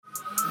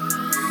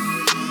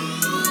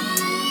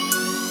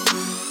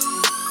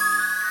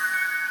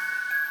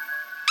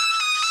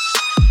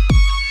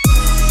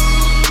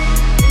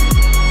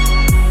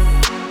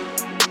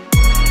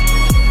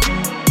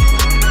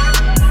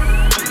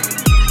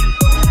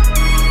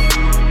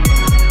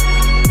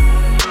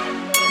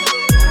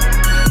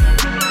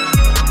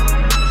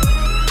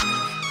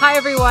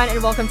everyone,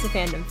 and welcome to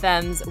Fandom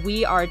Femmes.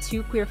 We are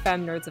two queer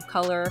femme nerds of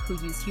color who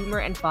use humor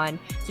and fun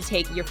to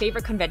take your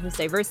favorite convention's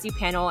diversity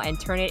panel and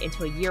turn it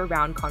into a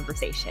year-round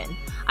conversation.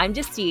 I'm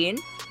Justine.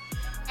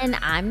 And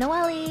I'm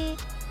Noelle.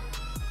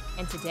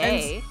 And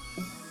today,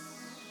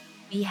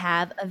 we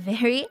have a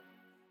very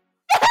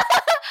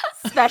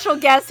special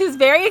guest who's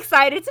very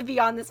excited to be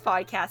on this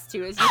podcast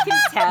too, as you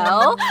can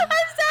tell. I'm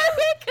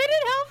sorry, I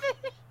couldn't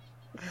help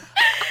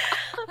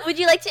it. Would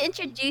you like to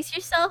introduce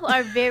yourself,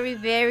 our very,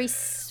 very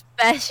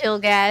special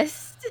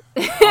guest?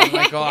 Oh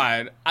my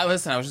god. I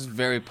was just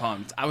very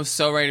pumped. I was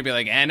so ready to be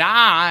like, and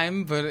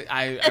but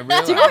I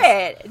realized. Do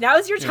it.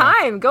 Now's your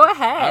time. Go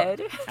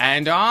ahead.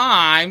 And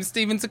I'm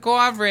Steven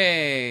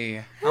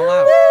Sakori.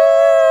 Hello.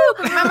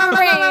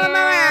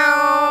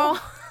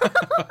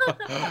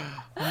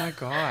 Oh my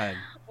god.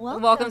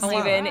 Welcome,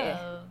 Steven.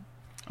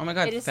 Oh my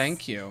god,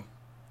 thank you.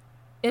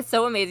 It's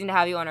so amazing to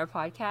have you on our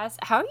podcast.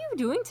 How are you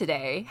doing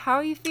today? How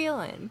are you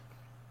feeling?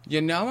 You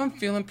know, I'm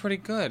feeling pretty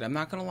good. I'm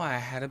not gonna lie, I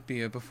had a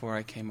beer before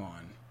I came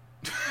on.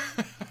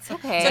 It's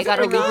okay. I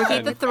gotta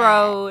lubricate the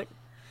throat.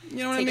 You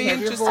know what I Take care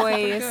mean? of your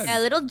voice. A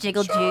little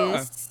jiggle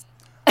juice.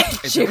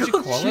 Is that what you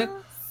call it?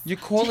 You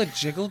call it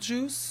jiggle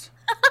juice?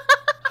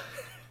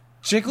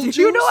 Jiggle juice?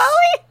 You know,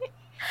 Ellie?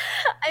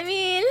 I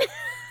mean,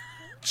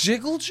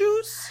 jiggle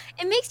juice?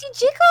 it makes you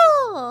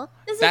jiggle.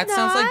 Does That it not?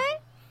 sounds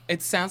like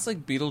it sounds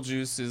like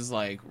Beetlejuice's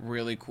like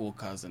really cool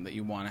cousin that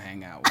you want to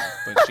hang out with,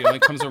 but she only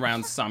comes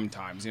around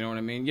sometimes. You know what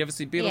I mean? You ever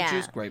see Beetlejuice?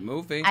 Yeah. Great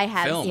movie. I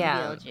have Film. seen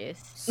Yeah.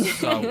 Beetlejuice.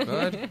 So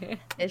good.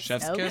 It's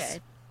Chef's so kiss.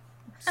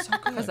 good. So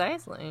good.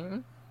 Precisely.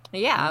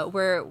 Yeah,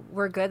 we're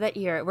glad that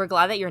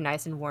you're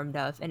nice and warmed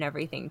up and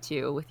everything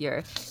too, with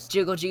your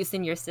jiggle juice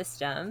in your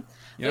system.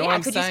 You know But what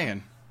I'm could you-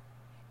 saying?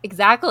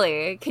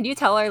 Exactly. Can you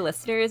tell our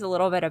listeners a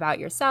little bit about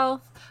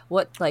yourself?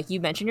 What, like, you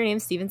mentioned your name,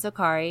 Steven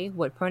Sakori.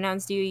 What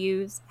pronouns do you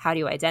use? How do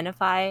you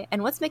identify?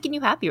 And what's making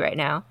you happy right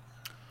now?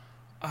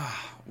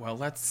 Well,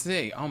 let's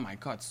see. Oh my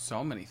God,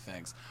 so many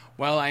things.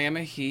 Well, I am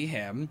a he,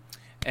 him.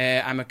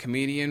 I'm a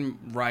comedian,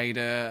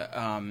 writer,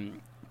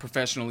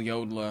 professional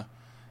yodeler.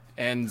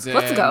 And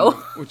Let's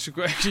go.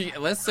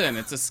 Listen,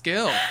 it's a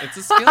skill. It's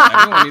a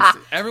skill.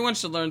 Everyone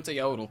should learn to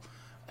yodel.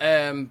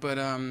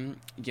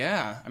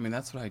 Yeah, I mean,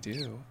 that's what I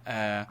do.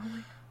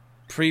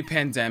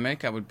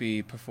 Pre-pandemic, I would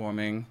be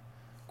performing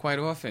quite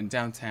often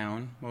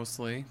downtown,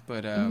 mostly,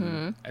 but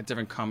at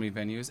different comedy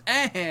venues.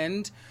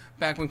 And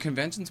back when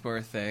conventions were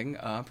a thing,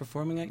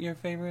 performing at your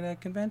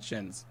favorite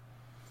conventions.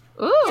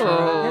 Ooh.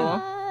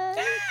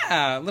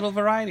 Yeah, little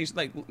variety,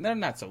 like they're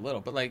not so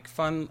little, but like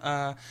fun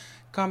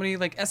comedy,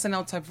 like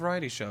SNL type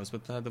variety shows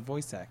with the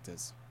voice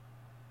actors.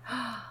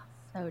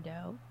 So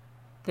dope.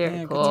 Very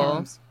Yeah, cool. Good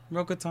times.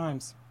 Real good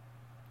times.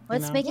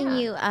 What's know? making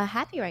you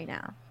happy right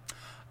now?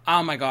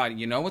 Oh my God,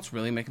 you know what's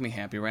really making me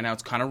happy right now?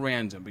 It's kind of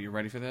random, but you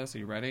ready for this? Are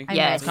you ready?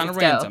 Yes, It's kind of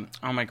let's go. random.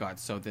 Oh my God,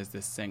 so there's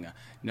this singer.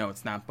 No,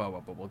 it's not Boa,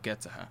 but we'll get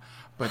to her.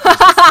 But there's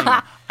this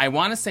singer. I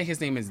want to say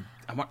his name is,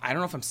 I don't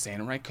know if I'm saying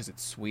it right because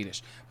it's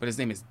Swedish, but his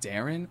name is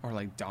Darren or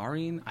like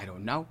Darin. I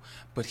don't know.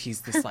 But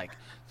he's this like,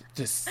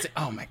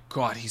 oh my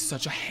God, he's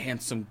such a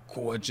handsome,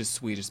 gorgeous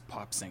Swedish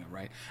pop singer,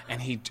 right? And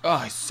he's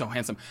so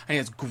handsome. And he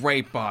has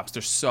great bops.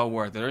 They're so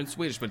worth it. They're in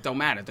Swedish, but it don't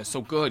matter. They're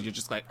so good. You're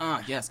just like,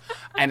 yes.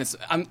 And it's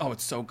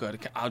so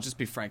good. I'll just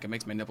be frank. It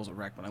makes my nipples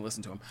erect when I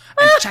listen to him.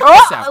 And check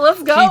this out.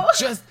 Let's go.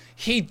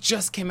 He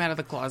just came out of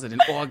the closet in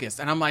August.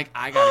 And I'm like,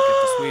 I got to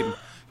get to Sweden.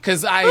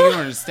 Because you don't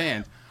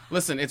understand.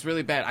 Listen, it's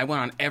really bad. I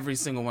went on every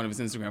single one of his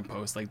Instagram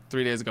posts like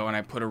 3 days ago, and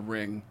I put a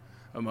ring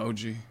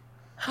emoji.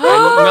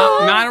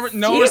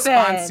 No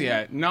response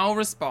yet. No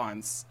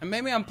response. And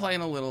maybe I'm playing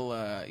a little,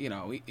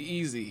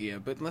 easy here.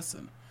 But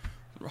listen,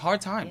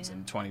 hard times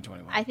in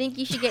 2021. I think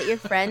you should get your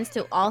friends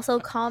to also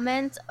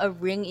comment a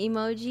ring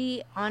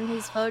emoji on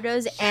his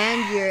photos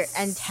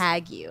and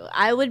tag you.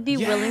 I would be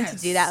willing to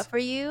do that for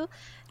you.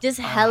 Just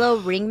hello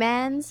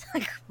ringmans.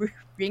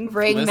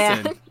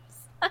 Ringman.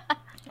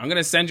 I'm going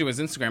to send you his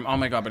Instagram. Oh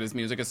my God, but his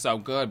music is so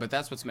good. But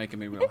that's what's making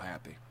me real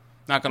happy.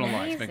 Not going to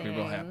lie. It's making me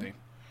real happy.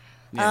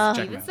 Yeah,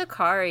 check Steven him out.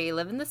 Sakori,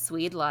 living the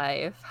Swede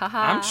life.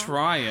 Haha. I'm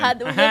trying.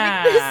 Living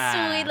the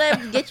sweet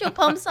life. Get your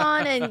pumps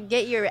on and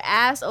get your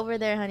ass over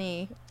there,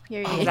 honey.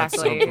 Period. Oh, that's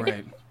so Exactly.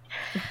 great.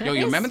 Yo,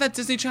 you remember that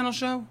Disney Channel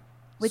show?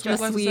 Which The was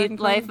Life of Zack Sweet and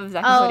life Cody? of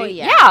Zack Oh, and Cody.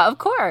 yeah. Yeah, of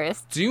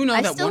course. Do you know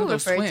I that still one of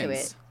those refer to twins?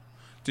 it.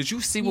 Did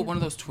you see what one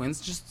of those twins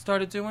just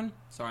started doing?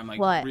 Sorry, I'm like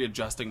What?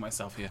 readjusting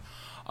myself here.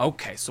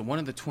 Okay, so one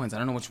of the twins, I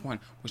don't know which one,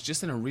 was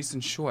just in a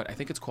recent short. I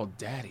think it's called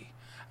Daddy.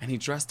 And he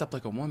dressed up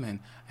like a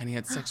woman and he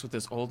had sex with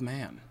this old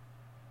man.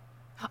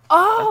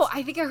 Oh,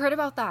 I think I heard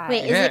about that.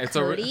 Wait, Yeah, is it it's a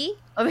Cody?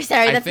 Oh,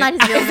 sorry, I that's think-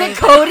 not his real is name. it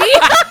Cody?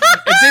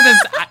 It's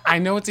either I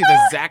know it's either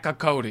Zach or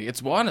Cody.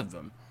 It's one of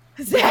them.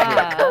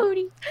 Yeah.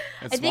 Cody.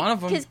 It's I think one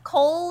of them. because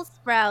Cole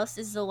Sprouse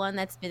is the one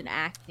that's been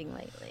acting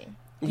lately.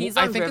 He's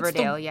I on think it's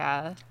Riverdale,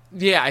 yeah.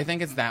 Yeah, I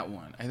think it's that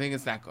one. I think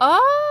it's that.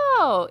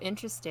 Oh,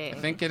 interesting. I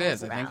think it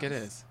is. I think it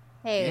is.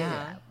 Hey,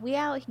 Yeah. we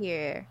out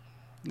here.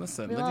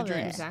 Listen, We live your love it.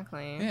 dreams.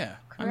 Exactly. Yeah,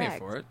 I'm here Correct.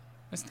 for it.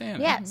 I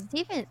stand. Yeah,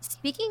 Stephen,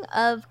 speaking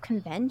of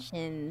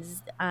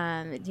conventions,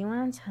 do you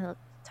want to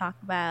talk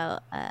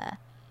about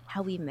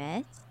how we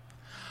met?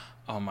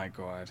 Oh my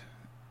God.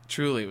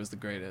 Truly, it was the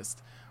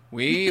greatest.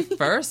 We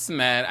first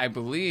met, I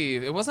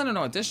believe, it wasn't an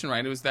audition,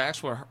 right? It was the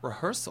actual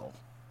rehearsal,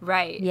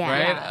 Right. Yeah.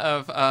 right?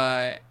 Of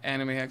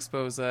Anime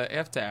Expo's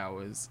After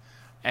Hours.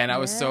 And I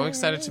was so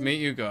excited to meet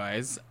you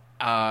guys.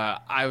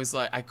 I was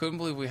like, I couldn't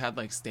believe we had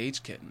like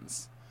stage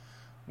kittens,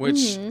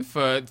 which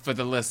for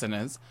the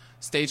listeners,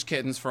 stage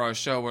kittens for our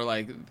show were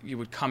like, you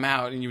would come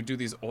out and you would do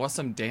these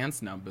awesome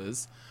dance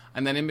numbers.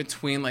 And then in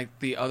between like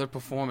the other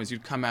performers,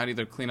 you'd come out,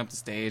 either clean up the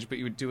stage, but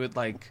you would do it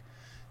like,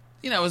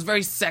 you know, it was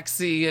very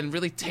sexy and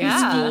really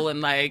tasteful and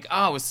like,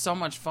 oh, it was so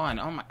much fun.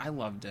 Oh my, I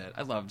loved it.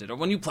 I loved it. Or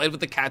when you played with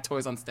the cat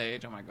toys on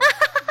stage, oh my God.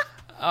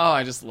 Oh,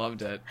 I just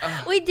loved it.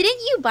 Oh. Wait, didn't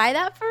you buy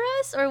that for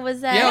us, or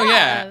was that? Yeah,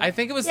 yeah. I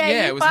think it was.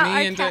 Yeah, it was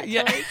me and cat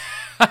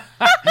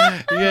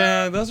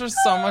yeah. Those were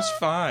so much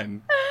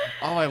fun.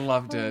 Oh, I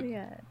loved it.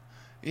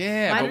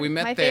 Yeah, but we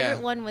met my there. My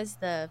favorite one was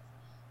the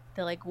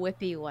like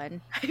whippy one.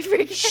 I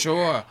forget.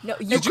 Sure. No,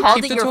 you Did you called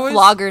keep it the your toys?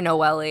 flogger,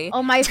 Noelle.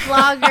 Oh, my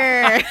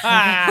flogger.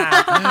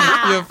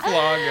 Your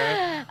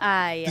flogger.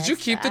 Yes, Did you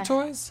keep the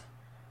toys?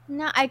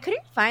 No, I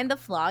couldn't find the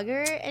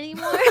flogger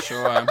anymore.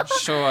 Sure.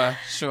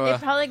 They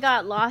probably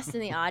got lost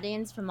in the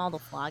audience from all the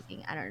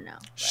flogging. I don't know.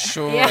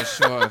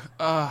 Sure.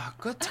 Oh,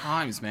 good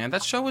times, man.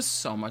 That show was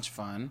so much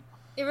fun.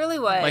 It really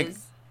was. Like,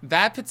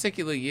 that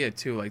particular year,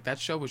 too, like, that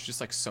show was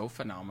just, like, so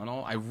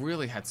phenomenal. I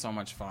really had so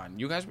much fun.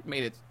 You guys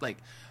made it, like,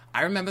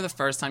 I remember the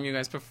first time you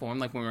guys performed,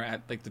 like, when we were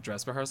at, like, the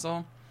dress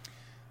rehearsal.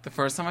 The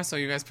first time I saw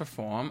you guys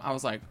perform, I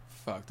was like,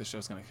 fuck, this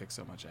show's gonna kick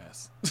so much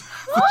ass.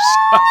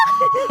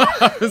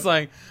 I was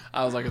like,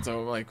 it's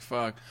over, like,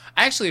 fuck.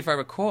 Actually, if I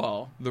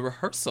recall, the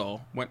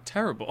rehearsal went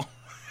terrible.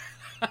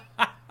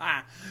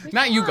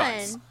 Not you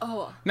guys.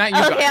 oh. Not you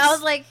guys. Okay, I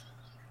was like,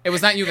 It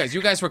was not you guys.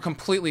 You guys were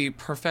completely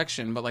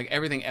perfection, but like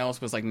everything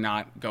else was like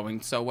not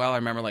going so well. I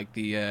remember like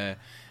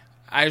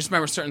I just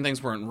remember certain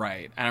things weren't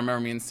right. And I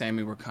remember me and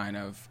Sammy were kind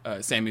of,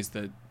 Sammy's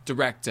the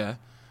director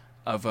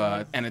of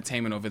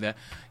entertainment over there.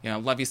 You know,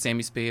 love you,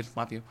 Sammy Speed.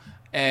 Love you.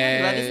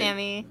 Love you,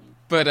 Sammy.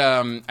 But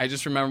I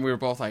just remember we were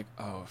both like,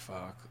 oh,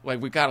 fuck. Like,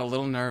 we got a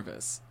little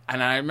nervous.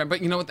 And I remember,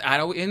 you know what, I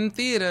know in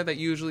theater that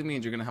usually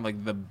means you're going to have,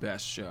 like, the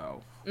best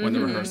show when the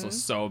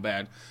rehearsal's so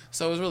bad.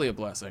 So it was really a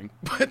blessing.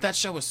 But that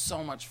show was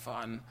so much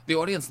fun. The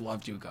audience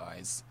loved you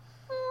guys.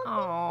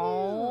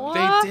 Aww.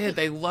 They did.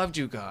 They loved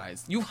you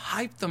guys. You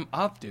hyped them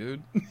up,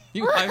 dude.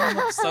 You hyped them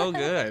up so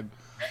good.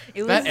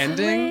 it That was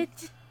ending?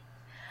 lit.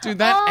 Dude,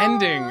 that Oh.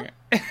 ending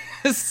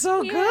is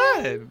so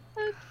good.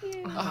 So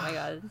cute. Oh my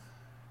God.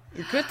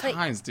 Good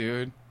times,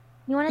 dude.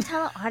 You want to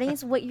tell the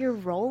audience what your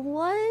role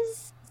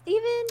was,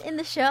 Steven, in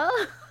the show?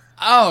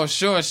 Oh,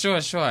 sure.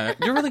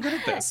 You're really good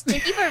at this.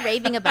 Thank you for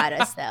raving about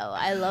us, though.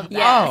 I love that.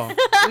 Yes.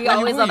 Oh, We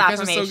always love you guys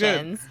are so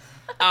good.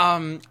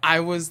 affirmations. I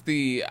was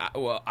the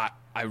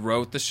I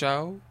wrote the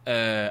show.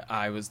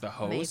 I was the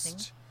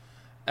host.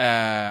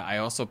 I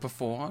also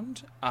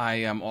performed.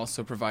 I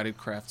also provided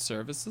craft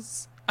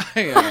services.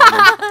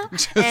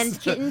 And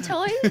kitten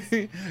toys?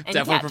 Definitely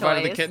cat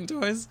provided the toys. kitten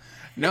toys.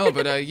 No,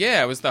 but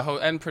yeah, I was the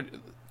host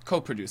and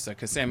co-producer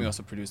because Sammy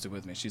also produced it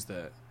with me. She's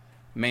the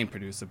main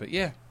producer. But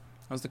yeah,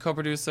 I was the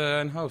co-producer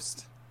and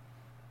host.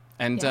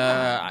 And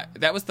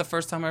that was the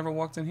first time I ever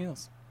walked in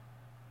heels.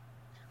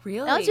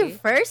 Really? That was your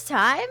first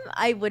time?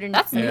 I wouldn't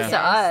That's say news yes. to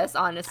us,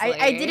 honestly.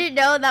 I didn't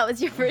know that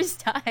was your first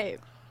time.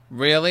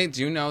 Really?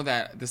 Do you know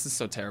that this is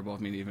so terrible of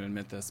me to even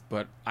admit this,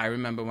 but I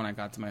remember when I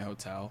got to my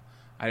hotel,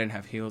 I didn't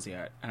have heels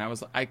yet, and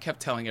I kept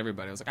telling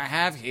everybody, I was like, I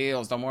have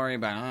heels, don't worry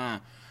about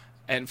it.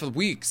 And for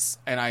weeks,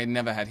 and I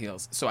never had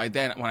heels. So when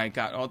I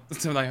got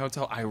to my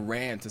hotel, I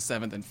ran to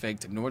 7th and Fig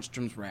to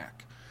Nordstrom's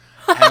Rack.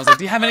 And I was like,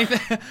 do you have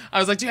anything? I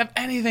was like, do you have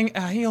anything,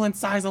 a heel in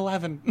size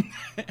 11?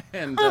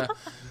 And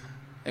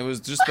it was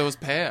just those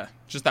pair.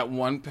 Just that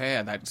one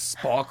pair, that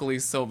sparkly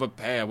silver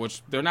pair,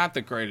 which they're not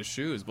the greatest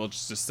shoes. We'll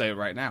just say it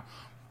right now.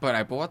 But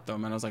I bought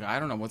them, and I was like, I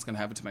don't know what's going to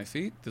happen to my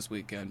feet this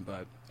weekend,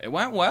 but it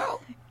went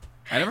well.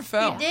 I never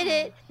fell. You did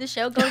it. The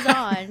show goes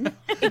on.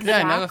 Yeah,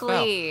 I never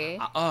Exactly.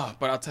 fell.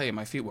 But I'll tell you,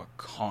 my feet were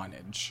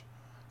carnage.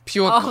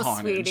 Pure Oh,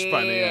 carnage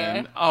by the sweetie.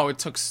 end. Oh, it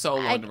took so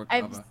long to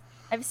recover.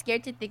 I'm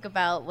scared to think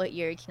about what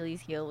your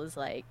Achilles heel was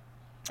like.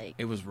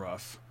 It was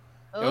rough.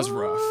 It was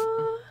rough.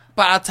 Ooh.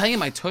 But I'll tell you,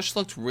 my tush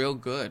looked real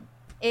good.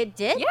 It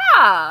did?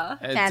 Yeah.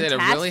 It did. It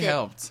really Fantastic.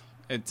 helped.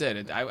 It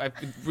did. It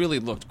really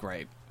looked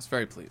great. I was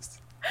very pleased.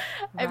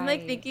 I'm like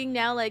Right. thinking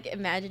now, like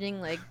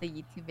imagining like the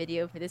YouTube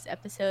video for this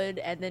episode,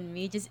 and then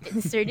me just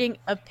inserting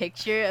a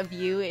picture of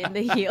you in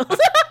the heels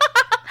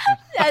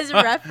as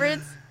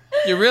reference.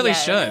 You really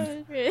Yes.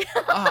 should.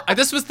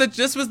 This was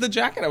the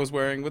jacket I was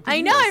wearing with the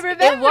I know, I heels.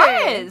 remember.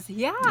 It was.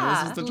 Yeah.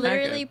 This is the jacket.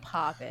 Literally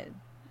popping.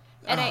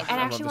 And Oh, I love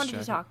actually this wanted to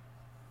jacket. talk.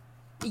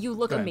 You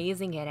look Go ahead.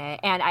 amazing in it,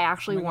 and I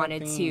actually Oh my God,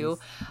 wanted to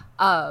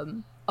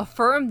thanks.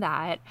 affirm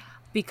that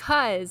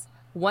because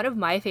one of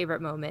my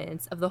favorite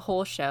moments of the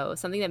whole show,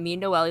 something that me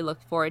and Noelle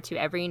looked forward to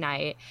every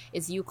night,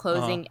 is you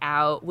closing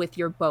out with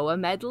your boa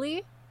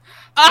medley.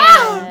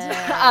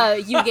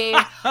 And you gave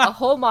a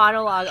whole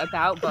monologue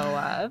about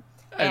boa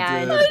I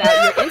and did.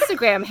 about your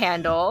Instagram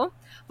handle,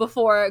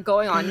 before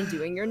going on and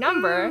doing your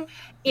number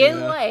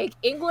in like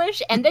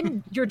English and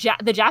then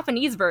the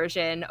Japanese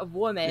version of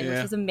Woman,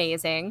 which was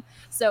amazing.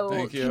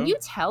 So can you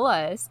tell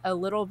us a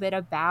little bit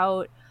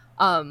about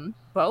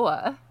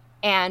BoA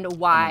and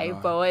why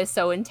BoA is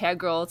so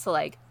integral to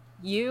like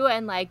you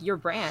and like your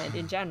brand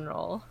in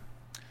general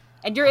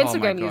and your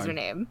Instagram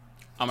username?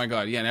 Oh my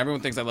God, yeah, and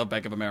everyone thinks I love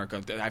Bank of America.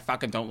 I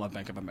fucking don't love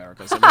Bank of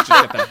America, so let's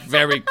just get that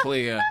very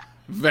clear,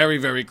 very,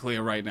 very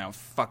clear right now.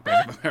 Fuck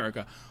Bank of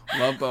America.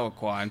 Love BoA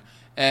Kwon.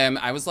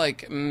 I was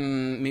like,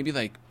 maybe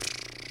like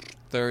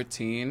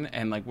 13,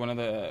 and like one of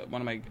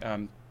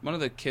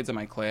the kids in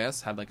my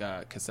class had like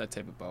a cassette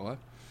tape of BoA,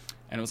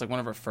 and it was like one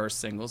of her first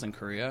singles in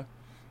Korea.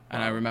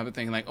 And I remember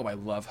thinking like, oh, I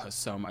love her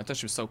so much. I thought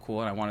she was so cool,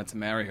 and I wanted to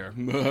marry her.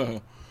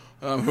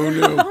 Who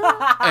knew?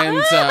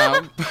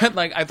 And but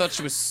like I thought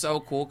she was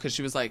so cool because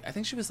she was like, I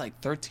think she was like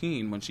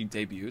 13 when she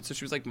debuted, so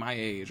she was like my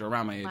age or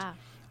around my age. Wow.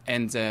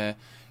 And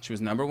she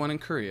was #1 in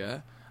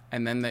Korea,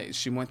 and then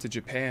she went to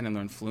Japan and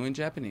learned fluent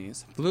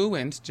Japanese,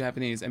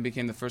 and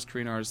became the first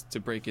Korean artist to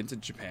break into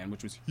Japan,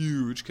 which was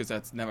huge because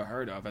that's never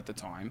heard of at the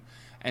time.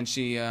 And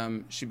she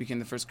became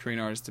the first Korean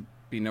artist to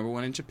be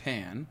 #1 in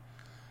Japan.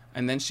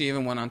 And then she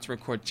even went on to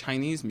record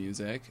Chinese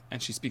music, and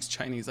she speaks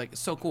Chinese. Like,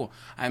 it's so cool.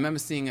 I remember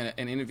seeing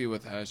an interview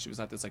with her. She was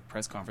at this, like,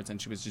 press conference,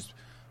 and she was just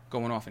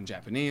going off in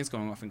Japanese,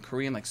 going off in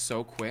Korean, like,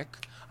 so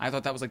quick. I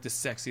thought that was, like, the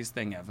sexiest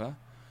thing ever.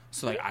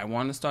 So, like, I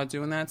wanted to start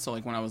doing that. So,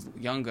 like, when I was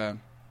younger,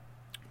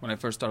 when I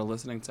first started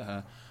listening to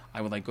her, I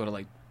would, like, go to,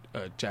 like,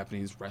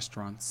 Japanese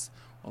restaurants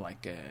or,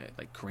 like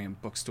Korean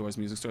bookstores,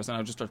 music stores, and I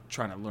would just start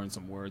trying to learn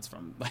some words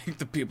from, like,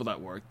 the people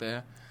that worked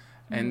there.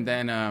 And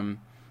then...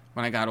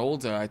 when I got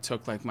older, I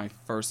took, like, my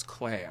first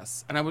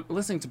class. And I was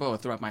listening to BoA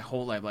throughout my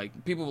whole life.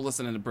 Like, people were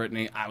listening to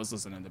Britney. I was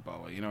listening to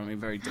BoA. You know what I mean?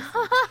 Very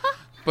different.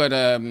 But,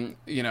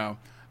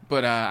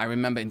 I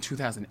remember in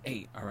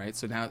 2008, all right?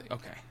 So now,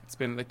 okay, it's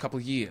been a couple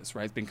of years,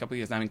 right? It's been a couple of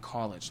years. I'm in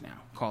college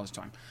now, college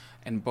time.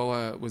 And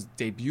BoA was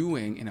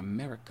debuting in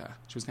America.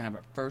 She was going to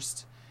have her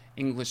first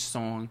English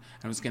song,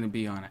 and it was going to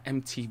be on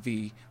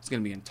MTV. It was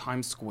going to be in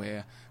Times Square.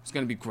 It was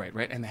going to be great,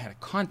 right? And they had a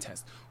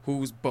contest.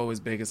 Who's BoA's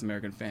biggest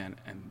American fan?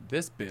 And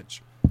this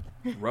bitch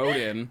wrote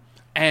in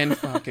and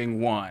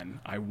fucking won.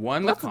 I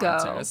won the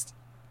contest.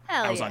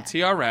 Hell I was on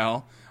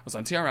TRL.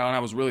 And I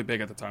was really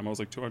big at the time. I was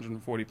like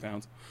 240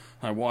 pounds.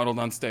 I waddled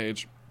on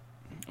stage.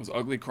 I was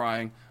ugly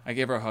crying. I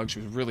gave her a hug. She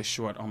was really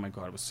short. Oh my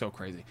God, it was so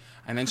crazy.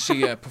 And then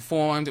she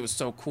performed. It was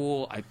so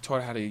cool. I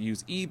taught her how to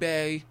use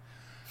eBay.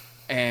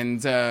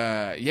 And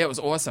it was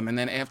awesome. And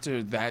then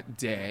after that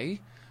day,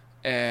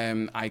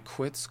 I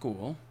quit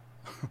school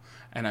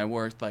and I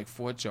worked like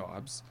 4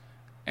 jobs.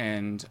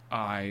 And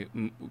I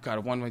got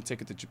a one-way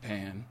ticket to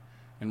Japan,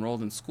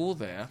 enrolled in school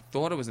there,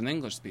 thought it was an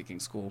English-speaking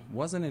school,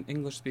 wasn't an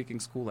English-speaking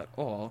school at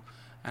all,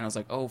 and I was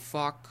like, oh,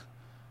 fuck,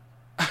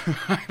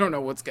 I don't know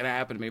what's going to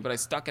happen to me, but I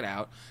stuck it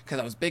out, because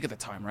I was big at the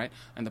time, right,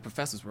 and the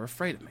professors were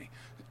afraid of me,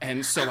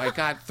 and so I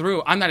got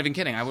through. I'm not even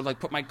kidding. I would,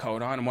 like, put my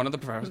coat on, and one of the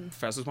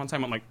professors one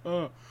time, I'm like,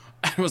 ugh.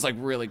 It was, like,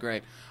 really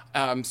great.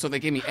 So they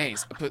gave me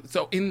A's.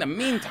 So in the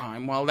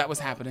meantime, while that was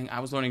happening, I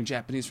was learning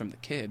Japanese from the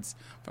kids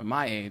from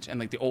my age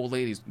and, like, the old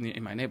ladies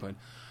in my neighborhood.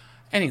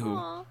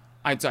 Anywho,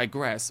 I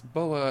digress.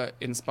 BoA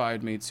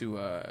inspired me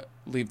to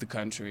leave the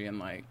country and,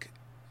 like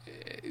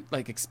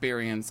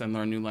experience and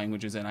learn new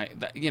languages. And,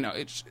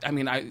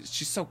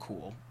 she's so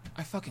cool.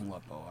 I fucking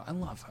love BoA. I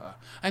love her.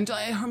 And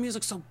her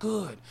music's so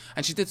good.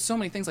 And she did so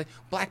many things like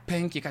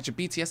Blackpink, you got your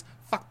BTS.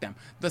 Fuck them.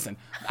 Listen,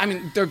 I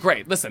mean, they're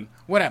great. Listen,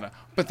 whatever.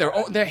 But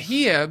they're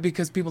here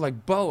because people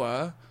like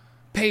BoA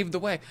paved the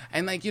way.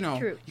 And, like, you know,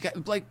 True. you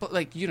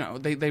got, you know,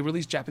 they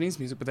release Japanese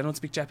music, but they don't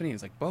speak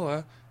Japanese. Like,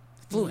 BoA,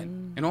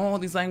 fluent in all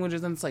these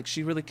languages. And it's like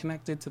she really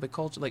connected to the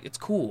culture. Like, it's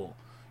cool.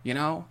 You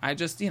know?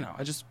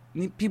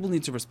 People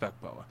need to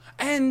respect BoA.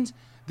 And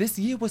this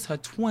year was her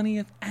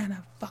 20th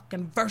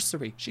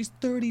anniversary. She's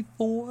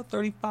 34,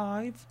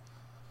 35.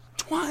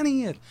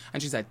 20th.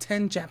 And she's had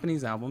 10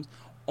 Japanese albums,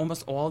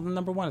 almost all of them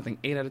 #1, I think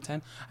 8 out of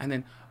 10. And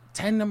then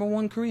 10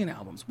 #1 Korean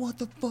albums. What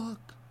the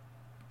fuck?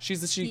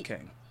 She's the She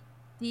King.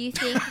 Do you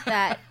think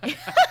that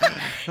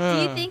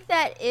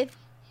if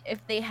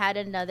they had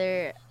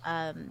another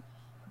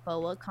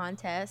BoA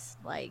contest,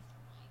 like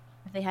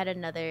if they had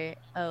another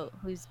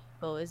who's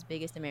BoA's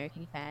biggest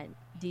American fan,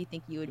 do you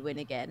think you would win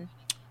again?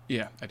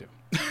 Yeah, I do.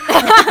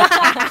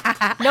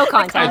 No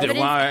contest. I do.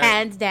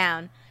 Hands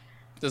down.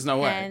 There's no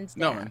way. Hands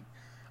No, down. man.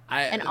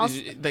 And also,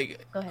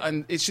 like, go ahead.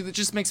 and it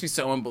just makes me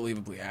so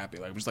unbelievably happy.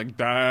 Like, just like,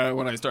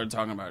 when I started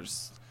talking about her,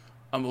 just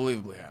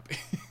unbelievably happy.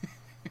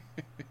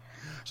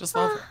 Just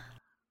love her.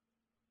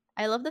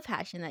 I love the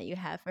passion that you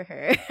have for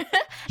her.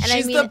 And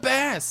She's the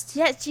best.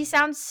 Yeah, she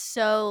sounds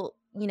so,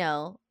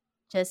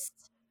 just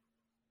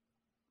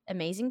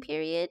amazing,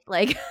 period.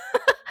 Like,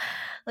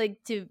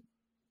 like to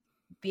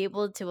be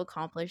able to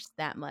accomplish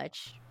that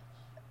much,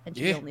 and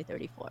she's only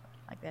 34.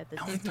 Like that.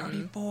 Only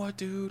 34,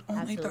 dude.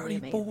 Only Absolutely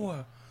 34.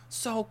 amazing.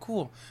 So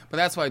cool. But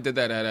that's why I did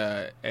that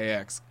at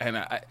AX.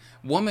 And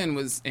Woman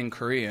was in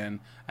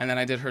Korean, and then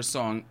I did her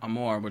song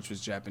Amor, which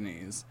was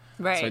Japanese.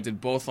 Right. So I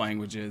did both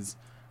languages.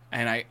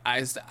 And I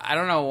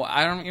don't know.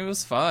 It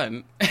was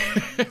fun.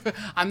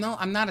 I'm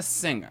not a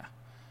singer.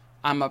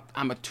 I'm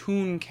a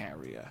tune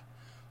carrier.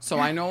 So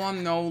I know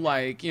I'm no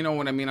like, you know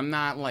what I mean? I'm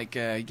not like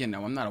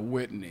I'm not a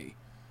Whitney.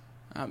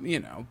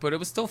 But it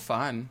was still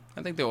fun.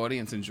 I think the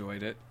audience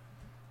enjoyed it.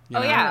 You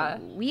know? Yeah.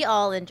 We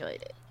all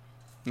enjoyed it.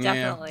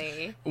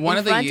 Definitely. One In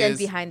of the front years and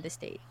behind the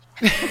stage.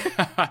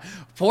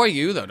 Poor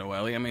you though,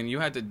 Noelle. I mean, you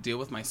had to deal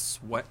with my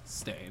sweat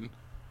stain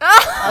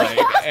like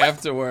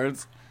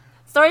afterwards.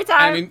 Story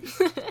time. I mean,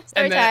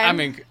 Story time. I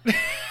mean,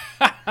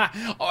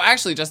 oh,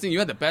 actually, Justine, you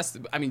had the best.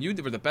 I mean, you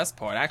were the best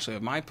part actually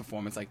of my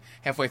performance. Like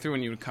halfway through,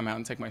 when you would come out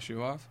and take my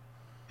shoe off.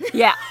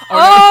 Yeah.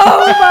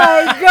 Oh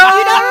my god.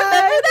 You don't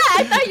remember that?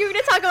 I thought you were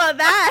gonna talk about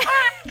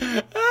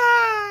that.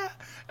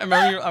 I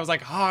remember I was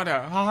like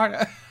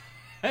harder,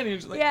 and you're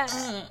just like, Yeah.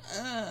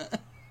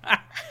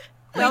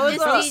 That was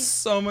just That was need-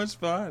 so much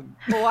fun.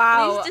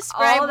 Wow. Please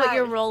describe all what that-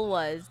 your role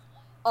was.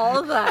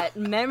 all that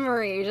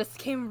memory just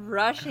came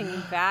rushing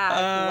back.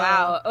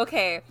 Wow.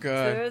 Okay. Good.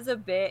 So there was a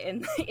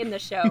bit in the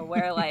show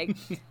where like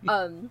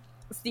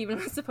Steven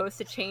was supposed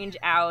to change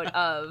out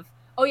of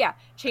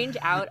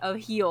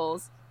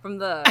heels from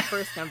the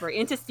first number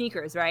into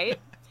sneakers, right?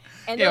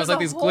 And Yeah, there it was like a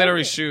these whole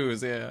glittery bit-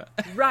 shoes. Yeah.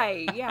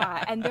 Right,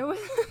 yeah. And there was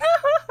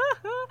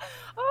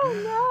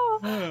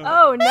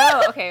Oh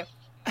no. Okay.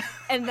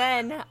 And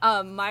then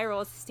my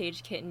role as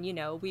stage kitten,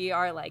 we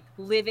are like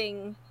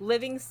living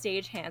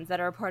stagehands that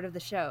are a part of the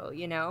show,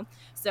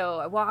 So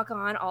I walk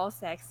on all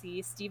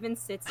sexy. Steven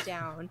sits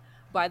down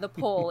by the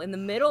pole in the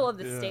middle of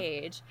the Yeah.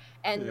 stage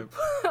and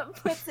Yep.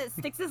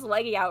 sticks his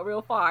leggy out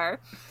real far.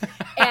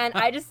 And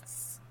I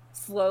just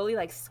slowly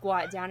like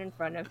squat down in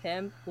front of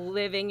him,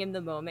 living in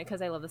the moment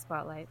because I love the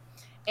spotlight.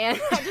 And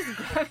I just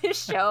grabbed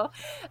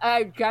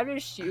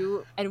his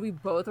shoe, and we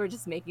both were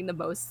just making the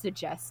most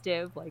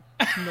suggestive like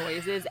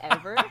noises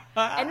ever.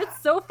 And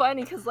it's so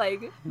funny because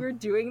like we're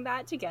doing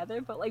that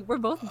together, but like we're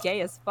both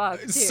gay as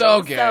fuck too.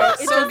 So gay. So it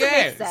So doesn't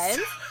gay. make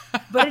sense,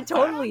 but it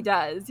totally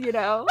does,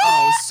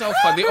 Oh, so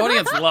fun. The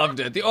audience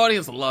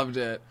loved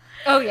it.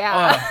 Oh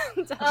yeah.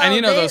 And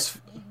you know those.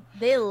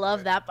 They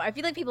love that part. I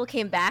feel like people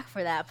came back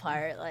for that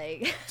part.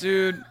 Like,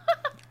 Dude,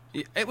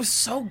 it was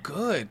so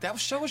good. That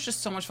show was just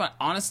so much fun.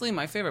 Honestly,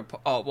 my favorite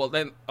part. Oh, well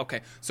then,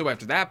 okay. So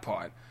after that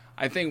part,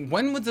 I think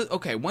when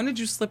did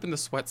you slip in the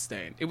sweat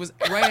stain? It was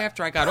right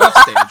after I got off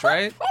stage,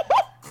 right?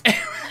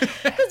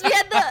 because we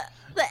had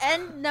the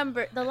end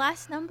number, the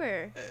last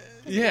number.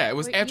 Yeah, it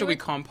was You after we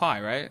were-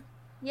 compie, right?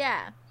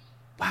 Yeah.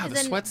 Wow, 'Cause the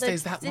then sweat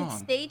stays that the long.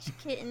 Stage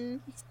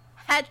kitten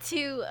had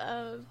to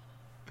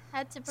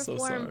So perform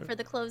sorry. for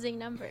the closing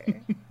number.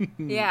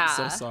 Yeah.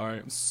 So sorry.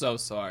 I'm so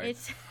sorry.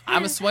 It's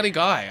I'm a sweaty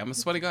guy.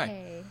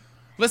 okay.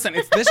 Listen,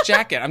 it's this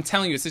jacket. I'm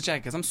telling you, it's this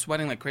jacket because I'm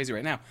sweating like crazy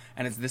right now,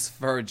 and it's this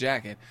fur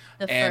jacket.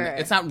 The and fur.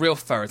 it's not real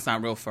fur.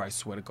 I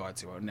swear to God,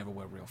 too. I would never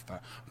wear real fur.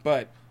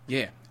 But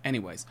yeah.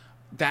 Anyways,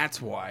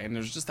 that's why. And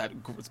there's just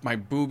it's my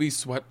booby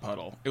sweat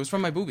puddle. It was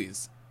from my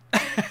boobies.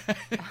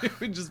 It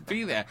would just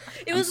be there.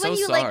 It was when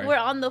you like were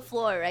on the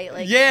floor, right?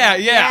 Like Yeah. I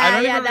don't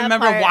yeah, even that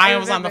remember part, why I I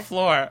was on the remember.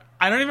 floor.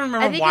 I don't even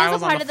remember I think why it I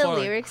was was a on part the of the floor.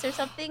 lyrics or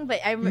something, but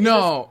I remember No.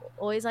 it was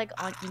always like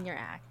in your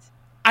act.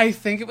 I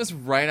think it was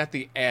right at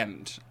the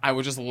end. I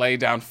would just lay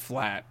down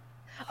flat.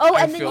 Oh,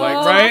 I and then feel you like,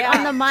 would right?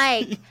 on the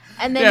mic,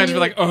 and then Yeah, I'd you be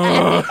like, at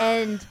 "Ugh." the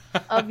end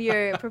of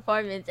your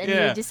performance, and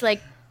Yeah. you just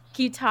like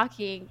keep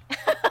talking.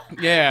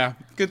 Yeah.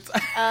 Good.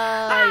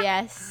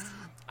 Yes.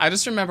 I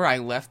just remember I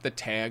left the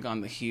tag on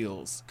the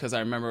heels because I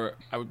remember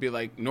I would be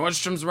like,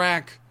 Nordstrom's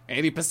rack,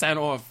 80%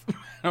 off.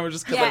 I was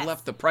just because I Yes.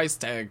 left the price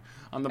tag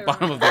on the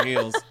bottom of the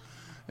heels.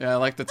 Yeah, I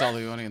like to tell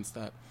the audience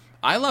that.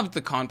 I loved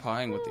the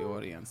compying with the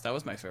audience. That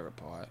was my favorite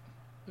part.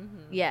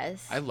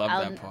 Yes. I loved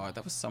that part.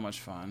 That was so much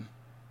fun.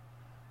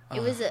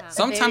 It was a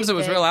Sometimes very it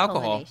was good real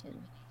alcohol.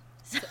 culmination.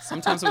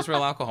 Sometimes it was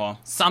real alcohol.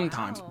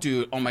 Sometimes. Wow.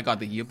 Dude, oh my God,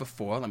 the year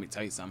before, let me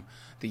tell you something.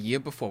 The year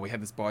before, we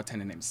had this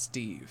bartender named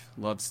Steve.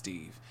 Love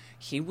Steve.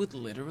 He would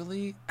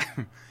literally,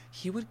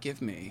 he would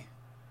give me,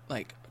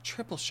 like,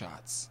 triple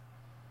shots.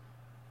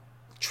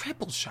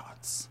 Triple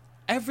shots.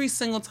 Every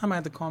single time I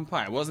had to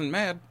compie. I wasn't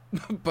mad,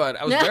 but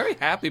I was very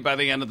happy by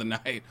the end of the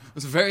night. I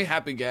was a very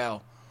happy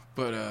gal.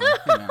 But,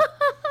 you know.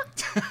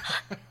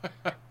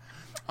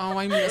 Oh,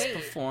 I miss Wait.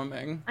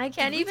 performing. I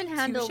can't even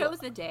handle 2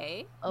 shows a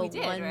day. a We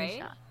did, one right?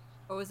 shot.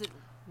 Or was it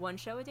 1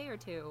 show a day or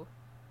 2?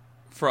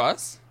 For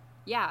us?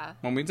 Yeah.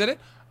 When we did it?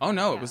 Oh,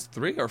 no, Yeah. it was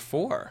 3 or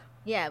 4.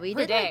 Yeah, we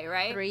Per did day, like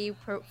right? 3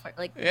 per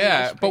like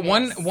Yeah, 3-ish per but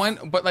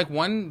day.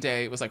 one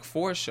day it was like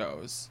 4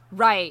 shows.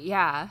 Right,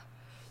 yeah.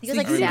 I think it was So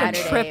like you did a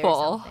Saturday triple.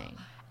 or something.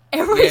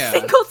 Every Yeah.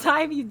 single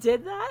time you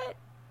did that?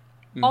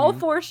 All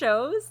 4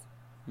 shows?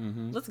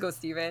 Mm-hmm. Let's go,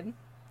 Steven.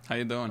 How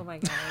you doing? Oh my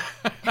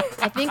god.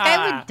 I think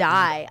I would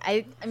die.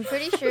 I'm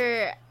pretty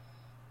sure.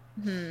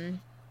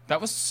 That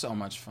was so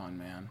much fun,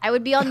 man. I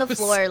would be on the was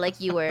floor like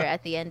you were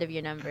at the end of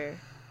your number.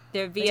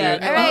 There'd be Dude, a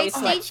it All right, was-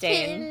 sweat stage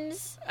stain.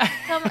 kittens,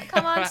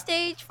 come on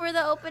stage for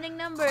the opening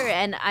number,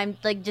 and I'm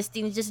like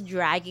Justine's just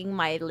dragging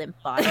my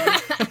limp body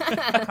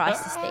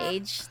across the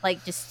stage,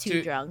 like just too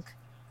Dude. drunk.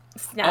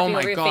 Snapping Oh my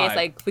over your God. face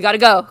like, we gotta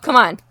go. Come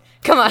on.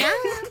 Come on.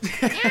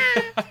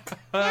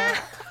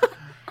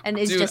 And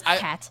it's Dude, just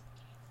cat.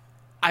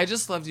 I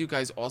just loved you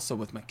guys also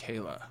with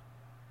Michaela.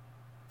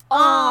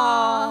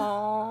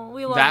 Oh,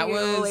 we love That you,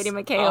 was- Lady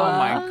Michaela. oh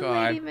my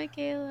God. Lady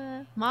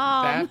Michaela.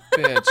 Mom. That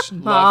bitch,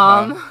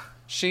 Mom. love her.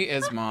 She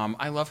is mom.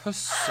 I love her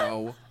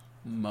so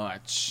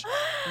much.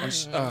 And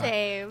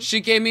Same. she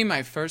gave me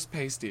my first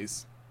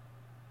pasties.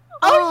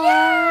 Oh,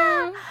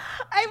 yeah.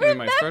 I She gave me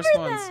my remember first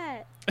ones.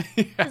 that.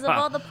 Because of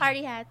all the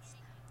party hats.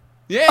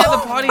 Yeah, the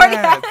party party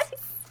hats. hats.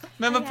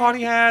 Remember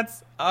party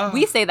hats? Oh.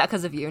 We say that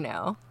because of you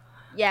now.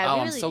 Yeah, Oh, we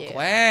I'm really so do.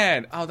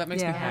 glad. Oh, that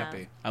makes me Yeah.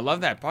 happy. I love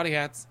that. Party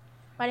hats.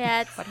 Party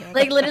hats. Party hats.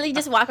 Like, literally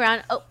just walk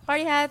around. Oh,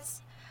 party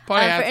hats.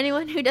 Party For hats.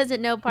 anyone who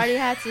doesn't know, party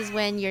hats is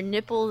when your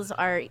nipples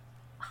are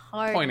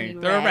hard. Pointy.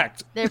 and They're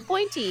erect. They're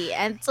pointy.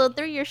 And so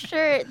through your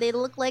shirt, they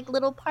look like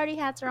little party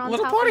hats are on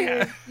Little top party of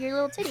your, hat. your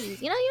little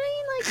titties. You know what I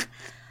mean? Like,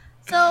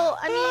 so,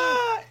 I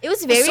mean, it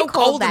was It was very so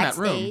cold cold in that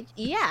room. backstage.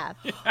 Yeah.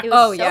 It was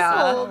Oh, so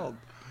yeah. cold.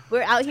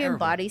 We're out here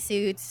Terrible. in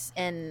bodysuits,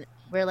 and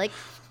we're like,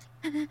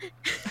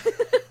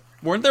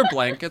 Weren't there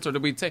blankets, or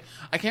did we take?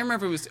 I can't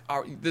remember if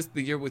it was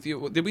the year with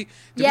you. Did we? Did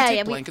Yeah, we take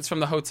yeah, blankets from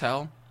the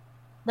hotel?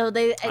 no,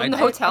 they. In the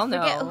hotel,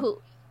 forget no.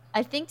 who.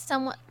 I think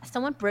someone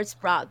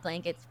brought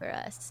blankets for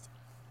us.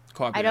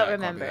 Copy I don't that, copy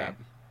remember. that.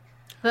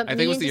 But I think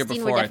me it was and the year Justine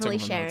before were I took definitely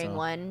them from the sharing hotel.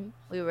 one.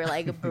 We were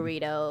like a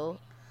burrito.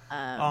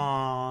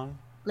 Aww.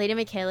 Lady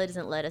Michaela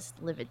doesn't let us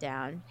live it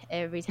down.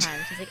 Every time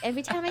she's like,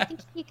 every time I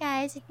think of you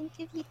guys, I think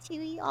of you two,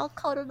 you all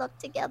cuddled up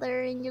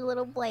together in your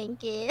little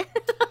blanket.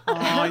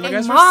 Aw, you And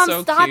guys Mom, were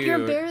so stop! cute.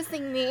 You're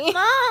embarrassing me.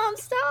 Mom,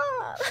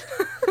 stop!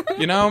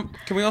 You know,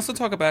 can we also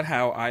talk about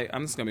how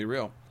I'm just gonna be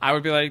real. I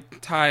would be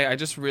like, Ty, I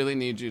just really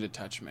need you to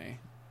touch me.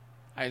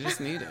 I just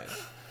need it.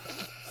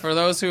 For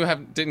those who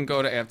didn't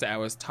go to After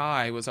Hours,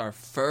 Ty was our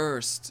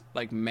first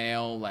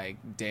male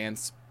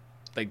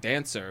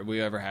dancer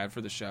we ever had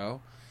for the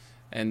show,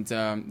 and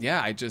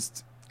yeah, I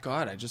just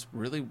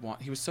really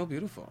want. He was so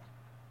beautiful.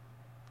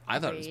 I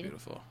thought he was Agreed.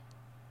 beautiful.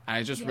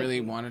 I just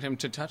really wanted him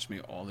to touch me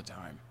all the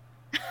time.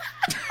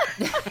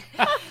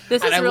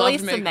 This And is I really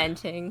loved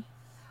cementing.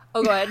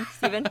 Oh, go ahead,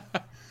 Steven.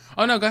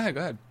 Oh no, go ahead.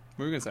 What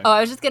were you gonna say? Oh,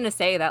 I was just gonna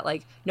say that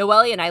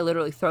Noelle and I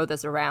literally throw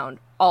this around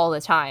all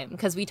the time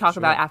because we talk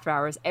Sure. about After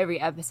Hours every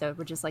episode.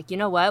 We're just like, you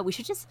know what? We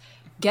should just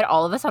get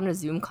all of us on a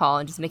Zoom call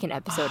and just make an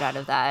episode out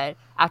of that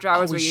After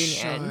Hours we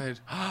reunion. should.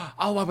 Oh,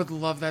 I would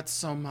love that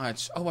so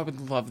much. Oh, I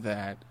would love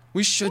that.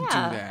 We should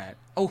Yeah. do that.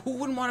 Oh, who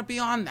wouldn't want to be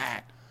on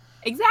that?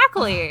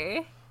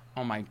 Exactly.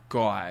 Oh my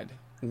god.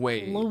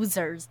 Wait.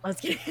 Losers.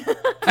 Let's get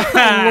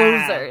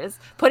Losers.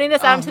 Putting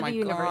this out Oh into my the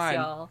universe, God.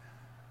 y'all.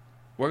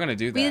 We're gonna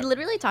do We that.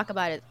 literally talk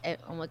about it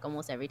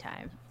almost every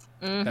time.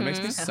 That makes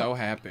me Mhm. so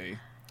happy.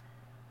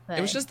 But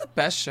It was just the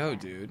best show,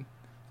 dude.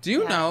 Do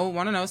you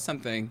want to know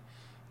something?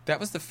 That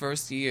was the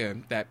first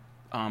year that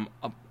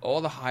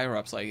all the higher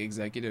ups, like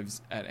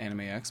executives at Anime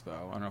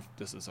Expo, I don't know if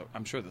this is,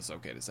 I'm sure this is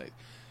okay to say,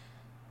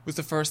 was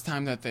the first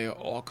time that they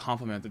all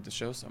complimented the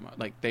show so much.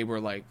 Like, they were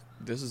like,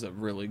 this is a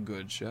really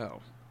good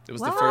show. It was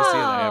the first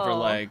year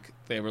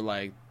they were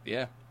like,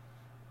 yeah,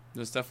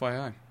 just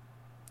FYI.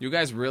 You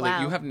guys really,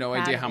 Wow, you have no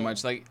proud idea of how it.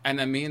 much, and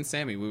then me and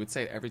Sammy, we would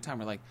say it every time.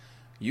 We're like,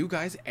 you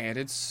guys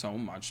added so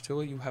much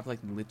to it. You have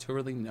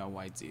literally no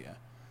idea.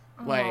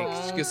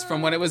 Just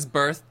from when it was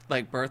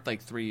birthed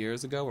 3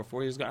 years ago or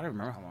 4 years ago. I don't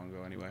remember how long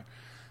ago anyway.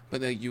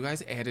 But you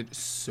guys added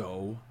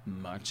so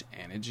much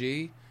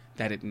energy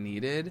that it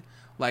needed.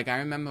 I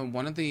remember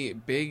one of the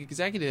big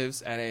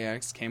executives at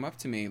AX came up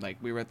to me.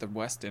 We were at the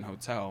Westin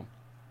Hotel,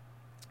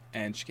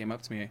 and she came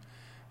up to me,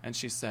 and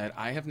she said,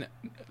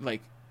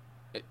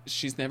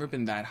 she's never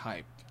been that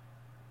hyped.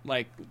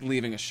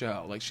 Leaving a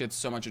show. She had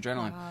so much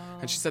adrenaline. Wow.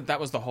 And she said that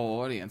was the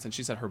whole audience. And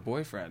she said her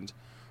boyfriend,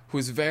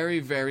 who's very,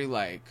 very,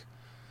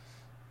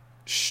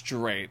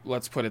 straight,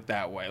 let's put it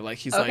that way.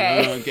 He's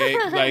Okay. gay.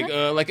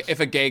 If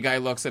a gay guy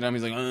looks at him,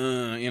 he's like,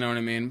 you know what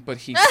I mean? But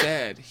he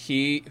said,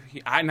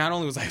 I not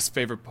only was his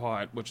favorite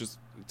part, which is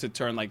to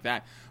turn like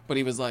that, but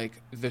he was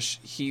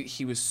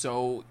he was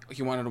so,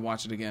 he wanted to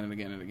watch it again and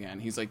again and again.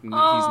 He's like,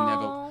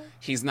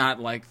 he's not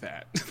like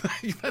that.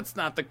 That's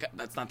not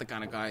the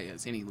kind of guy he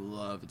is. And he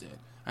loved it.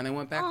 And they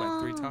went back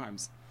 3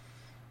 times.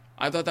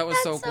 I thought that was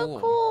That's so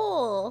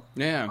cool.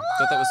 Yeah,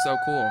 thought that was so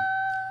cool.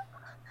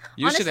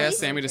 You should Honestly, ask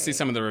Sammy to see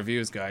some of the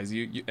reviews, guys.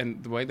 You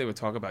and the way they would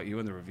talk about you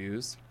in the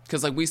reviews,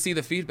 because we see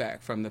the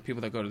feedback from the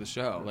people that go to the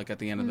show. At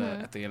the end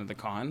of the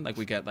con,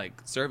 we get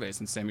surveys,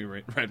 and Sammy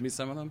read me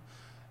some of them.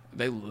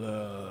 They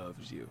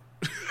loved you.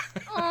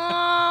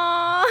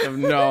 I have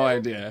no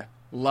idea.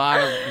 A lot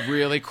of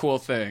really cool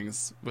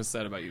things was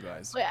said about you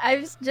guys. Wait,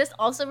 I just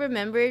also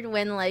remembered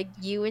when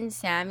you and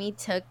Sammy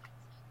took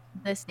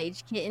the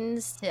Stage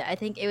Kittens to, I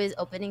think it was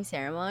opening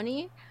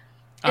ceremony.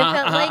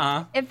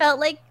 It felt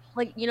like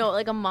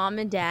a mom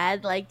and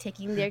dad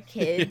taking their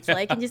kids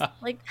and just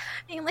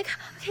being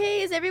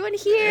okay, is everyone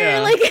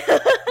here? Yeah.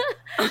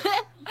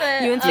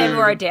 But, You and Sam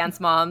were our dance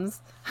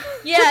moms.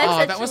 yeah,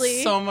 Oh, that was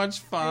essentially. so much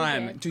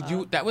fun, Okay.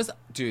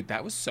 dude.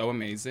 That was so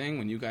amazing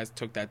when you guys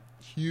took that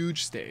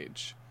huge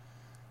stage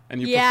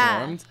and you Yeah.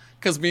 performed.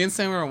 Because me and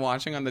Sam were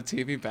watching on the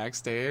TV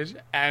backstage,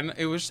 and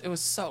it was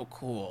so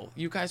cool.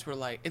 You guys were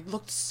like, it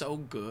looked so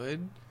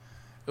good.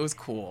 It was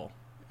cool.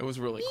 It was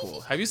really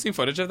cool. Have you seen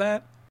footage of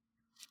that?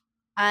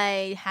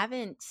 I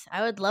haven't.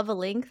 I would love a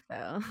link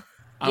though.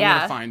 I'm Yeah.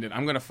 gonna find it.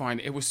 I'm gonna find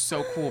it. It was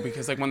so cool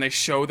because like when they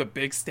show the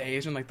big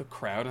stage and like the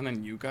crowd, and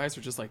then you guys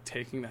were just like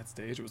taking that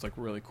stage. It was like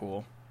really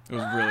cool. It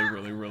was really,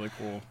 really, really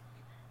cool.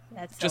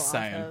 That's so Just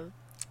awesome. saying.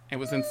 It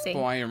was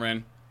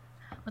inspiring.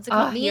 What's it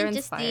called? Oh, Me you're and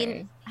Justine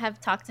inspiring.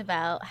 have talked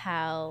about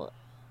how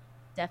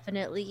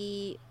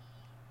definitely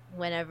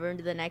whenever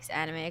the next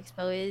anime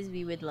expo is,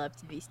 we would love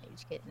to be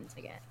stage kittens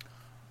again.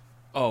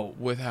 Oh,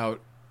 without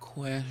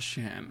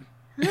question.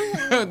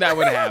 That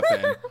would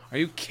happen. Are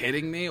you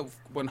kidding me?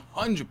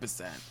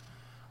 100%.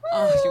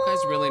 Oh, you guys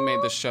really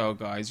made the show,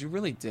 guys. You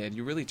really did.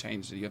 You really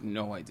changed it. You have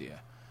no idea.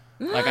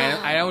 Like,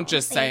 I don't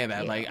just say Thank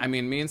that. you. Like, I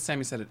mean, me and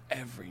Sammy said it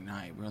every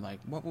night. We were like,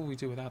 what would we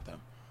do without them?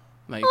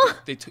 Like,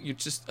 you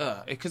just,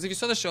 because if you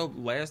saw the show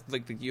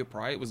like, the year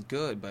prior, it was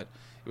good, but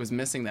it was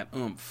missing that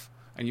oomph.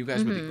 And you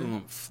guys were the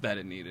oomph that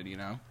it needed, you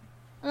know?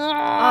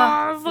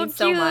 Oh, means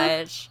so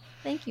much.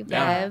 Thank you,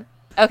 Yeah. babe.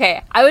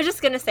 Okay, I was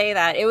just gonna say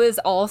that it was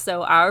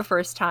also our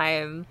first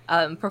time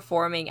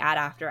performing at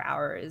After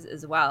Hours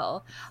as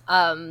well.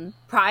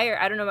 Prior,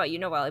 I don't know about you,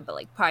 Noelle, but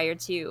like prior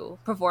to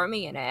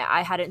performing in it,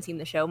 I hadn't seen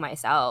the show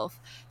myself,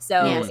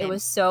 so Yeah, it same.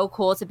 was so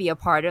cool to be a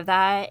part of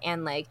that,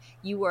 and like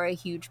you were a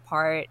huge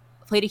part,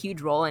 played a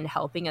huge role in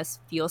helping us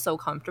feel so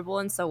comfortable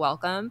and so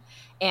welcome.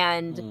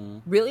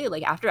 And really,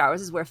 like After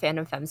Hours is where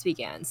Fandom Femmes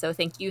began. So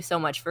thank you so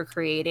much for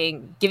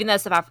giving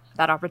us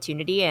that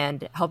opportunity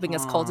and helping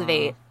us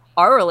cultivate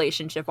our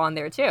relationship on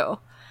there too.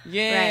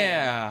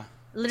 Yeah.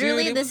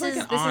 Literally, Dude, it this was like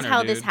is an this honor, is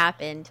how dude. this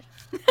happened.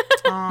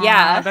 Aw,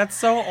 Yeah. That's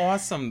so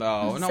awesome,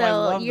 though. No, so I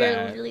love you're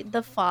that. literally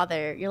the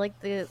father. You're like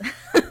the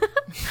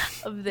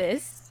of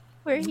this.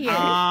 We're here.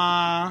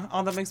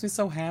 Oh, that makes me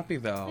so happy, I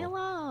though.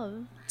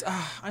 love.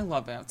 I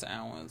love After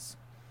Hours.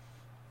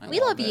 We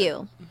love it.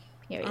 you.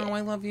 Period. Oh,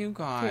 I love you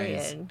guys.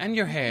 Period. And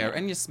your hair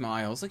and your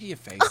smiles. Look at your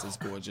face, it's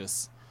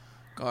gorgeous.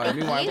 God,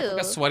 meanwhile, I look like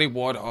a you. sweaty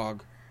warthog.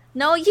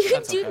 No, you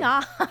That's do okay.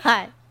 not.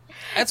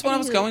 That's what I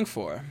was Anywho. going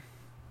for.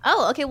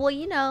 Oh, okay.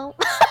 Well,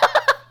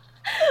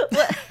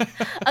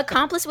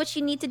 accomplish what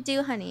you need to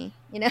do, honey.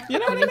 You know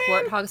what I Coming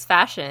mean? Warthog's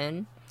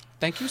fashion.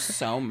 Thank you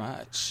so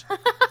much.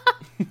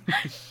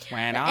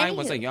 When I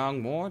was a Anywho.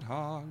 young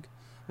warthog.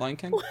 Lion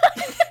King?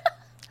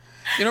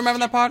 You don't remember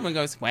that part when it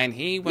goes, when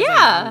he was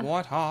Yeah. a young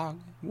warthog.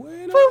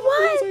 When For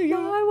what?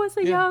 I was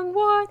a young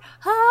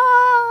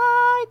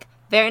warthog.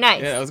 Very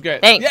nice. Yeah, that was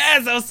great. Thanks.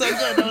 Yes, that was so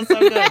good. That was so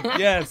good.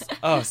 Yes.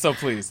 Oh, so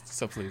pleased.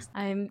 So pleased.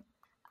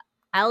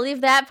 I'll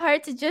leave that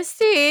part to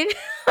Justine.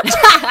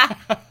 Not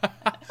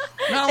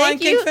a Lion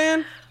Thank King you.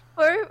 fan?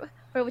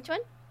 For which one?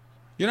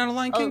 You're not a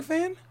Lion King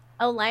fan?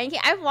 Oh, Lion King.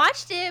 I've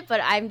watched it,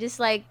 but I'm just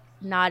like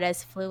not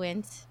as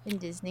fluent in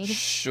Disney.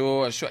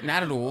 Sure.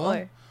 Not at all.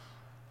 Or-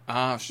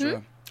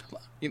 Sure.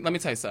 Let me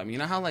tell you something. You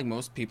know how like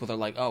most people are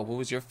like, oh, what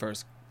was your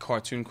first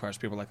cartoon crush?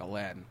 People are like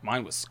Aladdin.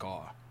 Mine was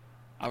Scar.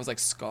 I was like,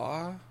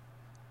 Scar?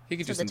 He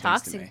could So do the some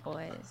things to me. Toxic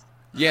Boys.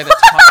 Yeah,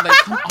 like,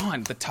 come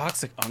on, the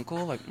toxic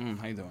uncle. Like,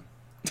 how you doing?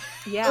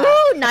 Yeah.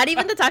 Ooh, not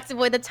even the Toxic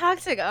Boy, the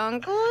Toxic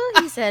Uncle.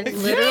 He said,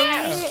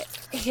 Literally,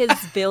 his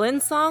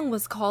villain song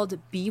was called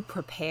 "Be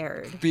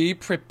Prepared." Be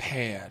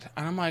prepared.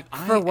 And I'm like,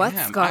 For what,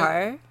 am.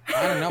 Scar?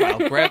 I don't know.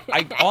 I'll grab.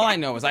 All I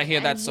know is I hear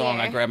that I'm song.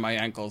 I here. grab my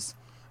ankles.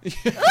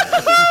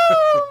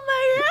 "Oh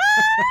my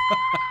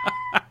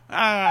god!"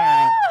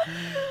 Ah.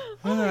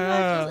 Oh my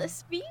gosh. Well,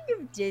 speaking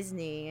of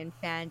Disney and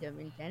fandom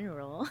in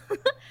general,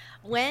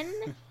 when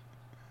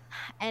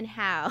and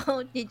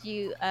how did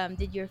your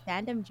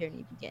fandom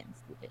journey begin,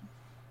 Stephen?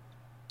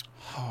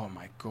 Oh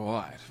my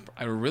god!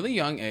 At a really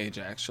young age,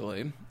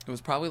 actually, it was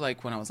probably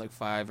like when I was like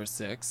 5 or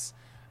 6,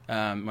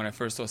 when I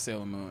first saw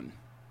Sailor Moon,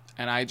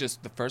 and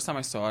the first time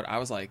I saw it, I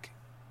was like,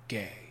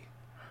 gay,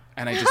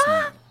 and I just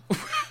knew.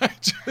 I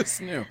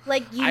just knew.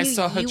 Like you I knew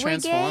saw her you were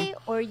transform. gay,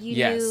 or you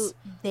Yes. knew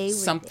they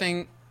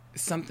were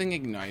Something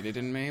ignited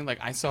in me. Like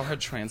I saw her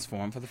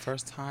transform for the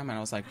first time, and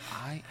I was like,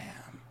 I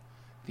am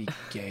the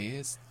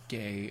gayest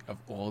gay of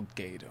all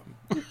gaydom.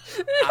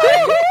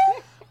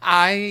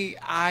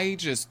 I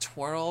just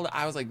twirled.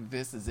 I was like,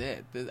 this is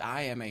it.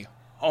 I am a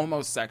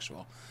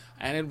homosexual.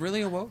 And it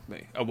really awoke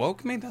me.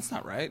 Awoke me? That's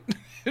not right.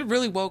 It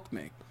really woke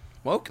me.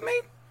 Woke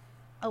me?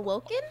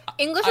 Awoken?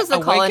 English is a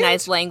Awakened?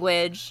 colonized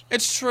language.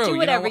 It's true. Do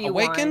whatever you know,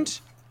 you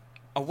awakened?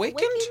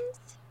 Awakened?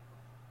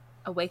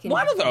 Awakened.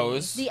 One of me.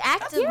 those. The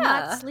act of Yeah.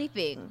 not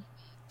sleeping.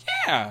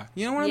 Yeah.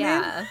 You know what I mean?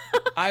 Yeah.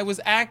 I was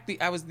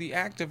the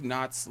act of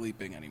not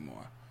sleeping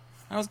anymore.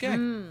 I was gay.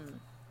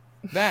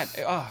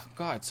 Oh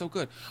god, so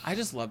good. I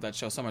just love that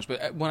show so much.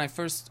 But when I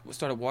first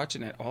started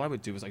watching it, all I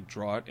would do was like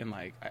draw it and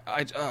like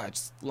I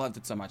just loved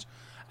it so much.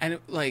 And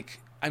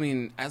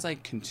as I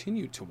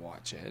continued to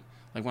watch it,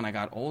 like when I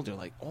got older,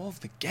 like all of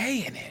the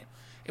gay in it,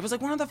 it was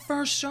like one of the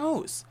first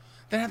shows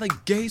that had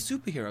like gay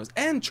superheroes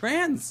and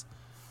trans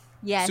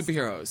Yes.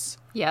 superheroes.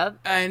 Yep.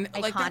 And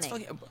like that's Iconic.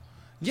 fucking,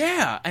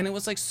 Yeah, and it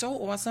was like so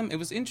awesome. It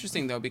was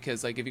interesting though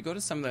because like if you go to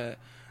some of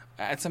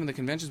the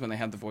conventions when they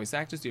have the voice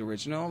actors, the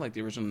original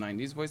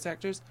 90s voice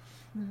actors,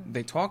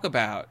 they talk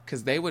about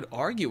because they would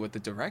argue with the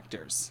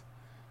directors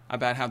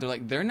about how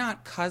they're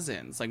not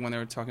cousins. Like when they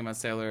were talking about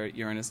Sailor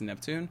Uranus and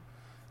Neptune,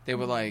 they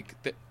were like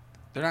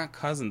they're not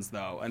cousins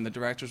though, and the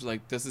directors were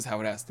like, this is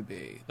how it has to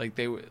be. Like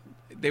they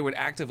would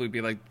actively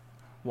be like,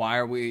 why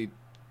are we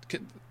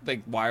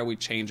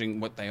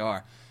changing what they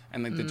are?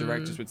 And like the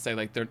directors would say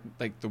like they're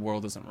like the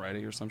world isn't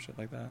ready or some shit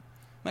like that.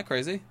 Isn't that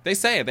crazy? They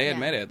say it. They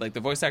admit it. Like the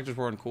voice actors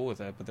weren't cool with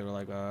it, but they were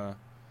like,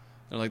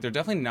 they're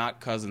definitely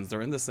not cousins.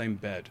 They're in the same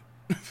bed.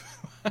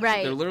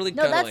 Right. They're literally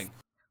cuddling.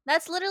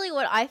 That's literally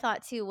what I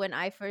thought too when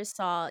I first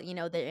saw,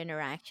 the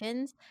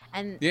interactions.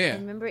 And I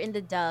remember in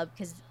the dub,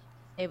 because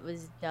it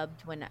was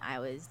dubbed when I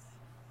was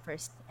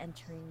first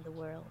entering the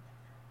world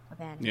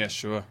of anime. Yeah,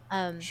 sure.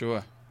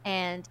 Sure.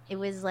 And it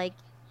was like,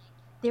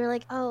 they were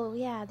like, oh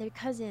yeah, they're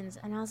cousins.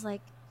 And I was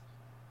like,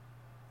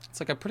 it's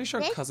like, I'm pretty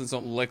sure cousins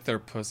don't lick their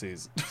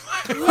pussies.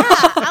 Yeah,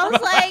 I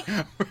was like,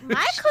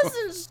 my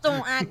cousins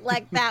don't act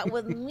like that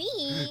with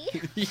me.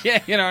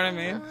 Yeah, you know what I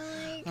mean?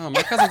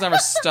 My cousin's never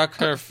stuck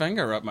her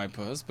finger up my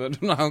puss,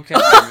 but okay.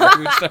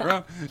 To each their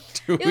own.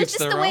 It was just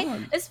the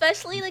way,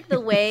 especially like the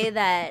way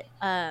that,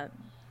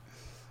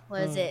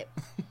 what is it?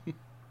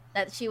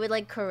 That she would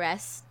like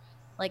caress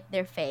like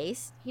their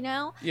face,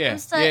 Yeah,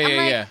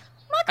 yeah.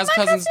 As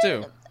cousins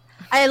do.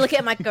 I look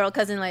at my girl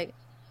cousin like,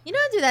 you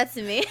don't do that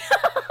to me.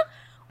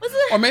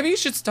 Or maybe you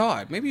should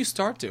start. Maybe you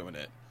start doing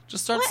it.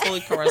 Just start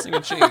slowly caressing her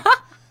cheek.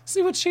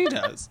 See what she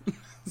does.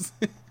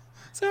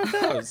 See how it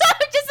goes.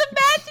 I'm just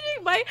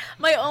imagining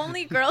my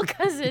only girl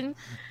cousin.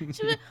 She was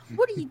like,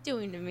 what are you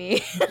doing to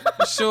me?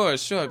 Sure.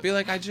 Be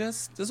like,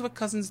 this is what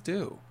cousins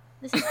do.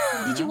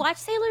 Did you watch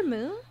Sailor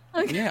Moon?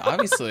 Okay. Yeah,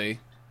 obviously.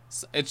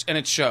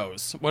 It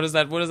shows. What does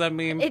that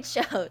mean? It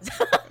shows.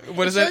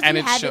 What is it? And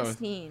it shows.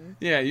 Seen.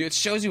 Yeah, it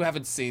shows you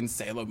haven't seen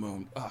Sailor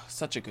Moon. Oh,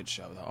 such a good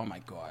show, though. Oh, my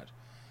God.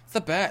 It's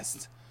the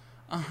best.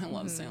 Oh, I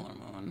love Sailor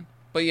Moon.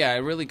 But, yeah, it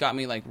really got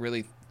me, like,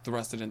 really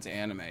thrusted into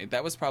anime.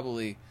 That was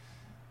probably...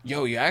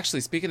 Yo, you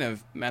actually, speaking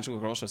of magical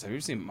girl shows, have you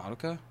ever seen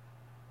Madoka?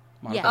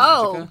 Yeah.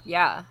 Oh,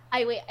 yeah.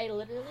 I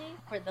literally,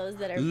 for those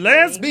that are...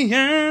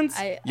 Lesbians!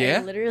 I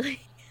literally...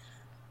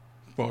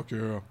 Fuck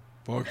yeah.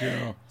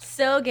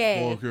 So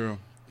gay. Fuck yeah.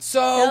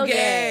 So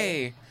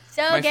gay!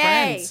 So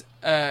gay!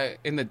 Friends,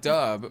 in the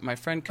dub, my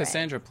friend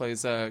Cassandra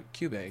plays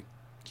Kyubey.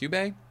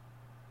 Kyubey?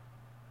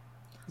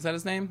 Is that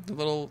his name?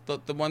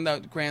 The one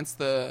that grants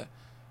the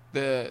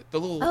cute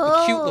little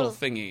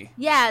thingy.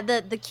 Yeah,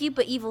 the cute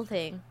but evil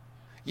thing.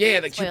 Yeah,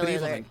 the cute but Spoiler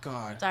evil alert. thing.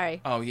 God.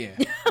 Sorry. Oh yeah.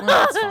 Well,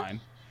 that's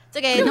fine. It's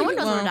okay. No one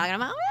knows what we're talking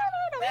about.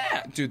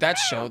 Yeah, dude, that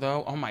show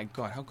though. Oh my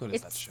God, how good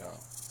is that show?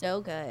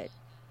 So good.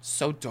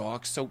 So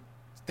dark. So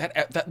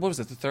that what was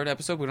it? The third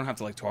episode. We don't have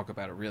to like talk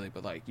about it really,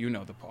 but like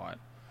the part.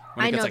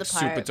 When it gets like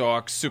super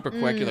dark, super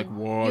quick, you're like,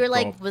 what? You're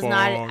like, the fuck?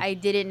 I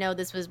didn't know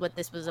this was what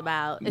this was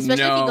about.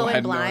 Especially if you go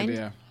in blind. No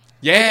idea.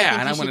 Yeah,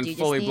 and I went in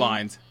fully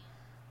blind.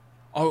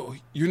 Oh,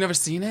 you never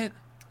seen it?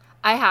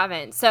 I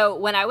haven't. So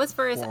when I was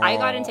first, I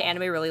got into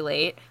anime really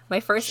late.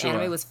 My first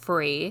anime was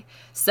free,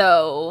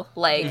 so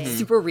like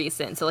super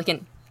recent. So like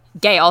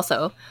gay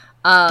also.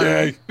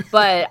 Gay.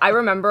 But I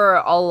remember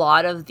a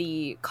lot of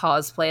the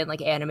cosplay and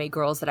like anime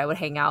girls that I would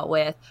hang out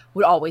with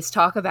would always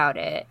talk about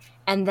it,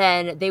 and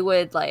then they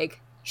would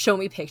like show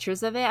me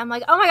pictures of it. I'm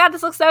like, oh my God,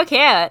 this looks so cute.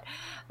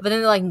 But then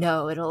they're like,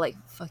 no, it'll like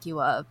fuck you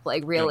up.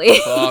 Like really?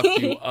 It'll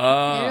fuck you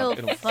up.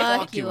 It'll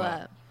fuck you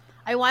up.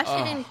 I watched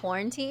it in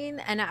quarantine,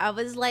 and I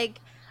was like,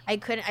 I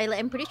couldn't.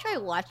 I'm pretty sure I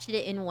watched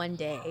it in one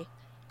day.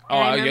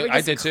 And I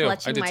did too.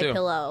 Clutching my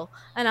pillow,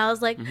 and I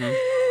was like,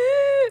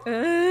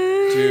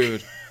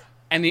 dude.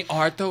 And the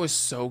art though is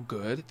so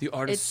good. The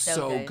art is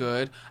so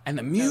good, and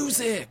the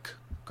music.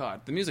 God,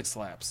 the music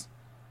slaps.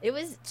 It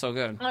was so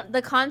good.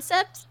 The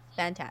concept,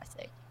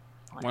 fantastic.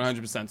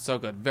 100%, so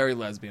good. Very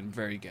lesbian,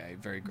 very gay,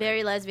 very great.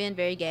 Very lesbian,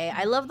 very gay.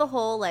 I love the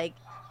whole like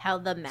how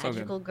the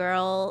magical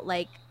girl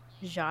like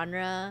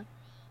genre.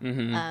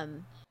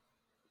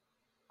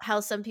 How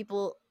some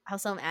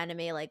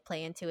anime like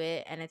play into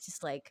it, and it's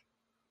just like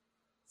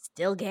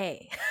still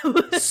gay.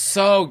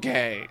 So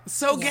gay.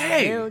 Still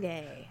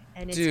gay.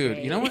 And it's dude,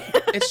 great. you know what?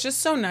 It's just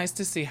so nice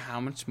to see how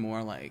much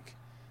more like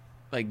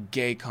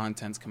gay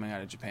content's coming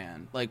out of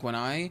Japan. Like when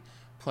I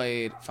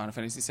played Final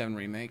Fantasy VII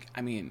Remake,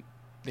 I mean,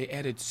 they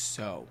added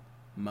so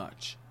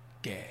much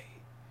gay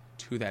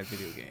to that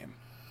video game.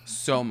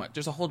 So much.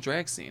 There's a whole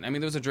drag scene. I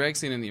mean, there was a drag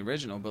scene in the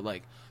original, but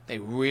like they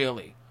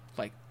really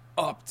like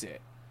upped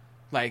it.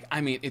 Like,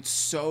 I mean, it's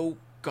so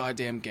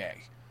goddamn gay.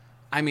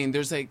 I mean,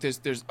 there's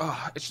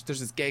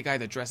this gay guy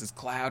that dresses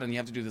Cloud, and you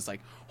have to do this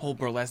like whole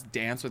burlesque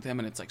dance with him,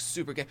 and it's like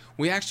super gay.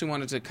 We actually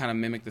wanted to kind of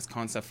mimic this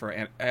concept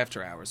for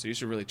After Hours, so you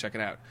should really check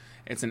it out.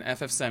 It's an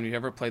FF7. You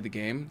ever played the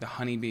game, the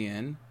Honeybee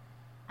Inn?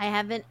 I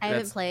haven't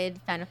played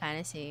Final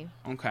Fantasy.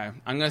 Okay,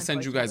 I'm gonna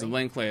send you guys a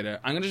link later.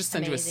 I'm gonna just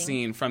send you a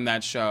scene from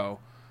that show,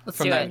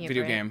 from that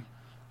video game.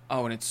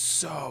 Oh, and it's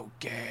so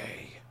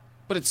gay,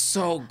 but it's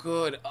so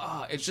good.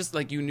 It's just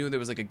like you knew there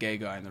was like a gay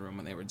guy in the room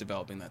when they were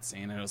developing that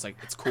scene, and it was like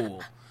it's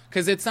cool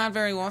because it's not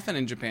very often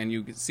in Japan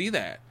you see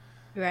that,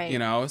 Right. you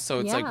know. So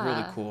it's like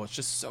really Yeah. cool. It's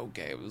just so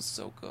gay. It was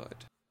so good.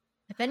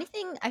 If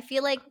anything, I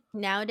feel like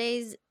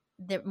nowadays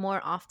they're more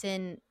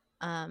often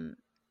in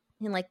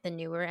like the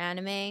newer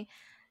anime.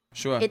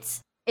 Sure.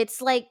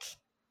 It's like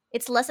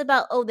it's less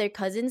about they're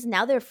cousins,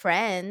 now they're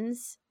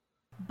friends,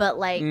 but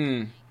like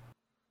Mm,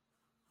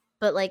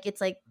 it's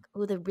like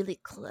they're really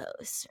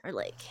close or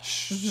like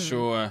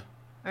sure.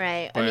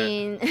 right. But- I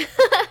mean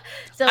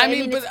so I I mean,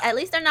 mean, but- at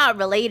least they're not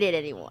related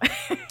anymore.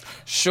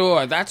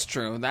 Sure. That's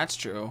true. That's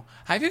true.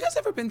 Have you guys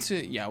ever been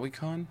to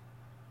YaoiCon?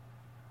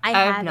 I I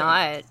have haven't.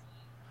 not.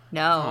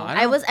 No. Oh,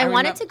 I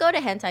wanted remem- to go to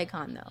Hentai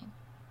Con though.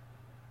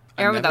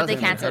 I remember I've that never was But they in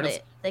even heard canceled of-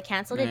 it. They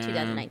canceled it Man.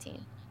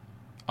 2019.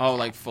 Oh,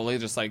 like fully,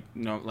 just like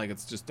no, like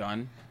it's just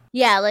done.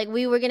 Yeah, like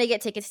we were gonna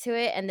get tickets to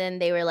it, and then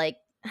they were like,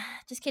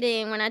 "Just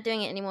kidding, we're not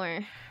doing it anymore."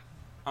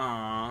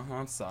 Aw,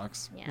 that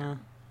sucks. Yeah.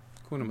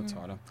 Kuna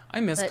Matata. I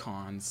miss But-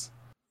 cons.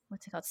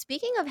 What's it called?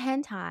 Speaking of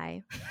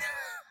hentai,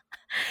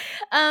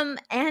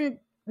 and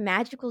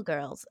magical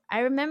girls. I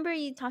remember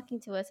you talking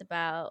to us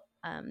about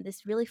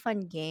this really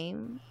fun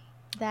game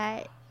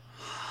that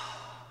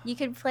you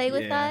could play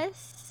with Yeah.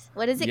 us.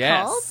 What is it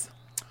called?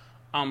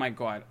 Oh my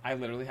god, I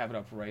literally have it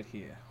up right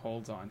here.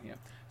 Hold on here.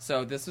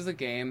 So this was a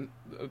game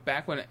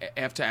back when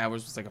After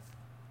Hours was like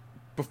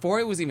before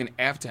it was even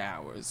After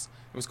Hours.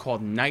 It was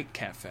called Night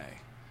Cafe.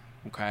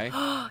 Okay.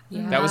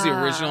 Yeah. That was the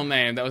original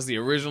name. That was the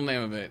original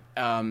name of it.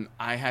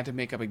 I had to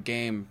make up a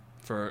game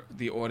for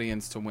the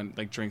audience to win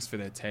like drinks for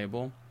their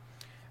table,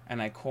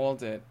 and I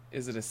called it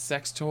 "Is it a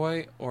sex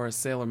toy or a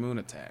Sailor Moon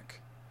attack?"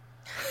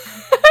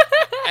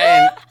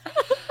 And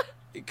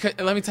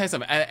let me tell you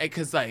something,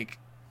 because like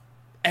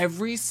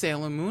every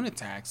Sailor Moon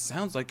attack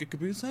sounds like it could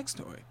be a sex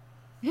toy.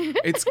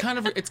 It's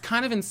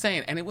kind of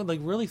insane, and it would like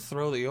really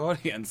throw the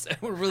audience.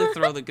 It would really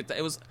throw the.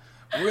 It was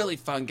a really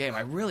fun game.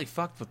 I really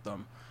fucked with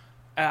them.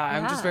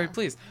 I'm just very Yeah.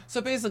 pleased.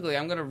 So basically,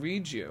 I'm gonna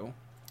read you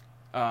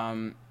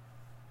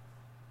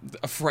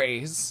a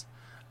phrase,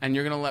 and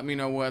you're gonna let me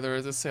know whether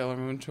it's a Sailor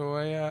Moon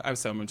toy,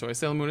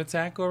 Sailor Moon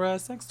attack, or a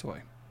sex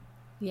toy.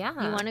 Yeah.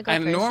 You want to go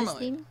And first, normally-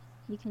 Christine?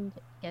 You can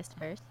guess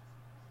first.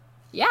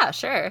 Yeah,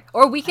 sure.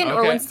 Or we can, or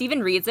Okay. when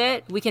Steven reads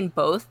it, we can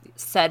both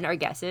send our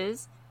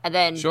guesses, and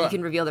then Sure. you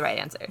can reveal the right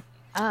answer.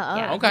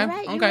 Yeah. Okay, You're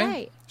right, okay. You're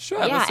right. Sure.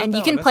 Yeah, let's do and that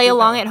you one. can Let's play do that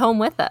along one. at home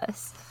with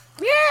us.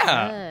 Yeah.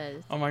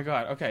 Yes. Oh my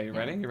god. Okay, you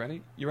ready? You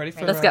ready? You ready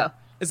for? Let's go.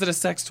 Is it a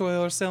sex toy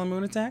or a Sailor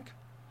Moon attack?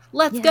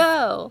 Let's Yes.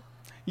 go.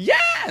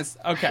 Yes.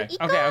 Okay.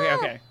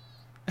 Ika!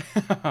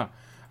 Okay.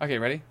 Okay.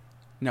 Ready?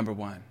 Number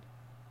 1.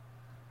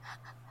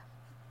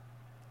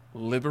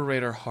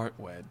 Liberator Heart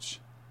Wedge.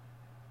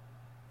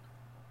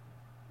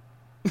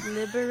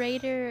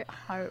 Liberator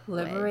Heart.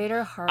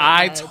 Liberator Heart.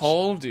 I Wedge.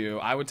 told you.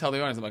 I would tell the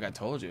audience. I'm like, I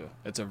told you.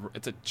 It's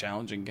a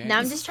challenging game. Now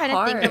I'm This just is trying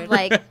to think hard. of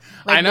like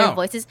I their know.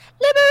 voices.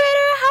 Liberator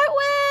Heart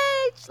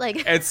Wedge.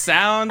 Like It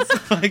sounds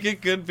like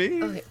it could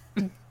be. Okay.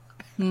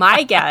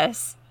 My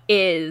guess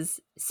is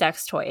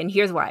sex toy, and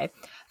here's why.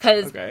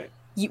 Because Okay.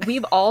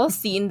 we've all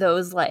seen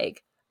those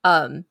like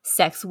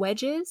sex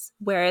wedges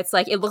where it's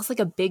like it looks like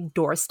a big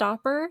door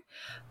stopper,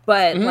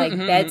 but like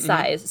bed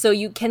size. So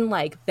you can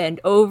like bend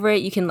over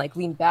it, you can like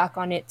lean back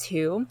on it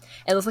too.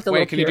 It looks like a Wait,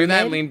 little can you do that?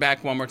 pyramid. Lean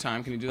back one more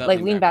time. Can you do that?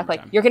 like lean back, one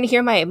like more you're gonna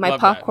hear my Love that.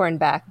 popcorn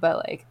back, but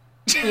like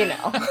you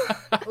know.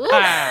 ooh,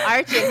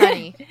 arch it,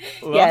 honey.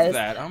 Love Yes.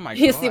 that. Oh my god.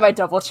 You see my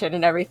double chin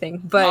and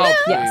everything. But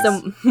Oh, yeah,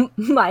 so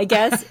my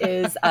guess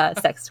is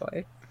sex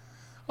toy.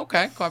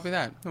 Okay, copy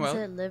that. Is Well,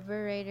 it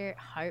Liberator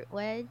Heart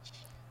Wedge?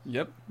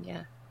 yep.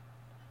 Yeah.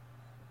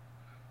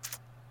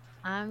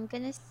 I'm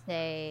gonna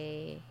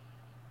say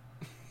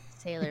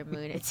Sailor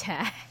Moon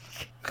Attack.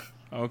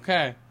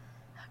 Okay.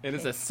 It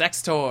is a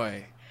sex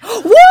toy.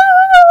 Woo!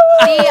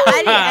 See,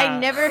 I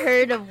never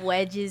heard of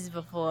wedges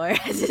before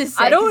as a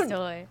sex don't-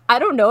 toy. I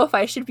don't know if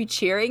I should be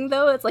cheering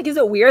though. It's like, is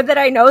it weird that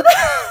I know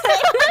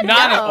that?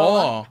 Not at No.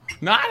 all.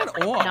 Not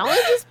at all. Knowledge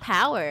is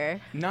power.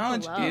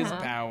 Knowledge Hello. is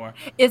power.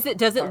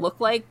 Does it look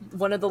like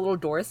one of the little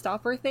door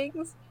stopper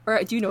things?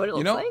 Or do you know what it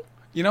looks like?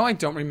 You know, I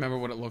don't remember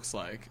what it looks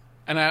like,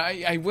 and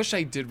I wish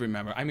I did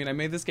remember. I mean, I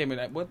made this game,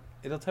 and what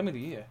it'll tell me the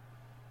year,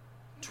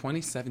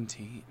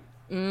 2017.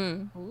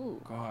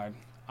 Ooh. God.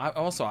 I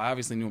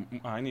obviously knew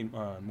I need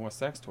more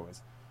sex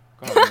toys.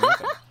 God, I knew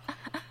nothing.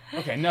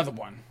 Okay, another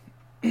one.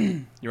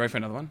 You ready for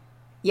another one?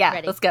 Yeah,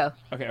 Ready. let's go.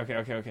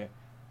 Okay.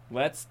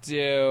 Let's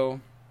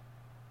do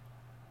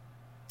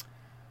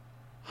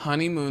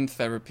honeymoon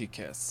therapy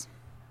kiss.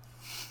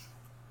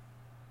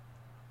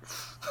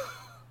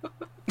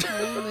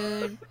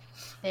 Honeymoon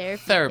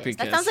therapy. Therapy kiss.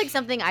 That kiss. sounds like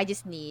something I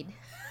just need.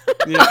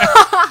 Yeah.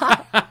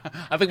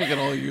 I think we can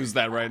all use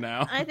that right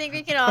now. I think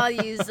we can all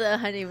use a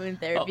honeymoon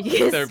therapy Oh,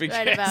 kiss therapy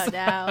right kiss.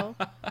 about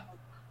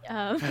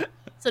now.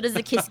 So does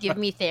the kiss give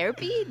me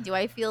therapy? Do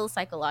I feel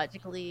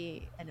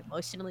psychologically and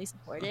emotionally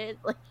supported?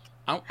 Like,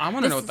 I want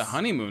to This know what the is-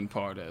 honeymoon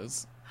part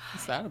is.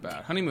 What's that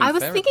about? Honeymoon I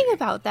was therapy. thinking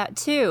about that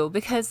too,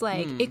 because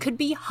like Hmm. it could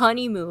be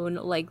honeymoon,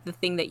 like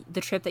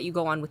the trip that you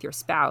go on with your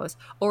spouse,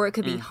 or it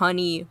could be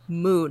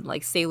honeymoon,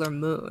 like Sailor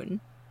Moon.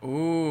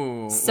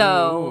 Ooh.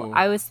 So ooh.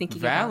 I was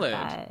thinking Valid.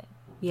 about that.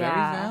 Very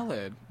Yeah,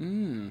 valid.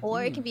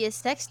 Or it can be a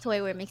sex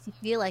toy where it makes you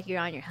feel like you're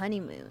on your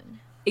honeymoon.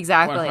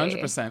 exactly.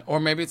 100%. Or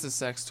maybe it's a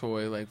sex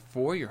toy like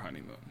for your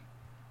honeymoon.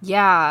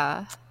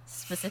 Yeah.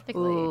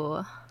 Specifically.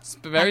 Ooh.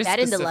 Very Pack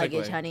that in the specifically.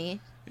 luggage,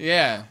 honey.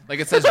 Yeah, like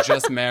it says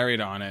 "just married"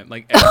 on it.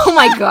 Like, Oh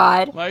my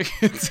god. like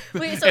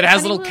Wait, so it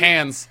has little honeymoon-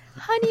 cans.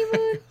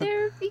 Honeymoon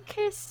therapy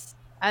kiss.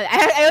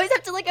 I always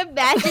have to like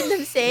imagine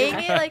them saying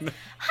it like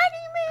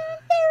honeymoon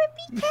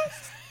therapy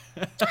kiss.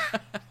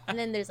 And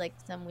then there's like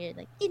some weird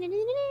like.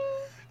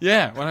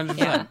 Yeah, 100%.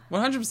 Yeah.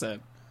 100%.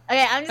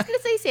 Okay, I'm just gonna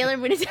say Sailor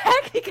Moon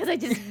Attack because I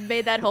just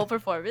made that whole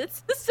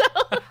performance. So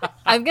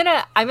I'm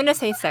gonna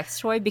say sex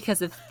toy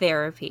because of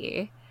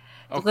therapy.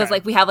 Because Okay.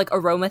 like we have like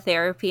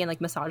aromatherapy and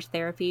like massage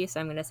therapy, so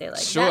I'm gonna say like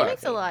Sure. that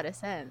makes a lot of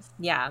sense.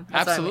 yeah,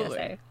 that's Absolutely. what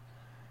I'm gonna say.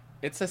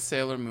 It's a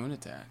Sailor Moon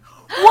attack.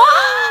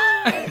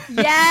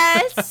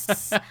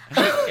 Yes.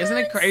 Isn't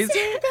it crazy?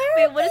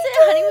 Wait, what is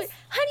it?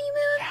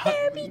 Honeymoon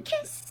therapy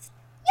kiss.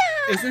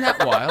 Yeah. Isn't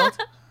that wild?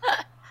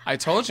 I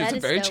told you, That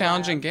it's a is very so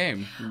challenging wild.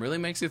 game. It really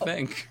makes you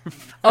think.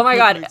 Oh my Really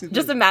god, makes you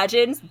just think.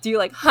 imagine do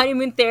like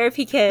honeymoon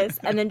therapy kiss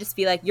and then just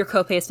be like your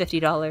copay is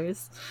 $50.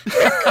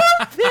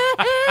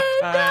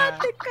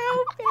 Not the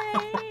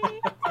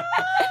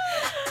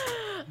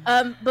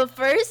copay. But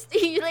first,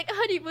 you like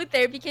honeymoon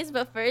therapy kiss.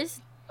 But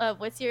first,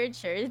 what's your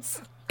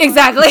insurance?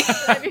 Exactly.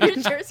 Have your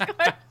insurance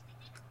card.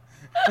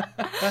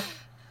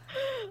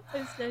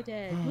 I'm so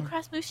dead. Blue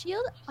Cross Blue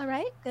Shield. All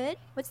right, good.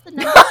 What's the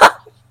number?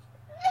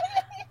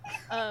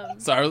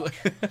 Sorry. All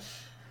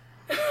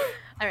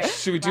right.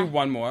 Should we do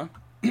one more?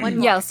 One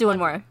more. Yeah, let's do one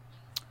more.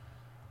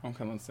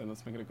 Okay, let's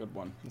make it a good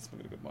one. Let's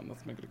make it a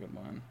good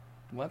one.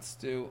 Let's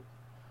do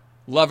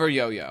Lover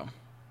Yo-Yo.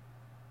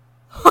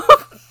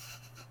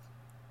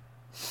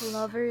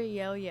 Lover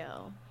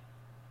yo-yo.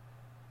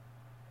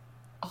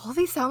 All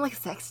these sound like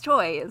sex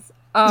toys.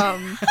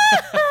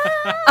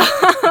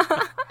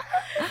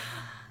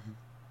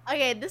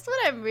 Okay, this one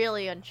I'm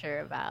really unsure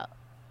about.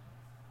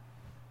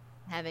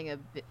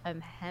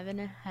 I'm having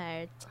a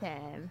hard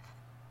time.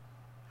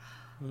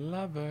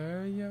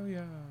 Lover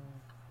Yo-Yo.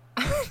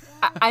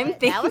 I'm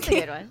thinking That was a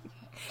good one.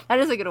 That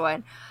is a good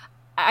one.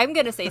 I'm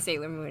gonna say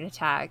Sailor Moon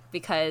Attack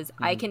because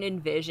I can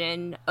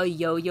envision a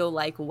yo-yo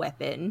like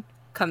weapon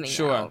coming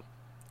Sure. out.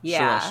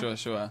 Yeah.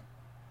 Sure.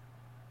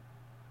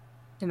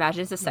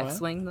 Imagine it's a sex What?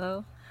 swing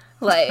though.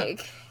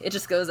 Like it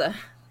just goes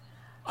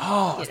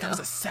Oh, You that know, was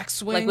a sex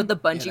swing? like with the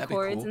Yeah, bungee that'd be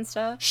cords cool. and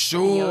stuff.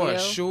 Sure, Yo-yo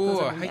goes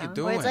sure. up and How you down.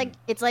 doing? Or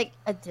it's like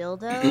a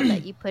dildo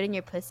that you put in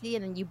your pussy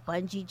and then you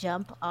bungee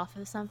jump off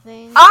of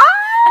something. Ah!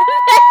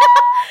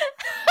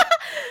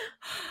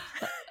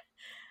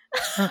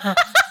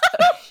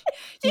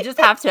 You just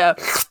have to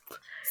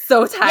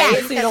so tight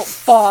Yeah, so you don't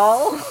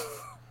fall.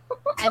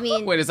 I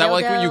mean, Wait, is that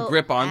like what you dildo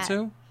grip at-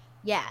 onto?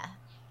 Yeah.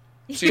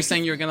 So you're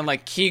saying you're gonna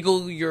like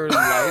Kegel your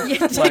life,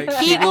 Yeah, like Kegel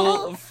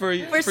Kegel for For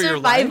your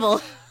survival.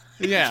 life?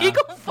 Yeah.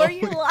 Kegel for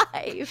your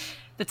life.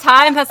 The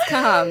time has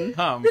come. The To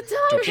time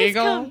has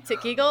Kegel come to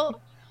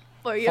Kegel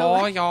for your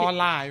for life. your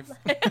life.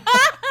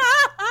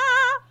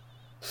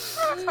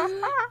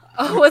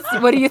 Oh,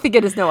 what do you think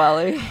it is,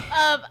 Noelle?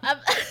 I'm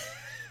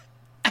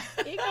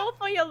Kegel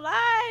for your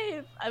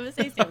life. I'm gonna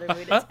say Sailor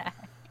Moon Attack.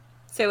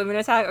 Sailor Moon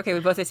Attack? Okay, we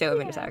both say Sailor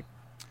Moon Attack.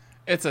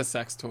 It's a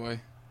sex toy.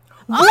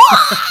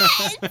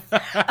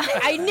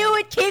 I knew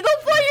it. Kegel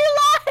for your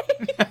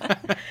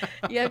life.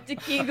 You have to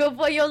Kegel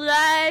for your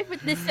life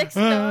with the sex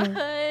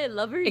toy.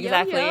 Lover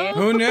Exactly. yo-yo.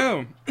 Who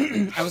knew?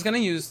 I was gonna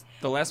use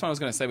the last one I was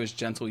gonna say was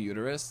gentle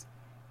uterus,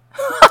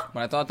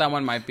 but I thought that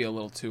one might be a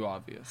little too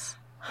obvious.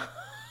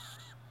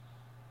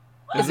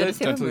 Is it a it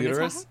Sailor gentle Moon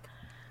uterus? Attack?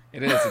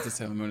 It is. It's a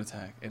Sailor Moon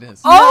attack. It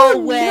is. Oh, No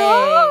way.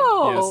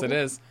 no! Yes, it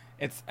is.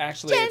 It's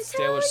actually it's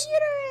Gentle Sailor.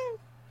 uterus.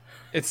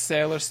 It's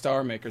Sailor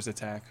Star Maker's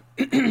attack.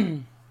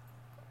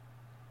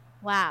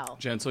 Wow.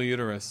 Gentle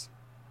uterus.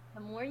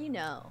 The more you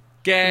know.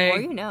 The Gay. more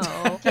you know.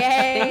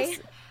 Yay. Thanks.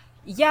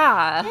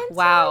 Yeah. Gentle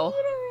Wow.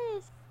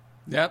 uterus.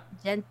 Yep.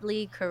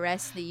 Gently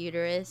caress the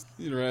uterus.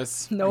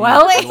 Uterus.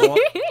 Noelle.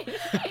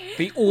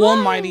 The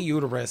almighty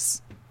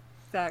uterus.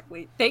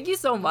 Exactly. Thank you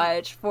so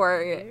much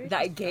for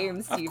that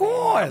game, Steven. That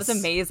course. was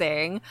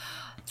amazing.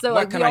 So What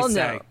like, can we I all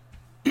say?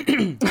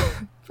 know.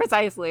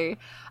 Precisely.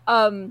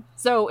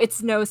 So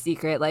it's no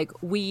secret, like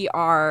we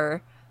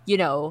are,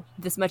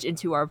 this much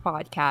into our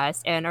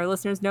podcast, and our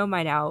listeners know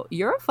by now,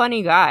 you're a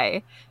funny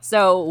guy.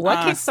 So what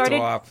kickstarted?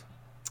 Stop.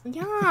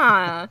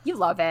 Yeah, you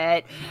love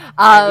it. You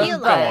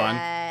go love on.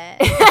 that.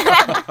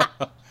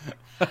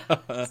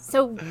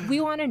 So we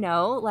want to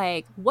know,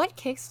 like, what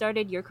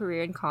kickstarted your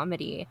career in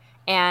comedy,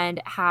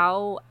 and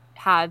how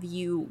have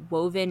you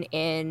woven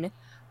in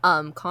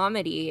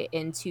comedy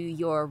into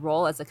your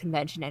role as a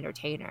convention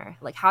entertainer?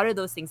 Like, how did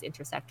those things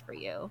intersect for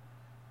you?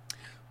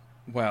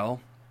 Well,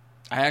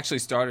 I actually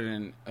started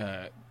in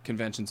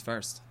conventions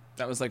first.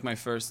 That was like my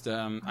first.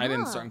 I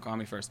didn't start in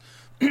comedy first.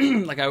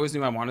 Like I always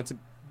knew I wanted to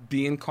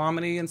be in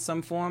comedy in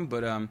some form,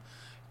 but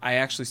I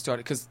actually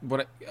started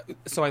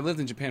so I lived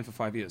in Japan for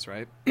 5 years,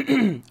 right?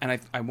 And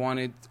I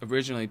wanted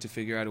originally to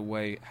figure out a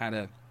way how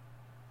to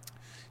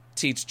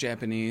teach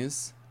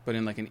Japanese, but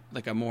in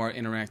like a more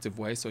interactive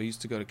way. So I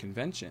used to go to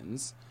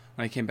conventions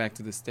when I came back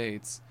to the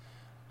States,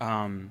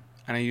 and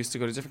I used to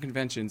go to different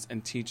conventions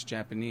and teach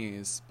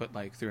Japanese, but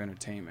like through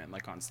entertainment,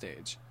 like on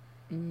stage.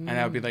 And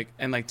that would be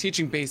like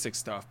teaching basic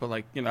stuff, but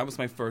like, that was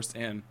my first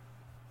in.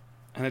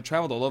 And I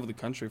traveled all over the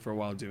country for a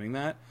while doing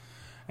that.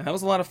 And that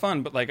was a lot of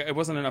fun, but like it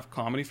wasn't enough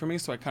comedy for me,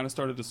 so I kind of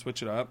started to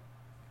switch it up.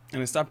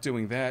 And I stopped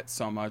doing that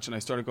so much, and I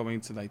started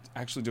going to like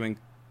actually doing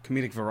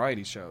comedic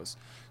variety shows.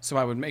 So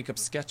I would make up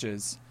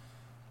sketches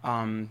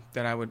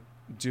that I would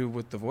do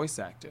with the voice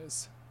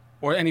actors.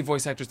 Or any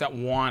voice actors that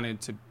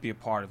wanted to be a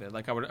part of it.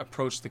 Like I would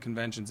approach the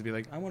conventions and be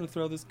like, I want to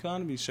throw this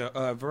comedy show,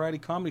 variety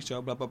comedy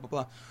show, blah, blah, blah,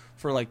 blah,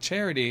 for like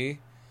charity.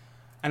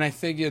 And I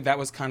figured that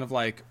was kind of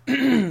like,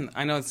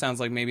 I know it sounds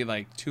like maybe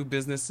like too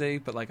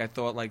businessy, but like I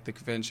thought like the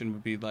convention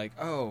would be like,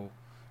 oh,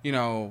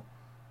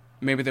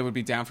 maybe they would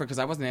be down for it, because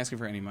I wasn't asking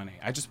for any money.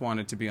 I just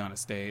wanted to be on a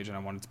stage and I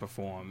wanted to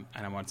perform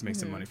and I wanted to make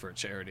some money for a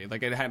charity.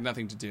 Like it had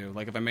nothing to do.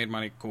 Like if I made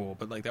money, cool,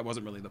 but like that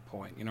wasn't really the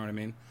point. You know what I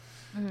mean?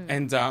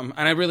 And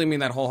I really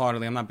mean that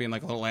wholeheartedly. I'm not being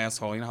like a little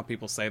asshole. You know how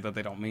people say that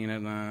they don't mean it?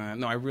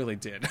 No, I really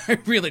did. I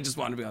really just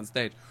wanted to be on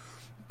stage.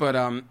 But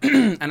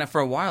and for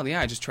a while,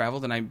 I just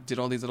traveled and I did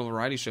all these little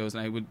variety shows,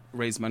 and I would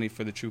raise money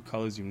for the True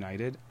Colors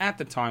United. At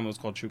the time, it was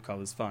called True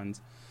Colors Fund,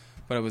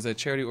 but it was a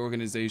charity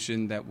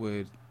organization that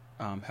would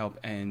help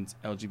end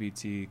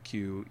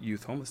LGBTQ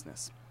youth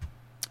homelessness.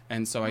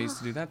 And so I used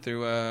to do that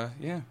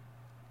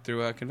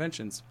through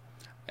conventions,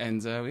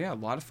 and a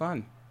lot of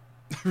fun.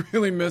 I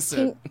really miss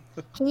it.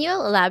 Can you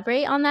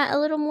elaborate on that a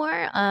little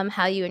more?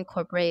 How you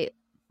incorporate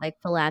like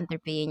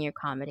philanthropy in your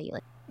comedy?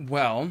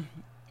 Well,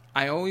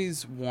 I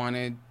always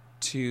wanted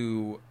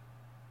to.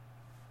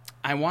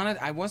 I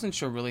wasn't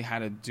sure really how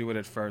to do it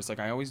at first. Like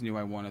I always knew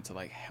I wanted to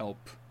like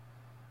help,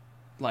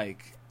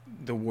 like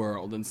the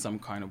world in some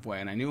kind of way,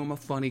 and I knew I'm a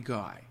funny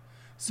guy,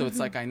 so it's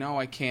like I know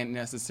I can't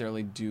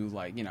necessarily do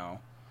like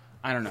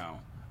I don't know.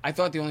 I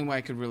thought the only way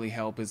I could really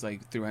help is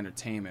like through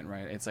entertainment,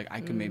 right? It's like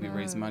I could maybe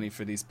raise money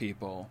for these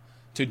people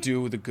to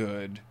do the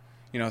good,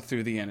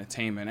 through the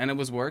entertainment. And it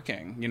was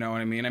working, you know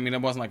what I mean? I mean,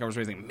 it wasn't like I was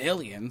raising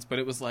millions, but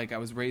it was like I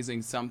was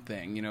raising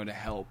something, to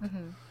help,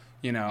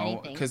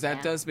 because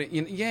that does be,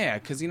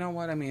 because you know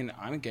what? I mean,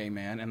 I'm a gay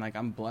man, and like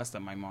I'm blessed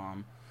that my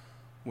mom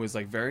was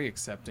like very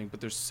accepting,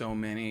 but there's so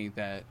many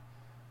that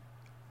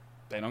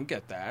they don't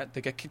get that.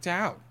 They get kicked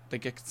out.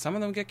 Some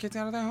of them get kicked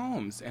out of their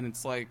homes. And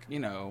it's like,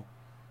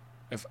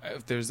 if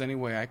there's any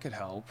way I could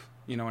help,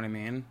 you know what I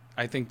mean?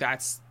 I think that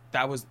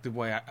was the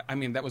way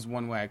that was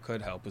one way I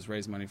could help, was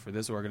raise money for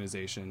this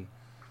organization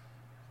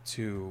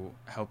to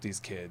help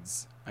these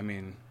kids. I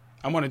mean,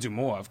 I want to do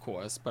more, of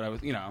course, but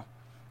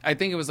I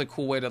think it was a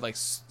cool way to like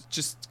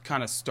just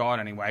kind of start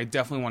anyway. I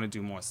definitely want to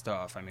do more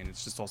stuff. I mean,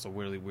 it's just also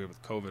really weird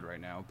with COVID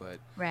right now, but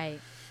right.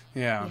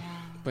 Yeah.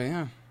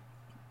 But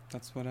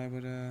that's what I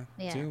would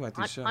do at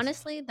these shows.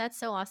 Honestly, that's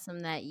so awesome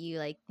that you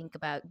like think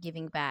about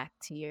giving back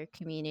to your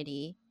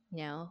community.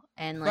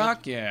 And like,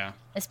 fuck yeah,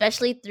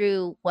 especially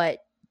through what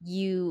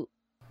you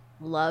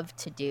love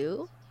to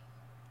do.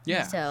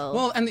 Yeah. So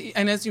well,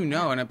 and as you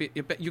know, and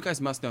you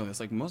guys must know this,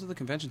 like most of the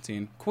convention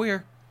scene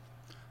queer.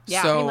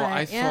 Yeah. So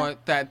I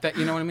thought that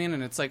you know what I mean,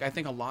 and it's like I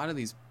think a lot of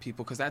these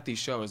people, because at these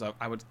shows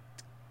I would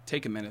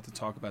take a minute to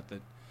talk about the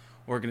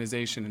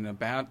organization and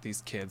about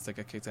these kids that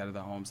get kicked out of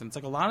their homes, and it's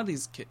like a lot of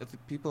these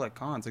people at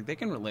cons, like they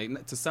can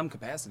relate to some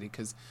capacity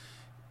because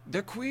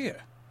they're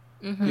queer.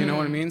 Mm-hmm. You know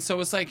what I mean? So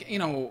it's like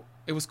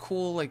it was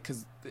cool, like,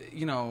 because,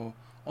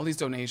 all these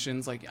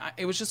donations, like,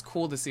 it was just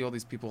cool to see all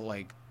these people,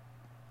 like,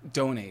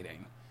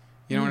 donating.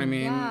 You know what I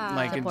mean? Yeah.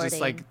 Like, Supporting. and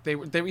just, like, they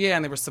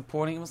were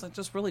supporting. It was, like,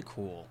 just really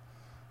cool.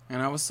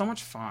 And it was so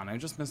much fun. I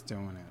just miss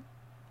doing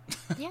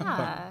it.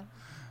 Yeah.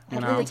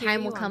 Hopefully the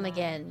time will come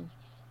again.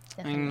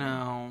 Definitely.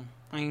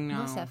 I know.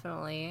 Most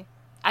definitely.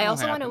 I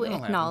also want to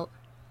acknowledge...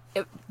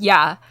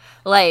 Yeah,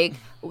 like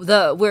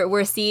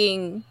we're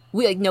seeing,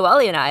 like Noelle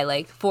and I,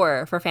 like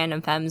for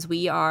Fandom Femmes,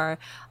 we are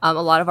a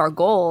lot of our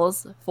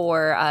goals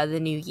for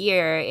the new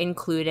year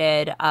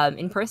included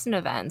in-person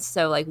events.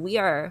 So like we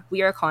are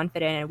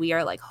confident, and we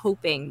are like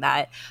hoping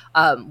that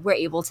we're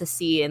able to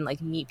see and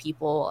like meet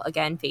people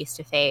again face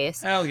to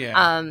face. Hell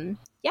yeah.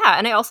 Yeah,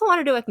 and I also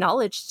wanted to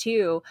acknowledge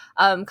too,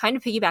 kind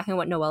of piggybacking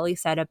what Noelle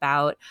said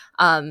about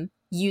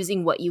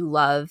using what you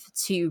love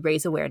to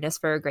raise awareness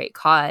for a great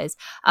cause.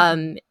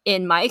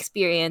 In my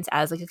experience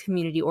as like a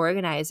community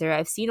organizer,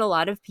 I've seen a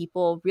lot of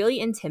people really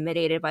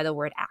intimidated by the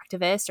word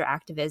activist or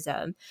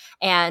activism.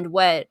 And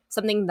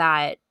something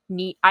that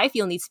I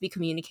feel needs to be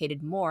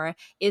communicated more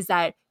is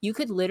that you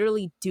could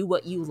literally do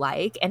what you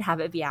like and have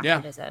it be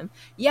activism.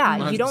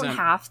 Yeah, you don't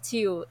have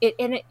to.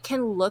 And it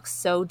can look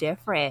so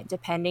different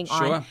depending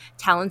on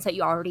talents that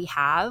you already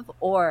have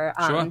or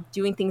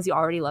doing things you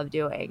already love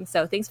doing.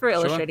 So thanks for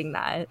illustrating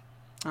that.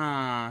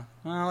 Well,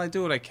 I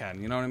do what I can.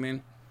 You know what I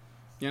mean?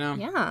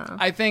 Yeah.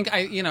 I think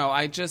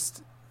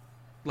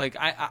Like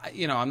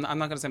I'm not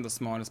gonna say I'm the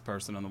smartest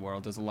person in the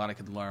world. There's a lot I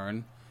could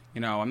learn.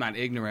 I'm not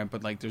ignorant,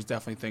 but like there's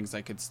definitely things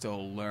I could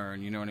still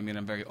learn. You know what I mean?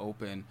 I'm very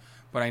open,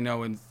 but I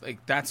know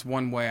that's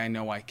one way I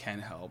know I can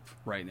help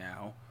right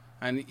now.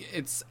 And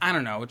I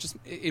don't know,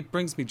 it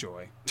brings me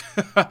joy.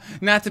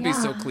 Not to be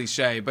so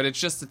cliche, but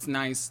it's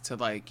nice to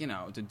like,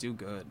 to do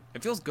good.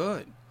 It feels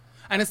good.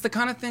 And it's the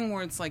kind of thing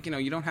where it's like,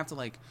 you don't have to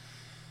like,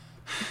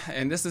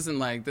 and this isn't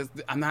like this,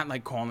 I'm not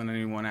like calling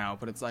anyone out,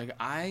 but it's like,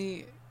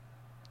 I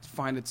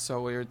find it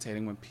so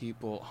irritating when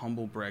people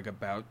humble brag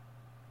about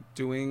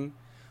doing,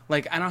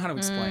 like, I don't know how to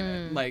explain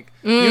it. Like,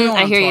 you know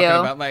what I'm talking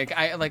about.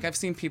 Like, I've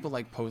seen people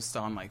like post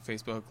on like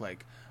Facebook,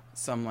 like,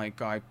 some like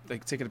guy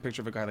like taking a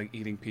picture of a guy like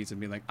eating pizza and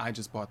being like, I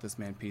just bought this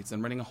man pizza,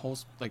 and writing a whole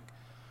like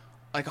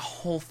a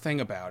whole thing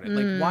about it.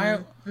 Like, why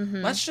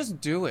let's just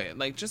do it.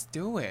 Like, just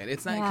do it.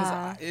 It's not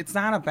because it's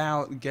not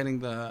about getting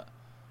the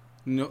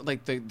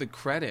the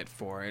credit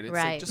for it. It's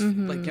like just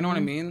like, you know what I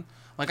mean?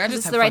 Like, I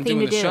just had fun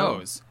doing the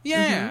shows.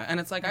 Yeah. And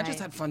it's like I just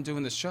had fun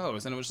doing the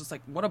shows, and it was just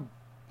like, what a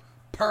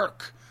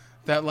perk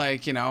that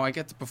like, I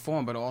get to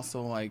perform but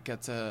also like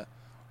get to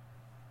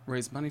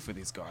raise money for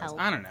these guys.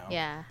 I don't know.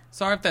 Yeah.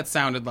 Sorry if that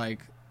sounded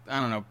like, I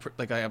don't know,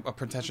 like a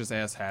pretentious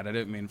ass hat. I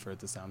didn't mean for it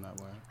to sound that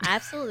way.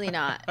 Absolutely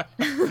not.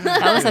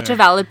 That was such a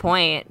valid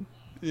point.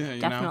 Yeah,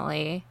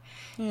 definitely.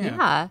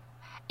 Yeah.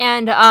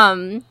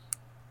 And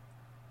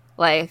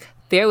like,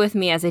 bear with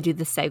me as I do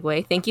the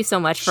segue. Thank you so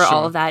much for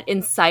all of that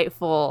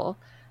insightful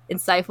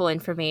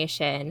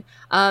information.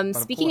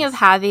 Speaking of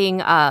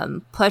having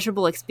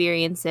pleasurable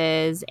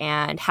experiences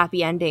and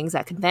happy endings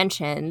at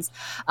conventions,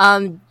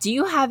 do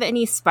you have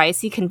any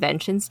spicy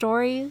convention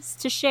stories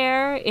to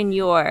share in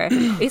your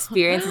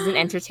experience as an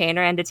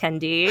entertainer and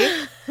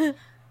attendee?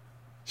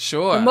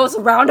 Sure. The most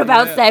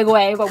roundabout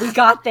segue, but we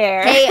got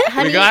there. Hey,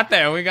 honey, we got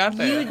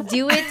there. You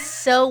do it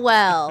so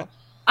well.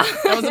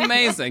 That was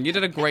amazing. You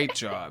did a great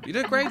job.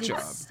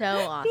 So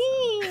awesome.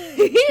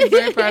 You're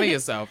very proud of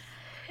yourself.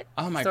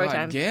 Oh my Story God.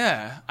 time.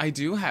 Yeah, I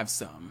do have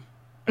some.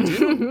 I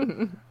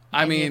do.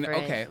 I mean,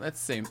 okay,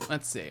 let's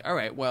see. All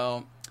right,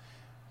 well,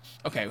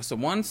 okay, so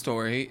one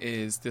story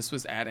is this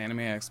was at Anime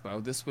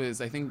Expo. This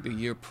was, I think, the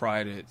year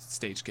prior to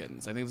Stage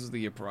Kittens. I think this was the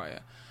year prior.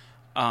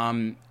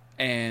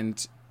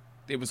 And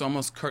it was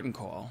almost curtain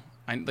call.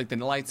 Like, the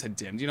lights had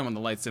dimmed. You know when the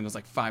lights dimmed, it was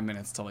like 5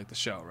 minutes till like the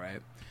show,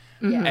 right?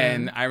 Yeah.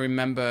 And I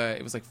remember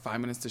it was like 5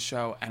 minutes to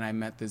show, and I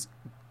met this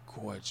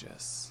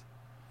gorgeous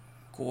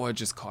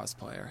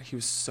cosplayer. He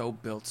was so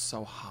built,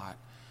 so hot,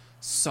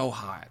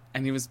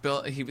 and he was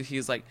built. He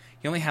was like,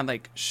 he only had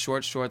like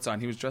short shorts on.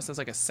 He was dressed as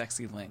like a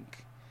sexy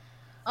Link,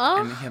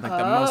 and he had like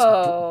the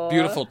most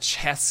beautiful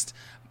chest,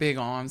 big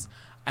arms.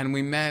 And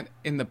we met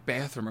in the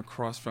bathroom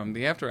across from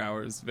the After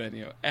Hours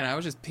venue, and I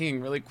was just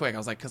peeing really quick. I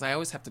was like, because I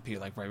always have to pee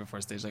like right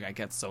before stage. Like, I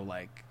get so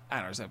like, I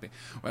don't know, just have to pee.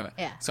 Whatever.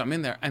 Yeah. So I'm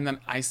in there, and then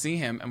I see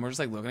him, and we're just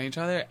like looking at each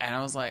other, and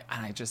I was like,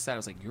 and I just said, I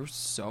was like, you're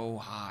so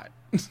hot.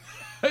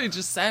 I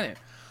just said it.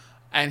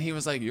 And he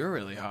was like, you're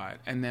really hot.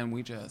 And then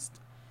we just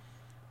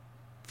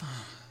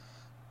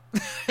right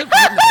in the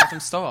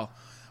bathroom stall.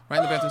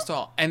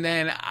 And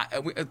then,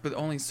 but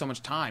only so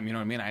much time, you know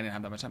what I mean? I didn't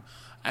have that much time.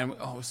 And it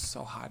was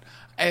so hot.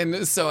 And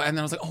then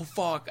I was like, oh,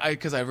 fuck.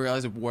 Because I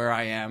realized where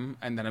I am,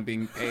 and then I'm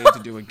being paid to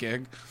do a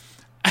gig.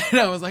 And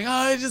I was like,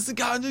 oh, just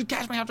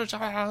catch me after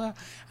shower.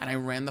 And I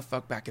ran the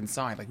fuck back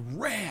inside, like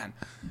ran.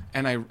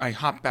 And I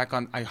hopped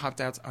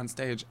out on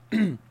stage.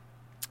 And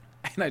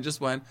I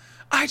just went,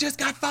 I just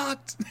got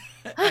fucked.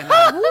 And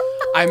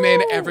I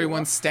made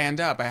everyone stand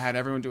up. I had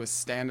everyone do a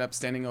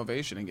standing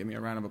ovation and give me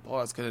a round of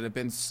applause because it had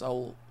been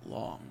so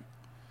long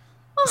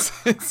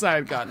since I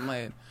had gotten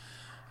laid.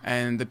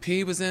 And the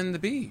P was in the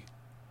B.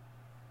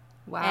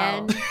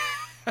 Wow. And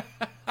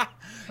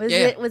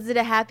was it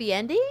a happy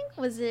ending?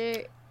 Was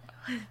it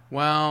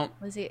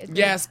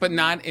yes, but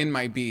not in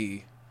my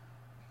B.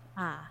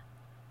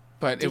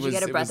 But Did you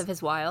get a breath of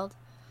his wild?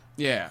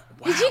 Yeah.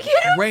 Wow. Did you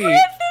get a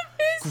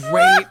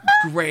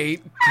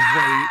great.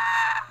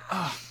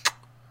 Oh,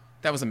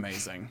 that was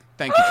amazing.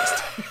 Thank you,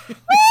 Justin.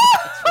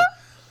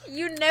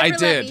 You never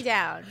let me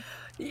down.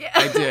 Yeah.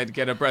 I did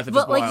get a breath of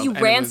his wild. But like, you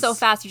ran so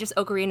fast, you just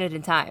ocarinaed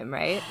in time,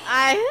 right?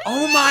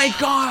 Oh my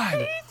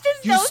God!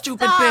 You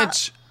stupid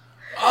bitch!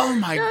 Oh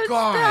my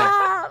God!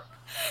 Stop.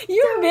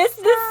 You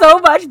missed this so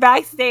much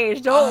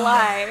backstage. Don't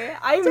lie.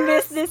 I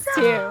missed this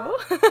too.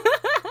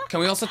 Can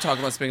we also talk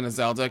about, speaking of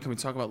Zelda, can we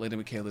talk about Lady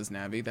Michaela's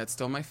Navi? That's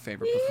still my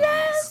favorite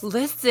performance.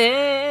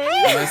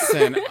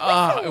 Listen.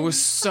 Oh, it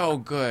was so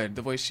good.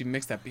 The way she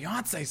mixed that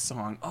Beyonce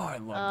song. Oh, I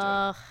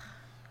loved it.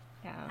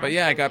 Yeah. But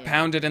yeah, I got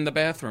pounded in the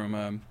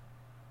bathroom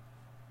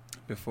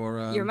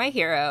before. You're my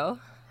hero.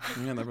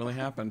 Yeah, that really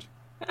happened.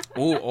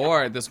 Ooh,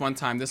 or this one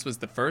time, this was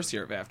the first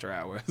year of After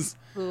Hours.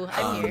 Ooh,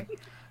 I'm here.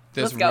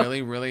 This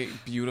really, really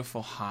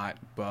beautiful, hot,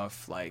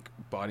 buff, like,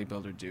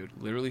 bodybuilder dude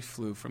literally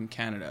flew from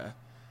Canada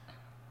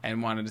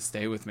and wanted to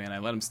stay with me, and I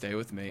let him stay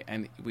with me,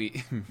 and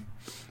he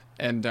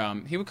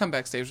would come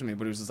backstage with me,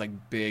 but he was this,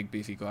 like, big,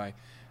 beefy guy,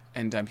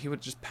 and he would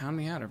just pound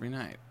me out every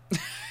night.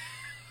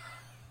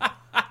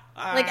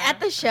 Like, at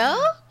the show?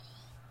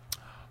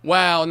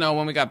 Well, no,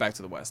 when we got back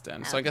to the West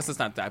End. So I guess it's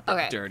not that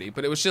Okay. dirty.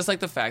 But it was just like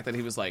the fact that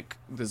he was like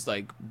this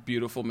like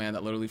beautiful man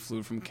that literally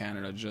flew from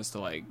Canada just to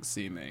like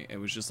see me. It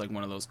was just like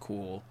one of those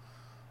cool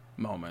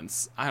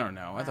moments. I don't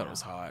know. I thought it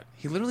was hot.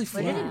 He literally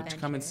flew an to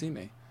come and adventure. see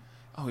me.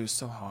 Oh, he was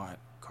so hot,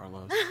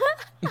 Carlos.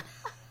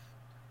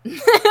 I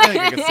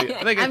think I can see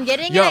it. I'm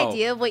getting Yo. an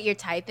idea of what your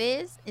type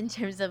is in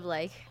terms of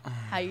like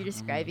how you're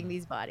describing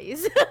these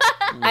bodies.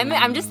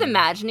 I'm just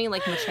imagining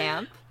like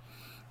Machamp.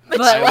 I But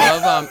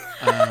love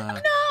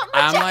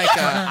I'm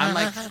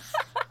like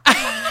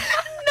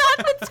Not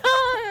the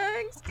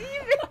tongue,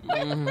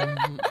 Steven.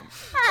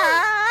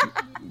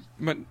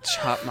 but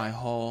chop my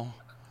hole.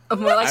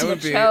 more like I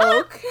would be-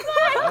 choke.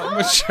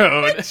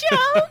 Machode.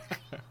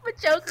 But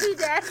choke me,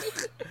 daddy.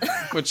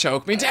 Would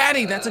choke me,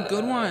 daddy. That's a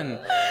good one.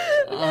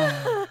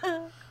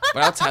 Oh.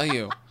 But I'll tell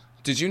you,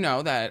 did you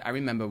know that I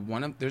remember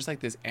there's like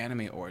this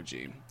anime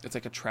orgy. It's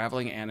like a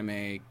traveling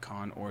anime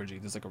con orgy.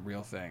 There's like a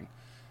real thing.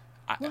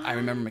 I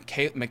remember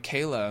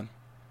Michaela.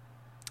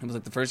 It was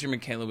like the first year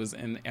Michaela was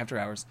in After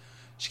Hours.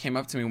 She came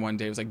up to me one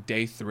day. It was like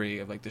day 3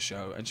 of like the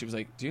show, and she was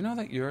like, "Do you know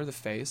that you're the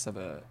face of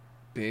a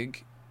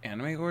big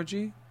anime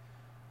orgy?"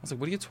 I was like,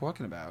 "What are you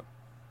talking about?"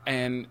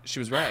 And she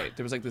was right.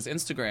 There was like this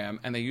Instagram,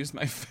 and they used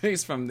my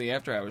face from the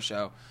After Hours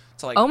show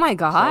to like Oh my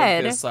plug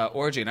God. this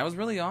orgy, and I was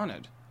really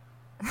honored.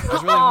 I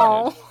was really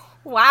honored. Oh,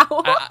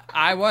 wow.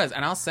 I was,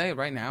 and I'll say it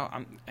right now,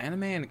 I'm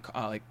anime and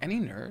like any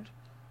nerd,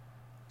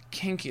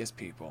 kinkiest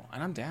people,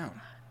 and I'm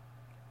down.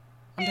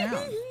 I'm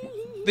down.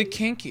 The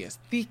kinkiest.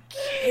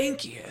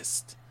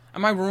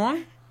 Am I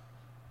wrong?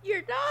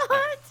 You're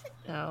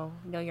not.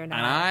 No, you're And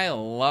not. I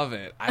love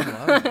it. I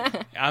love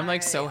it. I'm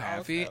like so I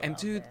happy. also And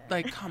love dude, it.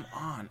 like, come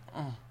on.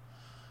 Oh,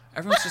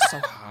 everyone's just so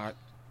hot.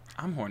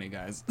 I'm horny,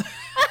 guys.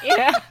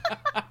 Yeah.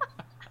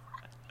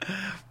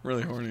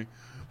 Really horny.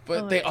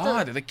 But Oh, they wait, so-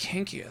 are. They're the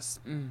kinkiest.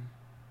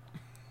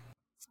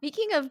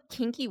 Speaking of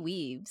kinky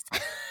weaves,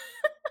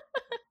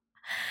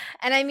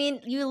 and I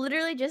mean, you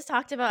literally just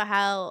talked about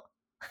how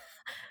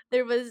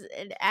there was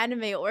an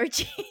anime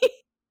orgy,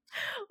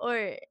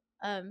 or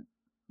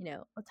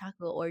otaku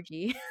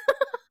orgy.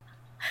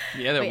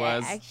 Yeah, there Wait,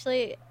 was.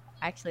 I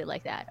actually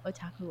like that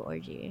otaku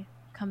orgy.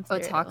 Come through.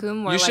 Otaku,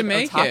 more You like should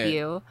make it.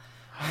 otaku.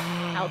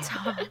 I'll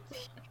top.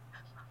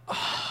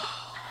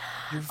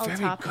 You're I'll very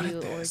top good you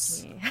at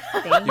this. orgy.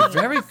 Thank You're you.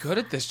 very good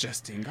at this,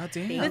 Justine. God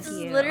damn. This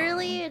is you.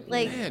 literally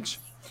like Bitch.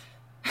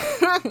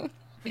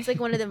 it's like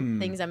one of the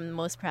things I'm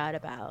most proud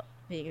about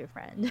being your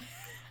friend.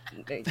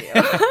 Thank you.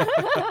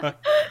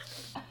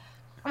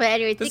 But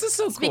anyway, This is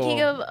so speaking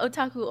cool. of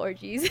otaku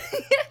orgies,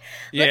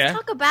 Yeah. let's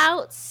talk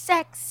about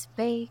sex,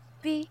 baby.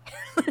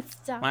 Let's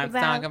talk Let's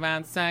about talk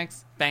about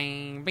sex,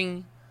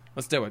 baby.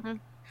 Let's do it.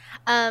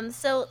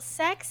 so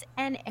sex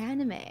and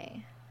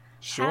anime.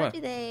 Sure.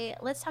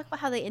 Let's talk about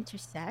how they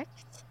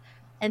intersect.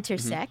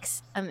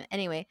 Intersex. Mm-hmm.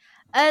 Anyway,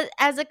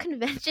 as a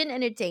convention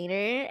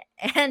entertainer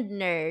and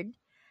nerd,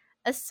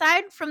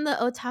 aside from the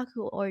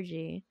otaku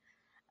orgy,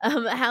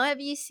 how have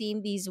you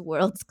seen these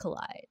worlds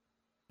collide?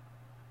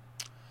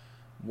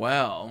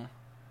 Well,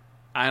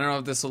 I don't know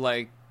if this will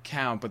like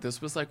count, but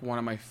this was like one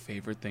of my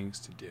favorite things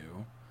to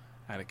do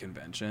at a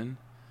convention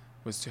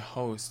was to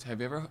host. Have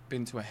you ever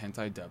been to a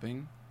hentai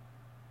dubbing?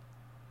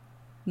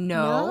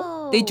 No.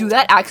 No. They do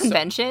that at So,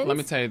 conventions? let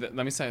me tell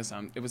you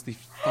something. It was the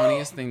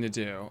funniest thing to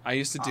do. I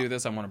used to do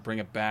this. I want to bring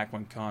it back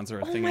when cons are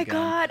a Oh thing my again.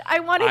 god, I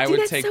want to I do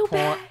would that take so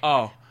porn. bad.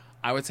 Oh,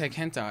 I would take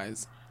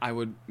hentais. I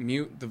would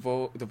mute the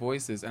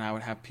voices, and I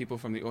would have people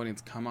from the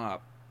audience come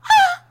up,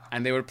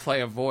 and they would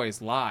play a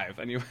voice live,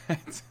 and you had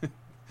to.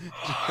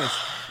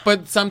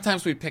 But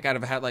sometimes we'd pick out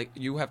of a hat, like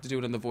you have to do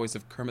it in the voice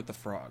of Kermit the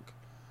Frog,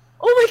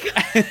 Oh my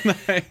god. and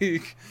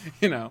like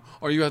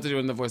or you have to do it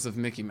in the voice of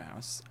Mickey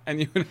Mouse, and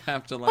you would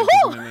have to like.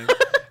 Oh. Just mimic.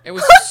 It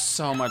was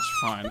so much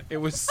fun. It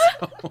was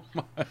so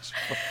much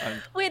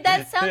fun. Wait,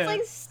 that sounds Yeah.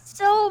 like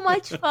so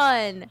much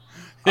fun.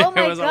 Oh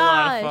my It was a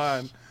lot of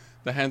gosh. fun.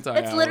 The hentai.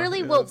 That's hour. literally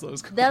Yeah, what so it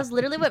was cool. that was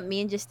literally what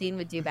me and Justine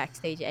would do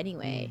backstage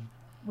anyway.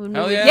 When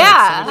Hell we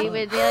yeah. would, Yeah. we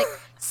would be like,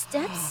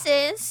 "Step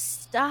sis,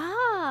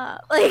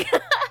 stop! Like,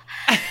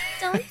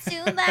 don't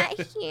do that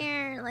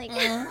here!" Like,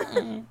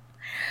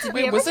 Did Wait,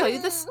 we ever was tell it-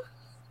 you this?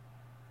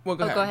 Well,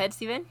 Go ahead,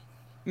 Steven.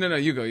 No,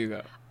 you go. You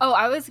go. Oh,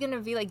 I was going to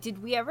be like,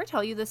 did we ever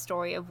tell you the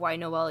story of why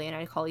Noelle and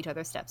I call each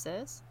other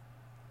stepsis?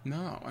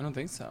 No, I don't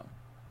think so.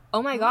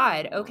 Oh my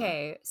god.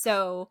 Okay.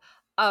 So,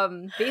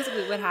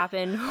 basically what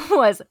happened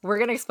was we're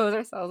going to expose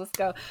ourselves. Let's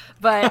go.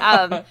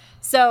 But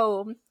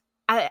so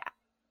at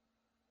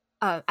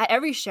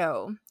every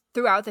show,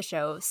 throughout the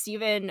show,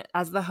 Steven,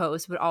 as the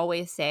host, would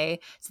always say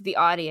to the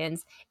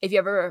audience, if you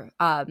ever,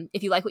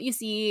 if you like what you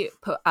see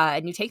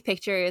and you take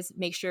pictures,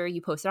 make sure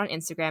you post it on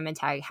Instagram and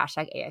tag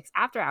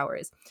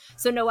 #AXAfterHours.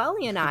 So Noelle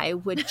and I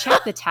would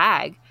check the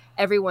tag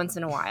every once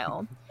in a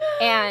while.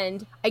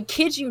 And I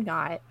kid you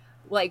not,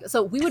 like,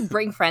 so we would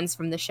bring friends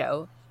from the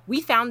show. We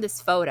found this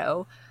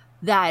photo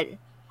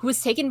who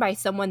was taken by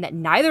someone that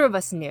neither of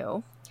us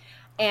knew.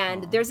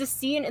 And there's a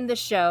scene in the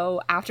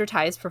show after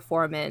Ty's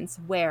performance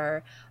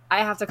where I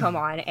have to come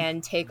on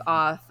and take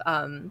off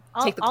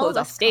take the all clothes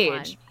of off us come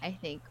on, stage. I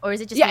think, or is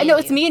it just Yeah, me no,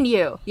 and it's you? me and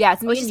you. Yeah,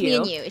 it's Oh, me it's and just me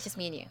you. and you. It's just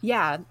me and you.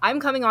 Yeah, I'm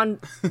coming on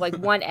like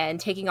one end,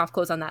 taking off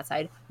clothes on that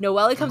side.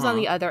 Noelle comes on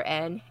the other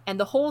end, and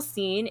the whole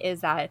scene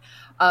is that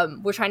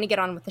we're trying to get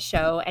on with the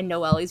show, and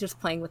Noelle's just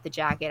playing with the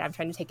jacket. I'm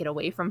trying to take it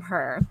away from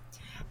her,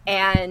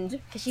 and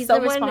Because she's the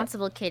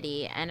responsible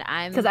kitty, and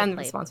I'm the playboy.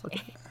 responsible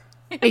kitty.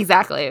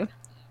 Exactly,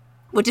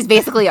 which is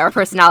basically our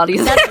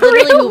personalities. That's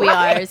literally who we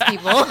are as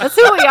people. That's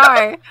who we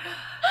are.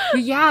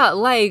 But yeah,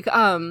 like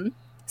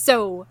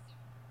so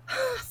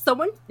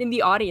someone in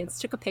the audience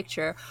took a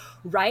picture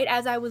right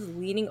as I was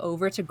leaning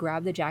over to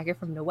grab the jacket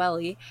from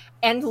Noelle,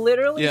 and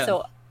literally,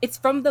 so it's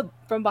from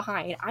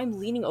behind. I'm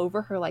leaning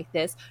over her like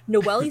this.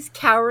 Noelle's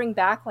cowering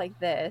back like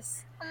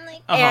this. I'm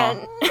like,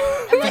 and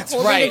I'm like that's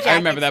right. I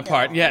remember that still.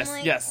 part. Yes, I'm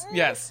like,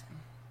 yes.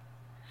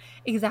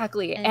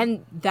 Exactly.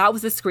 And that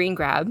was a screen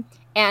grab.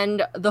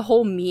 And the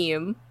whole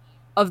meme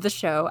of the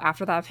show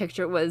after that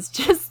picture was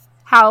just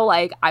how,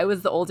 like, I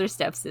was the older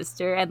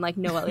stepsister, and, like,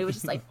 Noelle was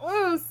just like,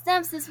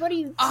 stepsis, what are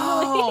you doing?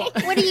 Oh.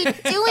 What are you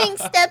doing,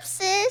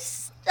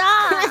 stepsis?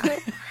 Stop.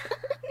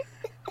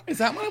 Is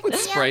that when I would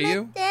spray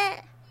you?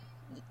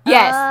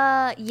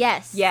 Yes.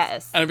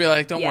 Yes. And I'd be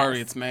like, don't Yes. worry,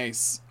 it's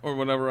Mace. Or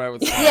whatever I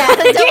would say. Yeah,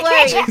 don't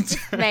worry.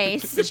 It's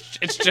Mace.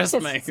 It's just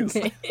Mace. It's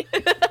me.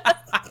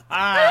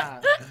 Ah.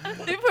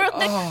 People are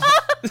like, Oh.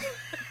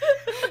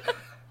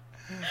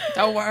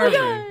 Don't worry.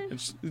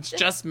 It's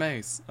just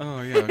Mace.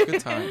 Oh, yeah. Good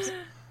times.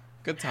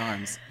 Good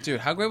times. Dude,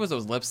 how great was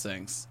those lip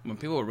syncs? When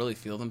people would really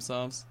feel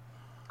themselves?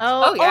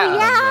 Oh,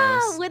 yeah.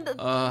 Those.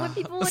 When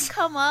people would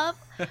come up.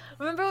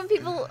 Remember when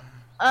people,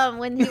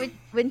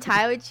 when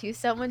Ty would choose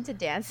someone to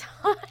dance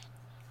on?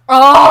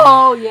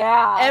 Oh,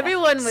 yeah.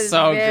 Everyone was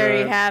So very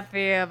good.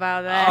 happy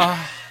about that.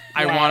 Oh,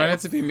 I Yes. wanted it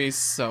to be me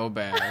so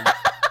bad.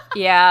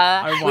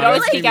 Yeah. I We'd wanted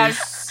always it to speak be me out,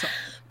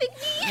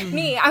 so...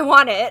 me, I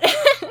want it.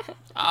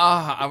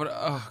 I would.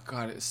 Oh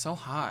God, it's so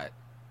hot.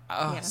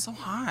 Oh, Yeah. so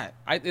hot.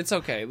 It's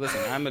okay.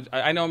 Listen,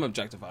 I know I'm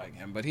objectifying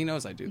him, but he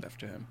knows I do that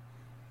to him.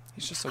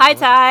 He's just so. Hi,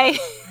 gorgeous. Ty.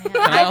 Can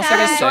I also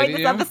just say Enjoyed to this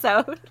you?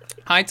 episode.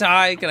 Hi,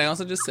 Ty. Can I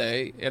also just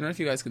say? I don't know if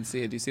you guys can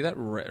see it. Do you see that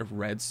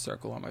red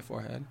circle on my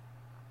forehead?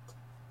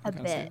 A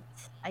Can I see bit. it?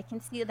 I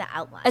can see the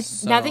outline.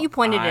 Now that you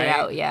pointed it I-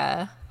 out,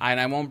 yeah. And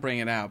I won't bring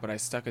it out, but I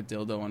stuck a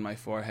dildo on my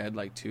forehead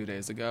like 2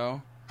 days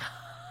ago.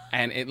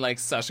 And it like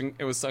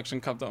it was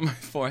suction cupped on my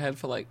forehead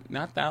for like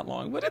not that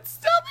long, but it's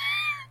still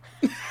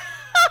there.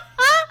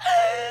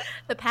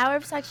 The power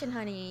of suction,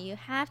 honey. You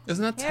have to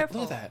Isn't be that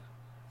careful. look at that?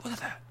 Look at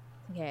that.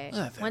 Okay.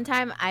 Look at that. One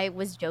time I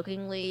was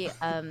jokingly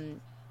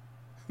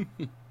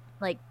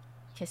like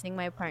kissing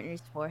my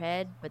partner's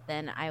forehead, but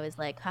then I was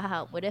like,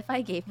 haha, what if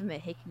I gave him a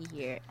hickey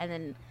here? And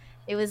then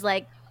it was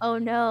like, oh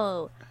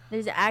no,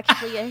 there's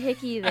actually a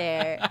hickey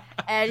there.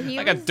 And he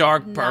Like a was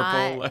dark not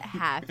purple, like-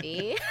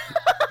 happy.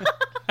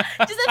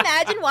 Just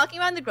imagine walking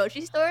around the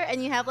grocery store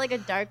and you have like a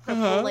dark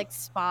purple like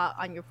spot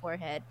on your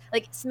forehead,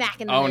 like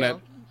smack in the Own middle.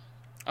 it.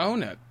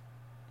 Own it.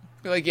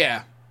 Be like,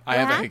 yeah, I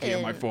What have a hickey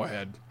on my happened?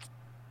 forehead.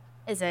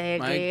 It's a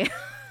Mike? hickey.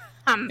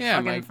 I'm Yeah,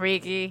 fucking Mike.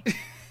 freaky.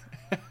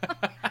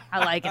 I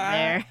like it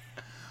there.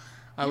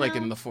 I like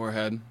it in the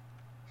forehead.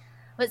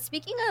 But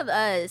speaking of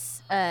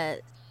us,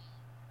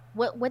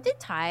 what did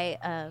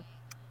Ty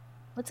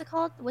what's it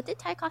called? What did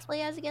Ty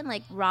cosplay as again?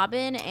 Like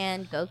Robin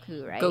and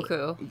Goku, right?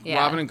 Goku. Yeah.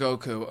 Robin and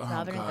Goku. Oh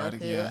Robin and God,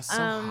 Goku. yeah, so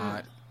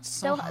hot.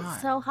 So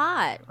hot. So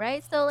hot,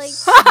 right? So like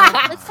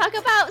let's talk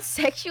about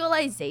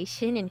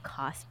sexualization in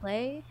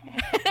cosplay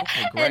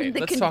Okay, great. and the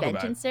Let's talk about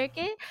convention it.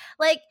 circuit.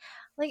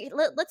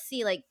 Let's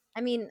see, like,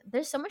 I mean,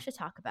 there's so much to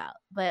talk about,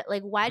 but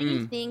like why do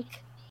you think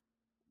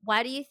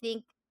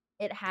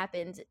it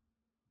happens?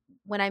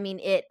 When I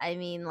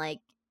mean like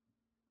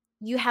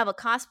you have a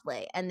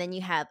cosplay and then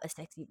you have a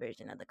sexy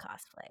version of the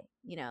cosplay.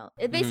 You know,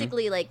 it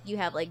basically like you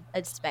have like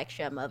a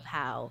spectrum of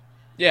how,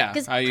 Yeah,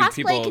 because how cosplay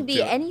people can be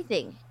do it.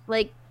 anything.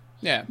 Like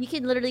Yeah, you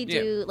can literally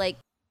Yeah. do like,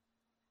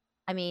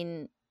 I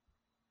mean,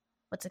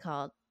 what's it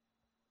called?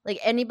 Like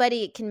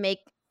anybody can make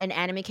an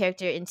anime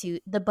character into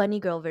the bunny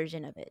girl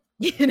version of it.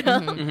 You know.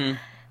 Mhm.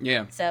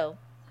 yeah. So,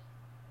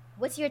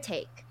 what's your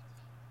take?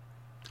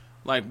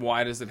 Like,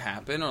 why does it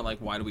happen, or like,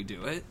 why do we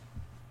do it?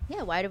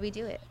 Yeah, why do we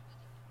do it?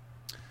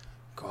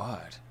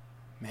 God,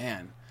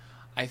 man,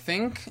 I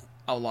think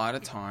a lot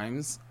of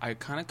times I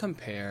kind of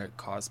compare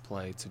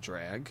cosplay to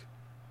drag.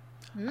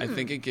 I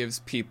think it gives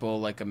people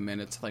like a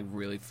minute to like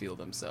really feel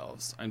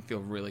themselves and feel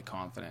really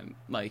confident.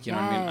 Like, you know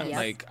what I mean? Yes.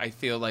 Like, I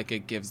feel like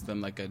it gives them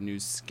like a new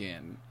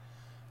skin.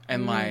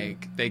 And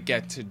like they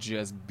get to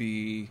just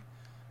be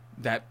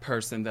that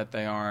person that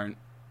they aren't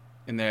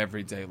in their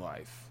everyday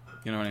life.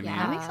 You know what I mean?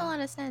 That makes a lot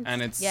of sense.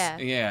 And it's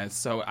yeah.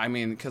 So I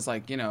mean, because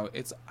like, you know,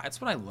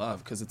 that's what I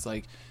love, because it's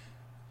like,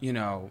 you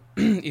know,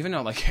 even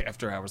though like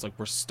after hours, like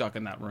we're stuck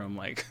in that room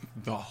like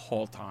the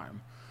whole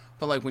time,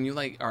 but like when you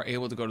like are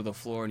able to go to the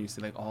floor and you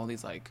see like all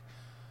these like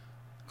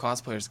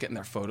cosplayers getting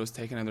their photos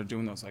taken and they're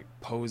doing those like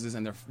poses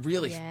and they're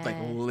really like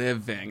Yes.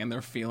 living and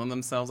they're feeling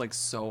themselves like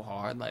so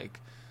hard, like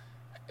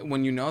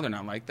when you know they're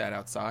not like that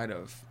outside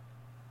of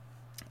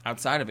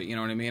outside of it, you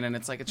know what I mean? And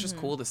it's like, it's just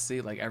Mm-hmm. cool to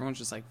see, like, everyone's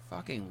just like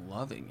fucking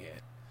loving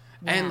it.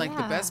 And like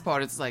the Yeah. best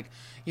part is like,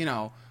 you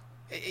know,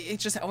 it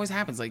just always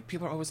happens. Like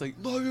people are always like,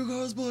 love your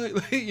cosplay,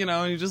 like, you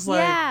know, and you're just like,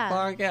 Yeah.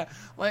 fuck yeah.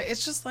 Like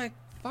it's just like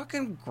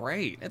fucking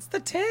great. It's the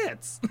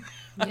tits.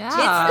 Yeah.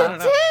 I don't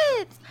It's know.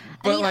 the tits.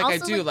 But, I mean, like, I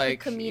also, do, the like,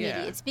 community.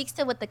 yeah. It speaks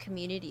to what the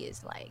community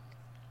is like.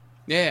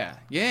 Yeah,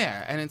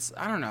 yeah, and it's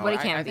I don't know. What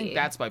it can I think be.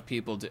 that's why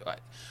people do.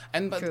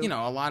 But True. you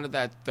know, a lot of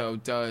that though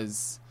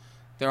does.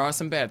 There are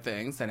some bad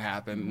things that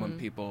happen when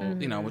people,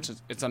 you know, which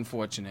is it's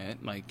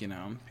unfortunate. Like you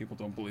know, people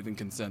don't believe in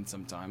consent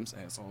sometimes,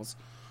 assholes.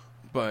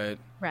 But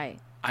Right.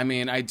 I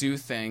mean, I do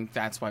think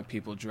that's why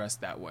people dress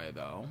that way,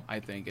 though. I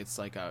think it's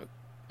like a,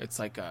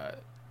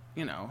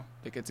 you know,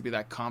 they get to be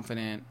that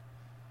confident,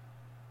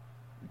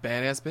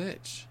 badass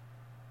bitch.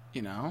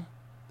 You know,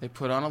 they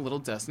put on a little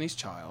Destiny's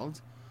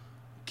Child,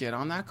 get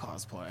on that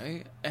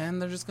cosplay,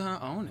 and they're just gonna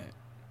own it.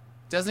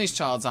 Destiny's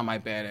Child's on my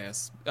bad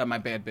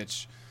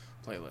bitch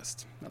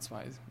playlist. That's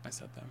why I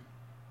said them.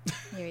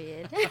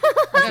 Period. They They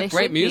got great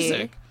should be.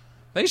 music.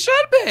 They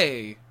should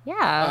be.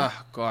 Yeah.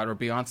 Oh God, or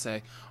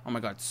Beyonce. Oh my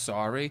God,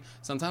 Sorry.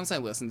 Sometimes I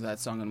listen to that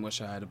song and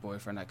wish I had a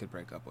boyfriend I could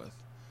break up with.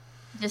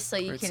 Just so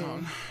you Great can.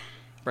 song.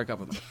 Break up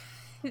with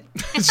him.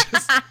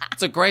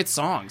 It's a great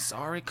song.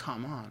 Sorry,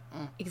 come on.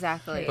 Oh.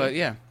 Exactly. But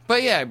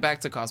yeah,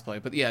 back to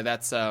cosplay. But yeah,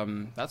 that's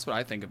what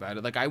I think about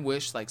it. Like I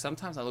wish, like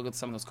sometimes I look at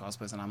some of those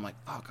cosplays and I'm like,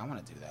 fuck, I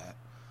want to do that.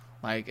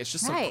 Like it's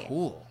just Right. so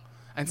cool.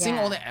 And seeing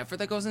all Yeah. the effort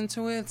that goes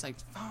into it, it's like,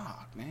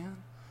 fuck, man.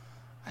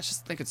 I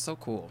just think it's so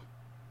cool.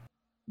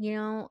 You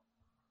know,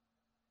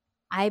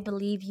 I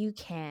believe you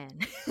can.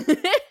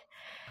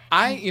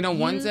 You know,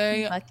 one You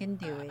day can fucking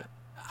do it.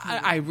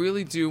 I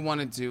really do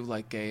want to do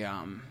like a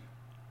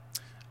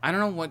I don't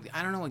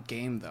know what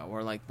game though,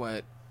 or like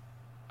what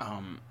I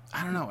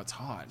don't know, it's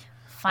hard.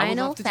 I would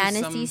Final love to do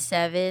Fantasy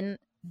some- VII,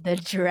 the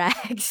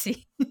drag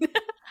scene. Do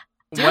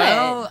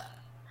Well,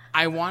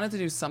 I wanted to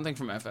do something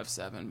from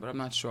FF7, but I'm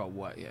not sure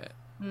what yet.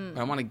 Mm.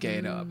 But I want to gay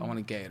it up. I want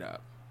to gay it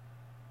up.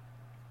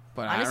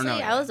 But I Honestly, don't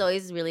know. I yet. was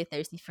always really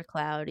thirsty for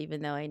Cloud,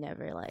 even though I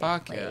never like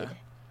Fuck played. yeah.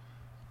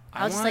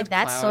 I was just wanted like,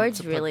 that Cloud sword's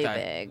to put really that-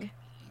 big.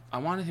 I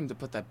wanted him to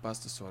put that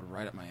Buster sword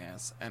right up my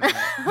ass, and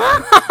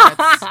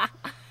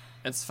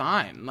it's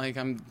fine. Like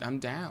I'm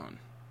down.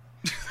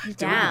 Do what you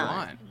Down.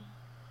 want.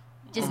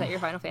 Just Is that your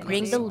Final Fantasy?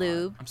 bring the So hot.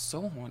 lube. I'm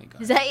so horny,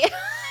 guys. Is that you?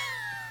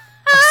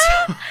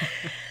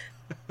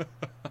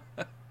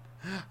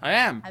 I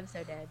am. I'm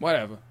so dead.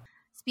 Whatever.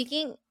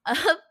 Speaking of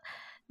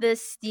the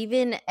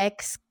Steven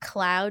X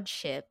Cloud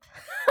ship,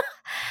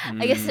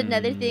 I guess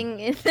another Mm. thing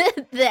in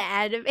the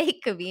anime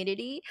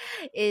community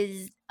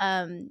is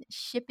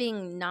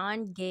shipping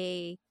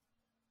non-gay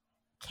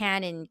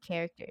canon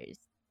characters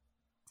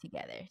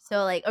together.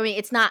 So like, I mean,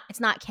 it's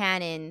not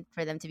canon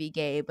for them to be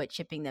gay, but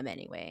shipping them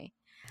anyway.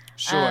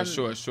 Sure.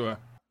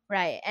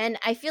 Right. And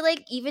I feel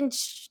like even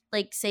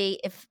like say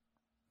if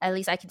at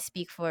least I can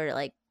speak for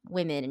like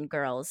women and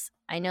girls,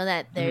 I know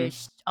that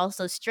there's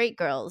also straight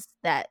girls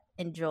that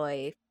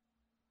enjoy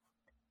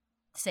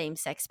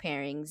same-sex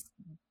pairings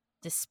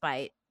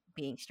despite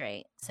being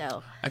straight.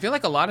 So I feel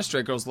like a lot of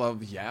straight girls love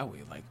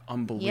yaoi, like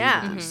unbelievably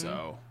Yeah. Mhm.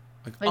 so.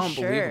 Like For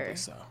unbelievably sure.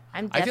 so.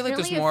 I'm I definitely feel like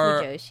there's a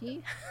more-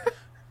 Fujoshi.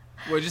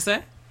 What'd you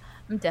say?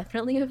 I'm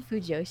definitely a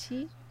Fujoshi.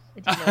 Do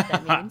you know what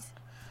that means?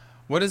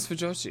 What is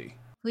Fujoshi?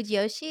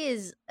 Fujoshi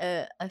is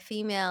a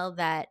female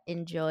that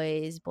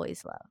enjoys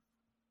boys' love.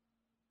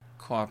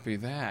 Copy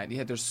that.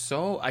 Yeah,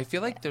 I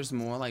feel like there's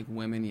more like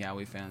women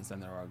yaoi fans than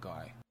there are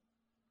guy.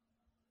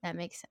 That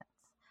makes sense.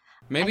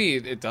 Maybe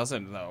it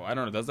doesn't though. I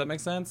don't know. Does that make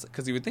sense?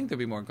 Because you would think there'd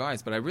be more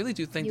guys, but I really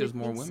do think You there's would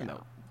more think women so.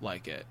 that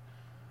like it.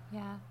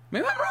 Yeah.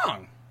 Maybe I'm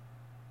wrong.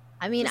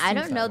 I mean, Just I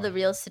seems don't know that the way.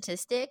 real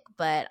statistic,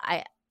 but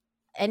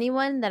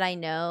anyone that I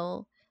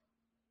know,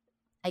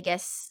 I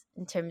guess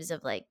in terms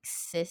of like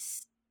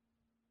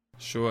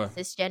Sure.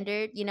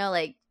 cisgendered, you know,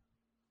 like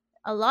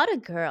a lot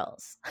of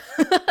girls.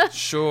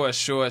 Sure.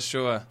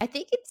 I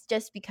think it's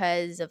just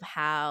because of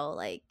how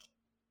like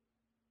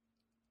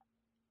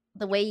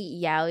the way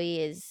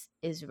yaoi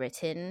is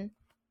written.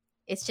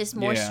 It's just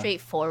more Yeah.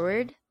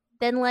 straightforward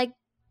than like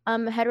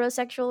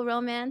heterosexual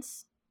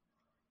romance.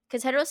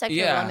 Because heterosexual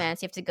Yeah.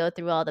 romance, you have to go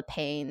through all the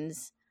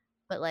pains.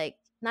 But like,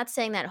 not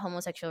saying that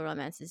homosexual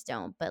romances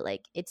don't, but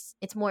like it's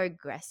more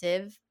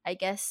aggressive, I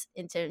guess,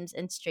 in terms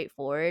and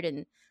straightforward,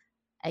 and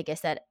I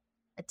guess that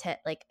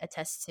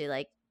attests to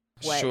like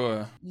what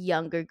Sure.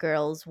 younger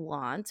girls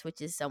want,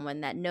 which is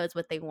someone that knows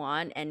what they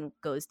want and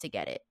goes to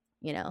get it,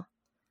 you know,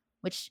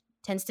 which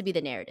tends to be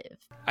the narrative.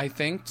 I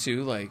think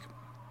too, like,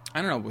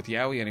 I don't know, with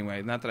yaoi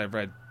anyway, not that I've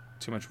read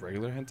too much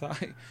regular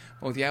hentai,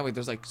 but with yaoi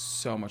there's like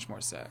so much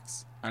more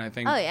sex. And I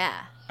think Oh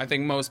yeah, I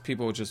think most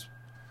people just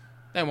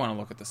they want to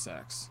look at the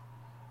sex.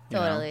 You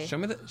know? Totally.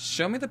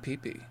 Show me the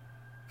pee-pee.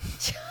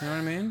 You know what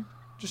I mean?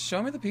 Just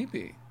show me the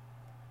pee-pee.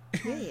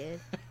 period.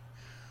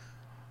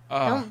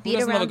 Who beat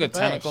doesn't love a around the good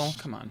tentacle? bush.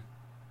 Come on.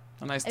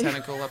 A nice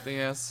tentacle up the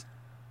ass.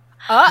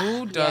 Oh,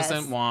 Who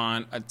doesn't yes.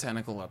 want a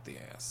tentacle up the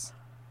ass?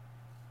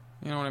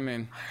 You know what I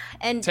mean?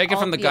 And Take it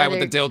all from the guy with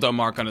other the dildo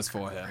mark on his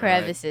forehead.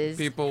 crevices.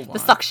 Right? People The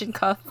want suction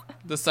cup.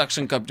 the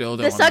suction cup dildo.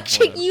 The on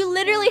suction. forehead. You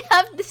literally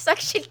have the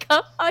suction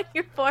cup on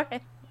your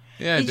forehead.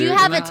 Yeah, Did dude, you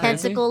have isn't a that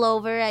crazy? tentacle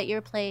over at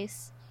your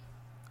place?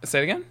 Say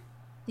it again.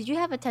 Did you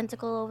have a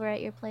tentacle over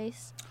at your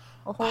place?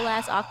 A whole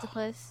ass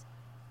octopus?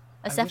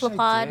 A I wish cephalopod?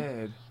 I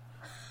did.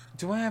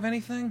 Do I have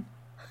anything?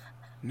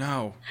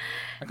 No,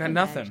 I got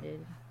nothing.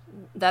 Imagine.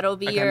 That'll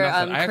be I got your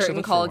nothing. I actually curtain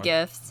looked call for one.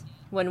 gift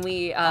when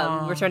we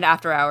Aw. return to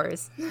After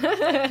Hours.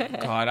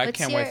 God, I What's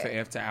can't wait your- for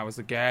After Hours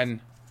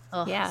again.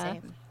 Oh, Yeah.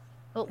 same.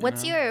 But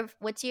know?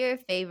 what's your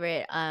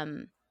favorite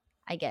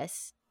I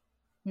guess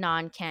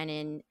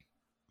non-canon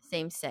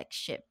same-sex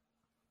ship,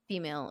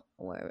 female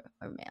or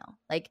male?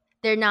 Like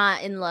they're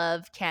not in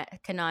love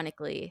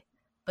canonically,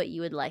 but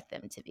you would like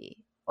them to be,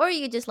 or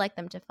you just like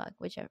them to fuck,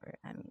 whichever.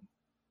 I mean,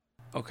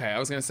 Okay, I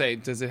was gonna say,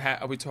 does it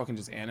have? Are we talking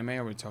just anime?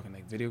 Or are we talking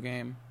like video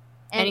game?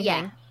 and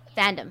yeah, Anything.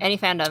 fandom. Any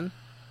fandom.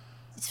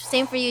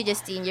 Same for you,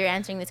 Justine. You're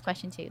answering this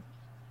question too.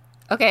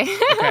 Okay.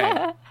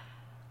 Okay.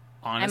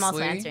 Honestly, I'm also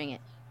answering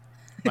it.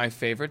 my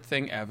favorite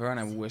thing ever, and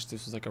I wish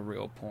this was like a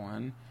real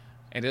porn.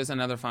 It is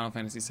another Final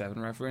Fantasy VII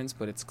reference,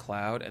 but it's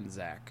Cloud and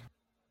Zack.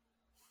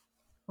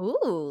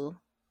 Ooh,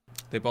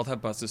 They both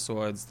have Buster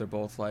Swords. They're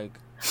both like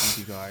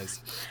hunky guys.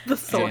 The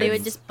so sword. they would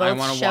And just I both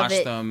wanna shove watch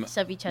it, them-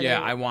 shove each other.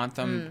 Yeah, I want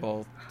them Mm.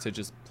 both to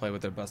just play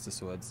with their Buster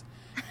Swords,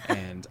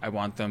 and I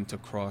want them to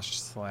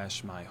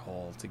cross/slash my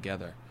hole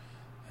together,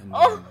 and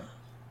Oh.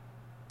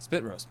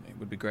 spit roast me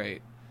would be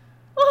great.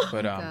 Oh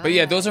But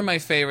yeah, those are my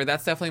favorite.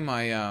 That's definitely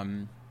my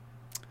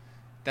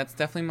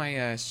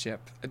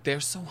ship. They're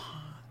so hot.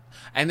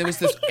 And there was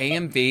this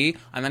AMV.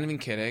 I'm not even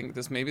kidding.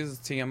 Maybe this is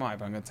TMI,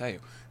 but I'm gonna tell you.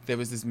 There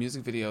was this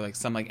music video, like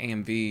some like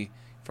AMV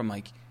from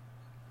like,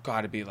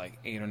 gotta be like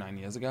 8 or 9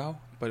 years ago.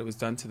 But it was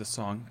done to the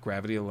song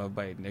 "Gravity of Love"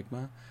 by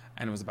Enigma,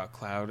 and it was about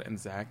Cloud and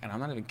Zack. And I'm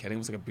not even kidding. It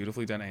was like a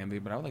beautifully done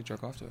AMV, but I would like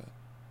jerk off to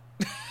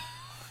it.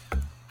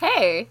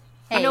 Hey.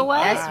 Hey, you know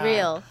what? that's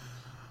real.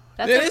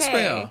 That's It is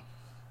okay. real.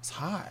 It's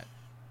hot.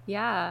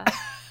 Yeah.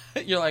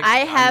 You're like,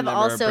 I "I'll have never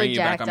also bring you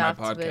back jacked on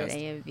my off to an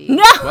podcast." AMV.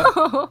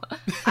 No.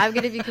 I'm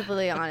gonna be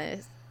completely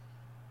honest.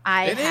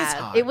 I It is have.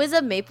 hot. It was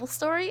a Maple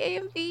Story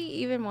AMV,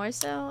 even more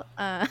so.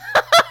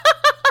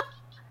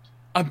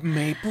 A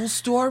Maple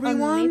Story A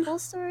one? Maple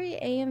Story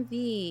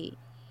AMV.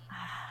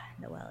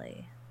 Noelle.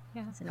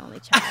 Yeah. As an only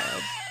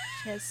child.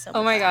 She has so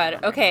Oh much my time god.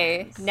 on her Okay.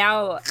 hands.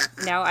 Now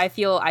I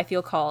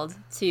feel called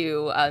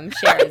to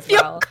share as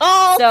well.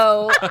 Called.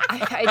 So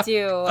I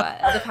do.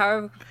 The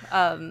power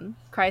of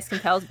Christ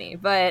compels me.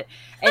 But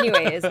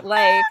anyways,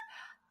 like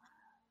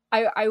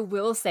I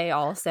will say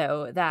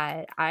also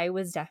that I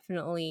was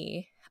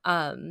definitely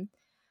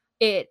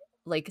it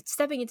like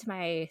stepping into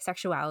my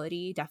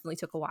sexuality definitely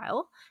took a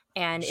while,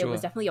 and it was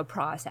Sure. definitely a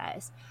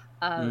process.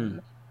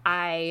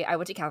 I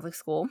went to Catholic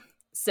school,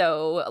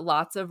 so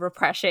lots of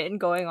repression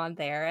going on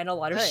there, and a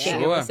lot of Oh, yeah.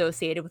 shame Sure.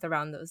 associated with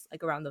around those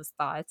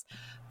thoughts.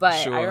 But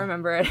I Sure.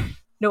 remember,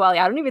 Noelle,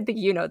 I don't even think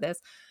you know this,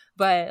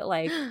 but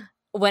like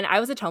when I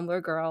was a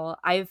Tumblr girl,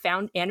 I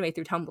found anime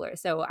through Tumblr.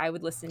 So I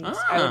would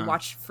I would Ah.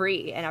 watch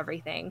Free and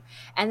everything.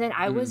 And then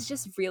I was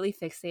just really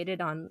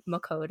fixated on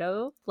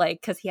Makoto,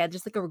 like, because he had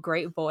just like a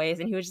great voice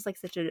and he was just like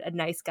such a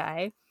nice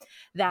guy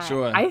that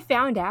Sure. I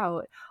found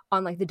out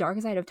on like the dark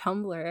side of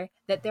Tumblr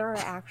that there are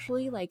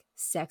actually like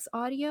sex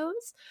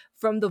audios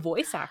from the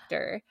voice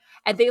actor,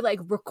 and they like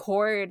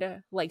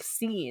record like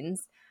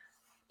scenes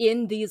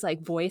in these like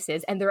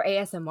voices, and they're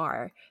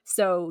ASMR,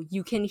 so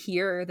you can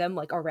hear them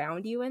like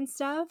around you and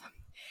stuff.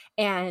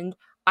 And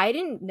I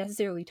didn't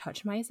necessarily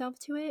touch myself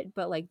to it,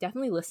 but like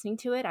definitely listening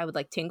to it, I would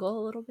like tingle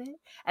a little bit,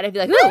 and I'd be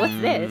like, "Ooh,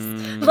 what's this?"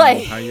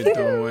 Like, How you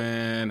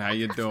doing? How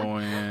you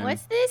doing?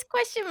 What's this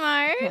question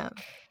mark? Yeah.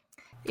 Proud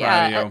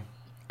Yeah. of you.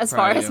 As Proud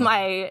far of as you.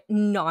 my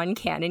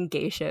non-canon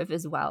gay ship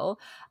as well,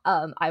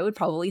 I would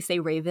probably say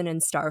Raven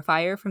and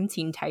Starfire from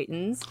Teen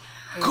Titans.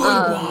 Good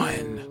Um,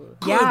 one.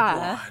 Good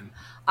yeah. one.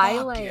 I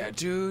Fuck like yeah,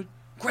 dude.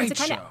 Great It's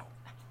a show. kinda-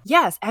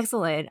 Yes,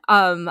 excellent.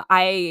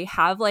 I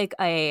have like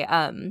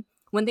a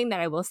one thing that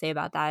I will say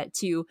about that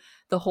to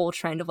the whole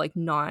trend of like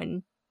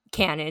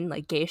non-canon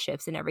like gay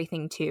ships and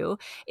everything too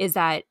is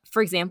that,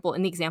 for example,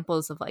 in the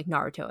examples of like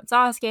Naruto and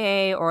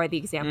Sasuke, or the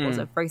examples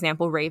of, for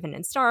example, Raven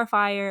and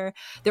Starfire,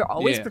 they're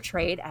always Yeah.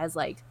 portrayed as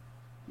like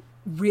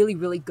really,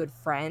 really good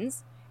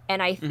friends.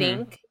 And I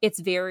think it's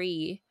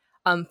very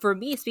for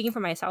me, speaking for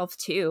myself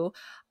too,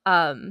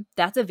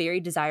 that's a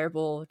very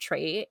desirable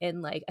trait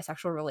in like a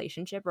sexual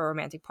relationship or a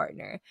romantic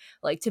partner,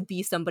 like to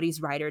be somebody's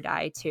ride or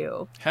die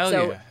too. Hell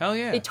So yeah. Hell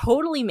yeah. it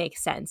totally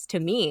makes sense to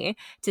me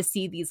to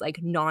see these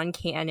like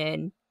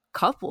non-canon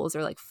couples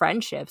or like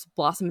friendships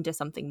blossom into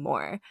something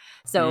more.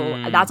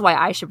 So that's why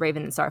I ship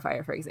Raven and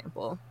Starfire, for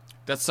example.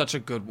 That's such a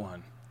good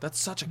one. That's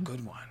such a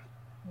good one.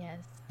 Yes.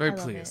 Very I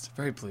love pleased. it.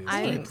 Very pleased.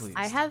 Very I pleased.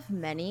 I have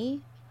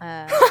many,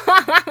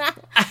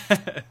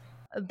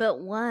 but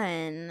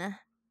one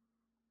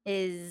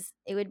it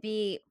would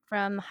be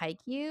from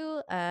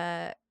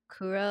Haikyuu,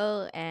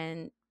 Kuro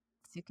and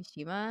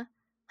Tsukishima.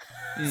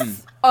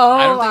 Oh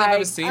I don't think I've my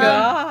ever seen it.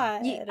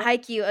 god.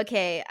 Haikyuu.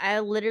 Okay,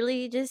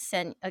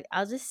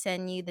 I'll just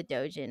send you the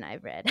doujin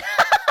I've read.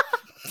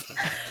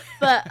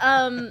 But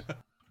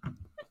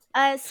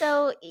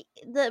so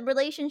the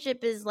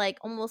relationship is like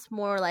almost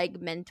more like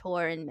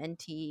mentor and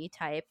mentee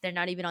type. They're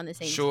not even on the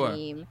same Sure.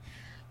 team.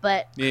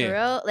 But Yeah.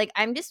 Kuro, like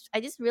I just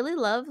really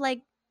love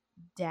like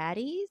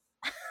daddies.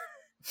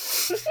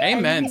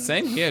 Amen. And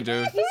Same here,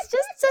 dude. he's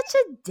just such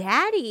a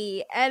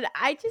daddy, and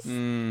I just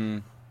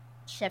Mm.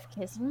 chef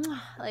kiss,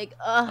 like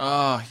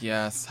Oh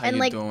yes. How and you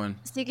like doing?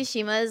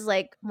 Tsukishima is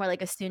like more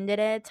like a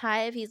tsundere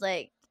type. He's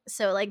like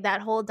so like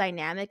that whole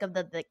dynamic of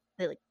the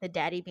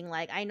daddy being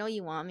like, I know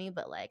you want me,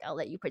 but like I'll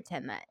let you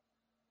pretend that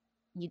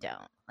you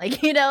don't, like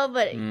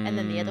but and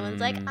then the other one's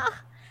like, Mm.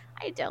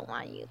 I don't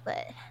want you,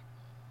 but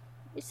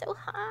you're so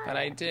hot. But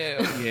I do.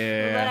 But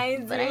Yeah. I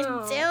do. But I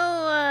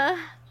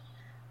do.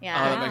 Yeah,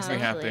 Oh, that makes me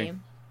happy. absolutely.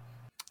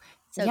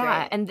 So yeah,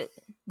 great. and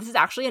this is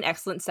actually an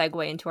excellent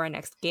segue into our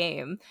next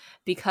game,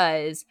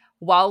 because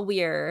while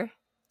we're,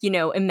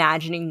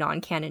 imagining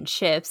non-canon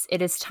ships,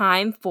 it is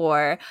time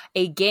for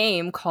a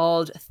game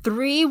called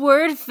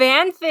 3-Word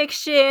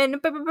Fanfiction.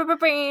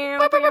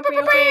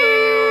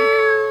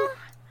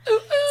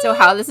 So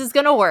how this is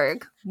going to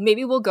work,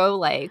 maybe we'll go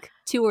like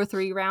 2 or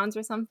 3 rounds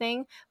or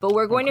something, but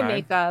we're going to Okay.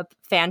 make up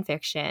fan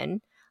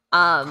fiction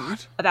God.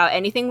 about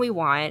anything we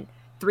want,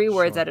 3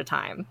 words Sure. at a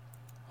time.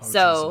 Oh,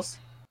 So Jesus.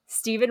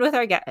 Steven, who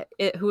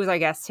is our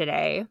guest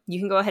today, you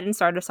can go ahead and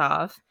start us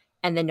off,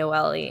 and then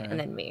Noelle, Okay. and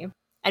then me.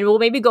 And we'll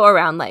maybe go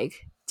around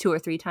like 2 or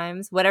 3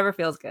 times, whatever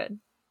feels good.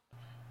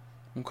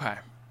 Okay.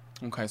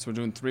 Okay. So we're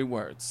doing 3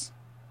 words.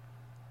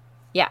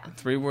 Yeah.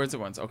 3 words at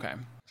once. Okay.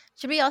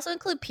 Should we also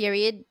include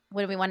period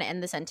when we want to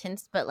end the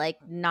sentence, but like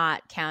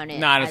not count it?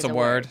 Not as as a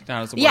word.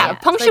 Not as a Yeah, word.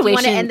 So if you want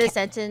to punctuation end the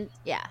sentence,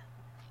 yeah.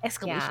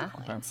 Exclamation Yeah.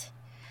 point.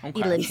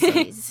 Okay.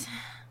 Ellipses.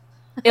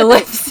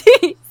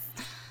 Ellipses.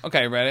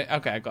 Okay. Ready?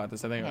 Okay. I got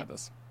this. I think I got Okay.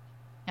 this.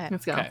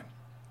 Let's go. Okay.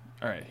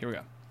 All right. Here we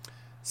go.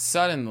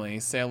 Suddenly,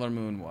 Sailor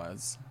Moon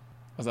was.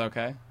 Was that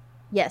okay?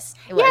 Yes,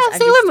 it was. Yeah, I'm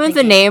Sailor just Moon's a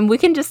thinking- name. We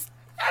can just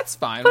That's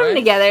fine, put right? them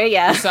together.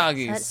 Yeah.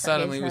 Usagi. Okay,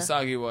 Suddenly, so-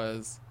 Usagi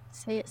was.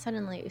 Say it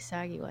suddenly.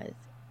 Usagi was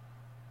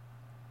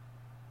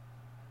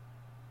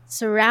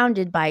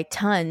surrounded by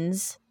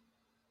tons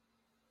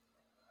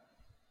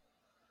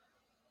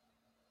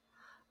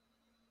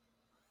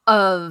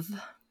Of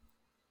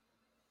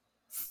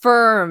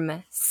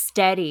firm,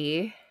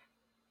 steady,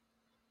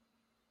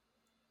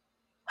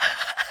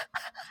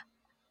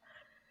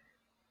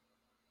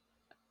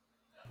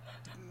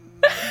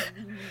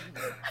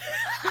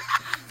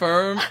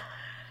 Firm.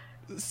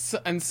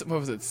 And what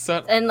was it?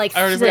 and like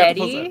I already forgot to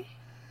steady.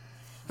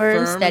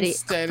 firm, Firm, steady,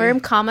 steady. firm,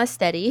 comma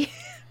steady.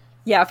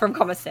 Yeah, firm,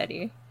 comma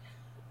steady.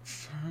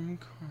 Firm,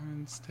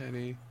 corn,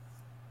 steady.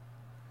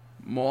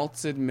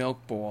 Malted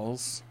milk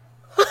balls.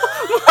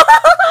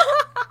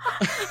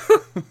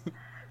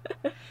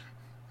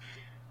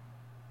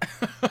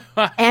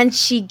 And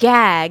she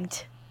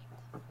gagged.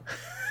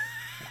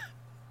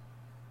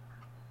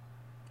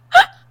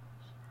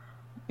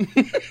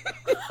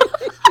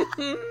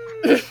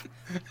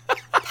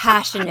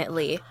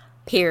 Passionately.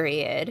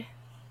 Period.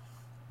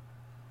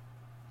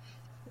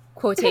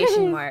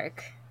 Quotation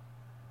mark.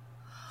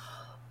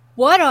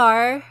 What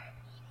are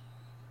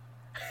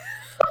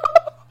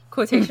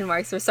quotation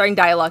marks? We're starting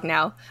dialogue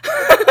now.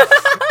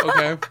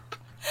 Okay.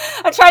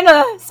 I'm trying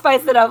to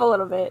spice it up a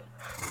little bit.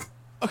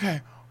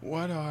 Okay.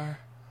 What are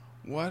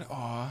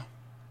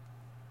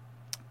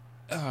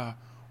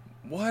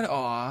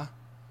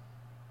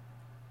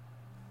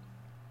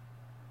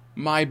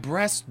my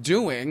breasts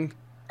doing?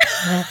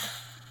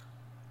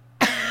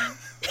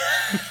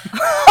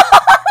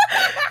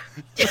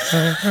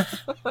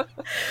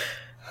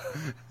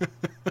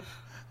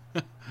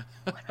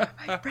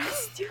 My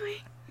breast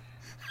doing.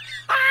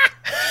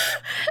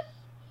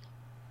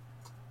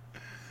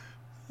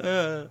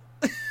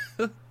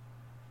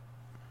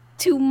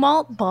 Two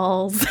malt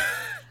balls.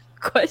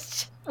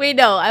 Question. Wait,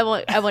 no, I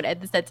won't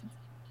end the sentence.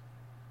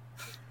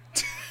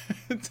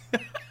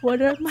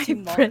 What are my Two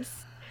malt-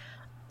 breasts?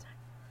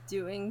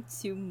 Doing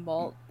 2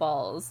 malt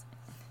balls.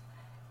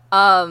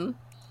 I'll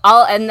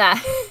end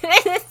that.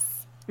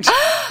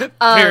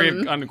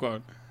 Period.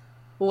 Unquote.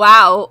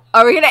 Wow.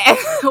 Are we gonna end?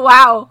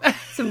 Wow.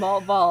 To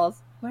malt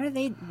balls. What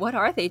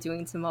are they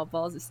doing to malt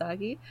balls,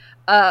 Usagi?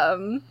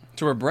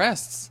 To her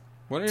breasts.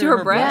 What are To her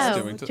her breasts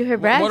breasts. doing? To her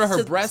What are breasts.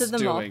 her To breasts the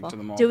malt doing ball. to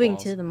the malt Doing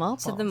balls? to the malt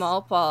To balls. the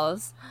malt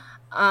balls.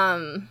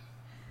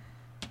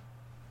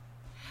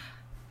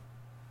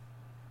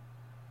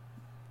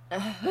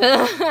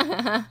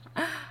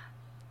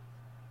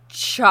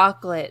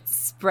 Chocolate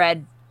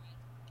spread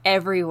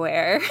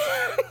everywhere.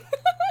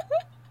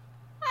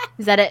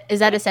 Is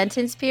that a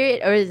sentence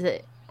period or is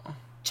it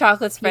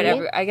Chocolate spread Period?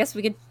 everywhere. I guess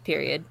we could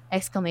period.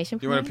 exclamation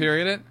point? You want to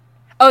period it?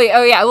 Oh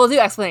yeah, we'll do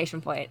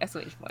explanation point.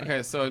 Explanation point.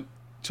 Okay, so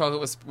chocolate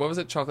was, what was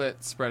it?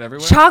 Chocolate spread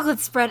everywhere? Chocolate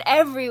spread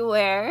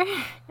everywhere.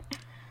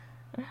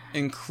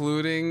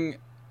 Including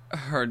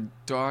her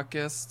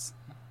darkest.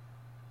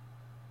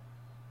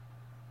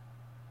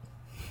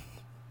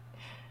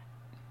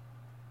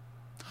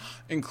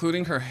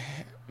 Including her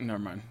never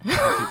mind.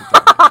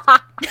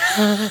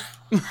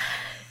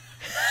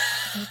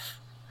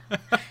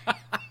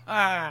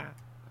 I'll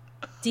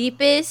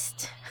keep it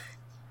Deepest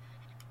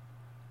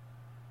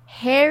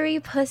hairy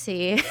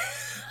pussy.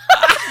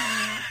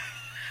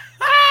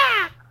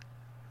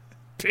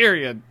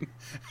 Period.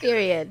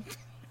 Period.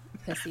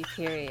 Pussy,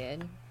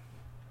 period.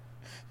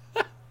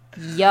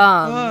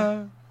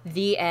 Yum.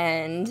 The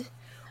end.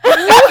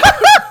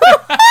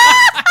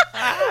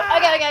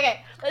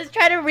 Okay. Let's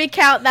try to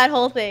recount that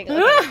whole thing.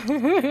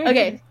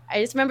 Okay.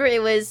 I just remember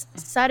it was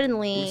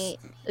suddenly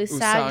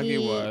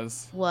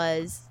Usagi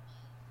was.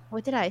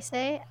 What did I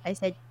say? I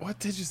said. What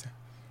did you say?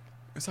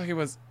 Usagi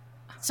was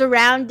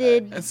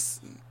surrounded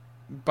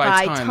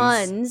by tons.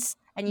 tons.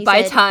 And you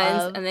by said,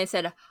 tons, and they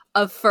said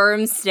a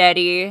firm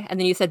steady, and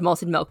then you said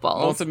malted milk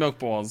balls. Malted milk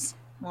balls.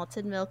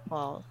 Malted milk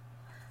balls.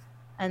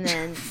 And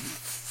then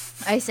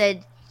I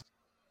said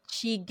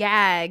she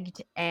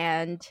gagged,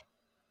 and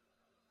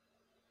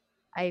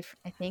I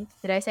think,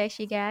 did I say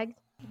she gagged?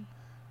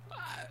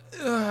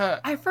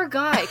 I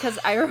forgot because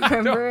I remember.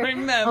 I don't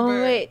remember.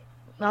 Oh wait,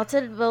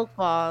 malted milk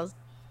balls.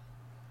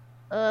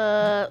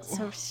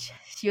 So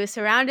she was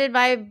surrounded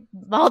by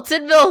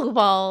malted milk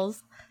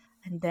balls,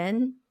 and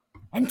then,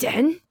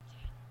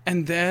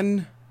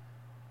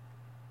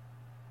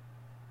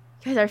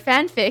 guys, our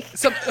fanfic.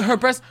 So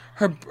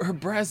her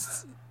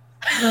breasts.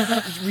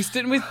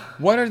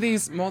 What are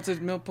these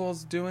malted milk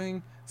balls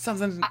doing?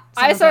 Something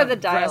I saw the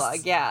about dialogue.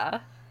 breasts. Yeah.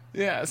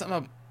 Yeah,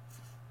 something.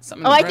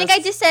 Oh, I think I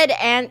just said,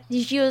 and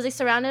she was like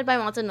surrounded by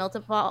malted milk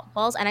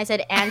balls, and I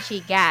said, and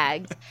she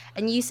gagged,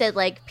 and you said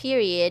like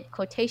period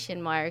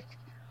quotation mark.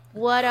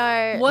 What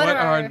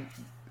are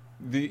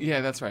the?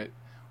 Yeah, that's right.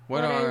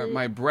 What are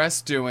my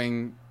breasts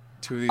doing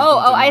to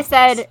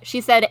these?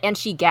 She said, and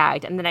she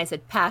gagged, and then I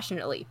said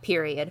passionately,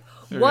 period.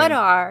 What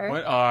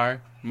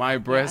are my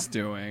breasts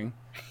doing?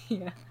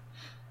 Yeah.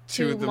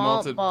 To the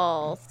malt malted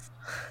balls.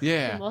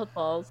 Yeah. Malt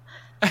balls.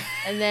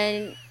 And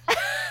then,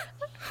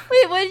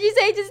 wait, what did you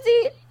say,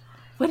 Justine?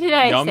 What did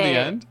I Yum say? the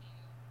end?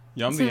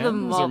 Yum To the the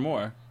end? Was there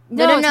more?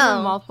 No. No.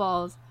 The malt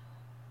balls.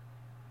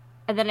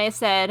 And then I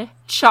said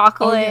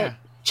chocolate. Oh, yeah.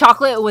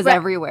 Chocolate was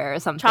everywhere or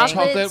something.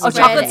 Chocolate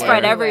chocolate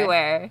spread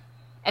everywhere. everywhere.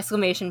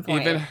 Exclamation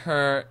point. Even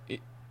her,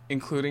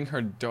 including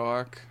her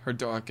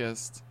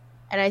darkest.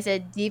 And I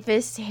said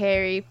deepest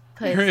hairy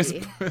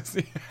Hairiest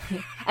pussy.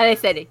 pussy. And I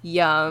said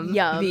yum.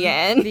 Yum. The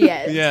end. The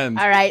end. The end.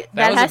 All right,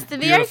 That that was has a to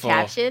be beautiful- our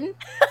caption.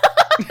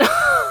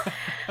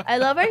 I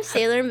love our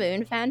Sailor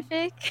Moon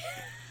fanfic.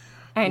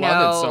 I know.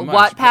 Love it so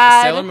much.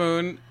 Wattpad. Sailor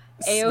Moon.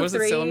 AO3. What is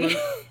it? Sailor Moon.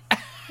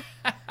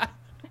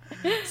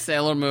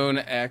 Sailor Moon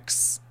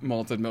X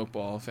malted milk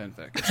ball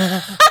fanfic.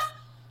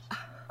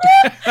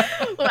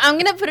 Well, I'm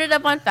gonna put it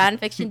up on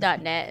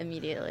fanfiction.net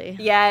immediately.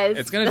 Yes.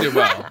 It's gonna do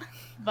well.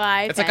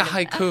 Bye. It's like a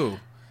haiku.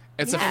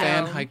 It's a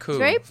fan haiku. It's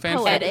very Fanfic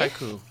poetic.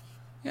 haiku.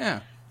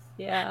 Yeah.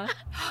 Yeah.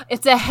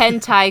 It's a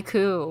hentai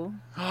coup.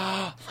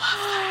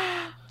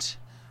 What?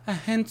 A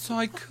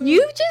hentai coup.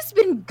 You've just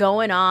been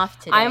going off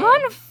today. I'm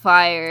on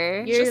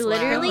fire. You're Just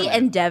literally killing it.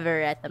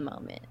 Endeavor at the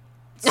moment.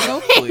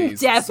 So please.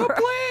 So Endeavor.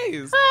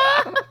 please.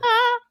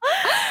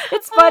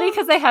 It's funny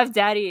because I have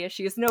daddy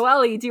issues.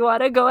 Noelle, do you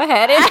want to go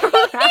ahead and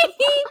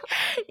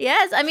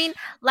Yes, I mean,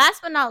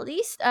 last but not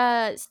least,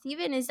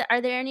 Steven,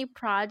 are there any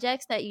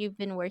projects that you've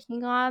been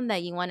working on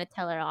that you want to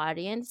tell our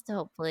audience to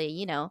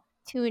hopefully,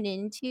 tune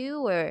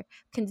into or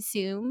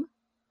consume?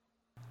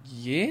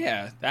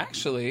 Yeah,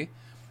 actually.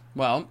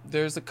 Well,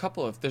 there's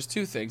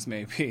two things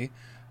maybe.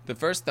 The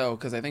first, though,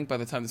 because I think by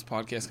the time this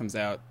podcast comes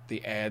out,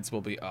 the ads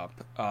will be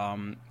up.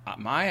 I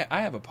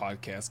have a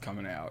podcast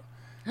coming out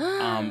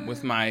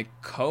with my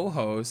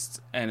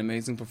co-host and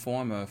amazing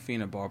performer,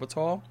 Fina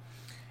Barbatal,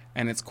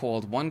 and it's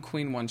called One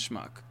Queen, One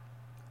Schmuck.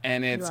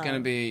 And it's going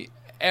to be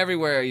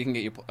everywhere you can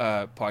get your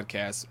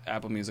podcasts,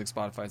 Apple Music,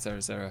 Spotify, etc.,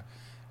 etc.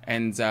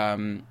 And,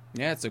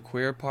 it's a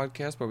queer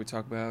podcast where we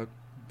talk about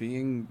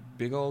being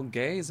big old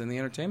gays in the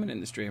entertainment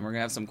industry. And we're going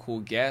to have some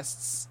cool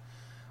guests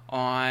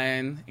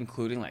on,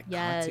 including like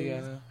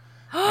Katya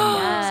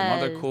and some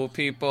other cool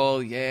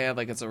people. Yeah,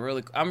 like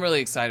I'm really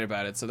excited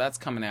about it. So that's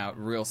coming out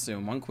real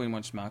soon. One Queen,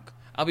 One Schmuck.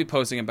 I'll be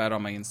posting about it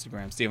on my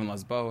Instagram. Steven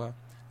Loves Boa.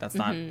 That's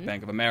not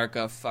Bank of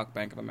America. Fuck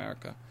Bank of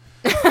America.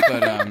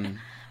 But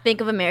Bank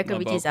of America Love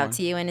reaches Boa. out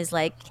to you and is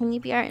like, "Can you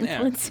be our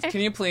influencer?"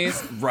 Can you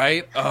please?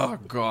 Right? Oh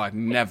God,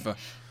 never.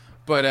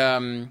 But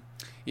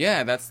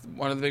that's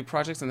one of the big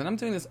projects. And then I'm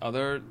doing this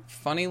other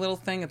funny little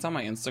thing. It's on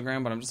my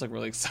Instagram, but I'm just like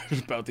really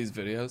excited about these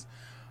videos.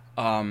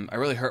 I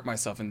really hurt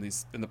myself in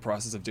the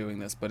process of doing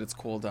this, but it's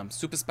called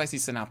Super Spicy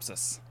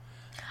Synopsis,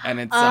 and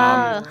it's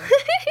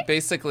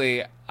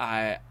basically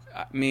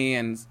me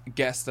and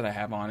guests that I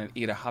have on it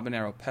eat a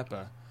habanero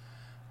pepper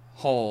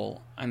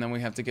whole, and then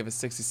we have to give a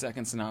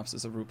 60-second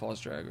synopsis of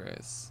RuPaul's Drag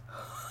Race,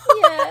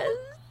 Yes.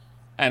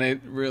 and it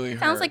really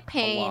Sounds hurt like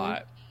pain. a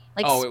lot.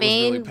 Like It was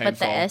Spain, really but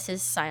the painful. S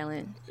is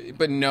silent.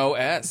 But no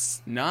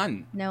S,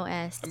 none. No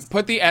S.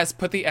 Put the S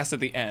at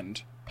the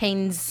end.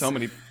 Pains. So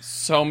many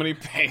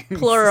pains.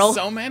 Plural.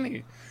 So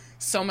many.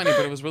 But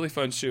it was really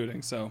fun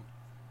shooting. So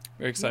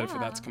Very excited for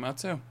that to come out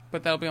too.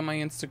 But that'll be on my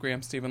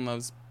Instagram, Stephen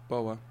Loves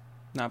Boa,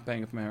 not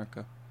Bank of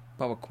America.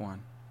 Boa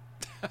Kwan.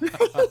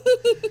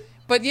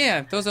 But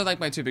yeah, those are like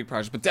my 2 big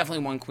projects. But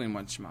definitely one queen,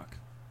 one schmuck.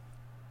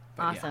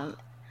 But Awesome.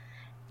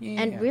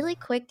 Yeah. And really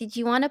quick, did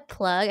you want to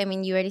plug? I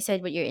mean, you already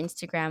said what your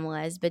Instagram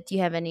was, but do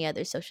you have any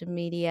other social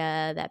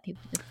media that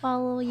people can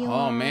follow you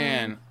on? Oh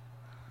man,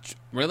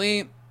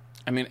 really?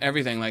 I mean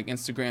everything like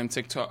Instagram,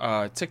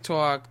 TikTok,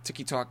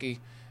 Tiki-Talkie,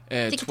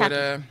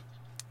 Twitter.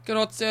 Good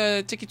old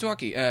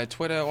Tiki-Talkie,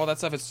 Twitter, all that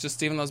stuff. It's just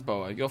Stephen Loves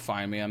Boa. You'll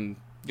find me.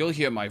 You'll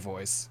hear my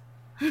voice.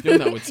 You'll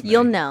know it's me.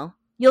 You'll know.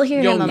 You'll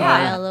hear him a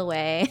mile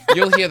away.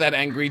 You'll hear that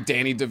angry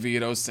Danny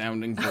DeVito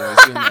sounding voice.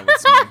 You'll know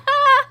it's me.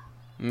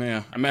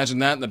 Yeah, imagine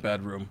that in the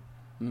bedroom.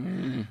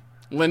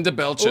 Linda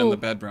Belcher in the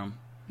bedroom.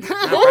 All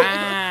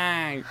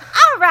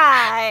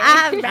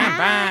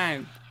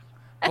right.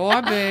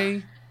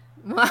 Bobby.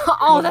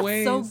 Oh,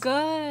 that's so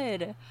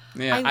good.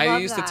 Yeah, I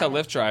used to tell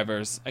that. Lyft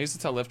drivers.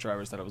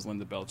 That I was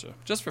Linda Belcher,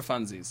 just for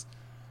funsies.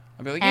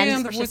 I'd be like, And yeah,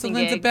 I'm the for voice of shits and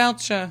Linda gigs.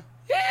 Belcher.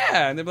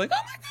 Yeah, and they'd be like,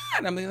 oh my god.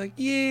 And I'd be like,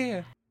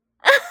 yeah.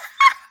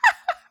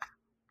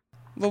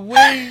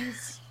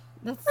 Louise.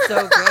 That's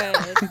so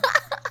good.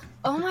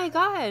 Oh my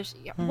gosh.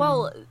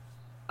 Well,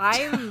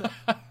 I'm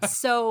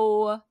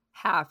so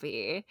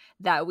happy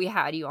that we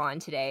had you on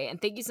today, and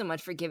thank you so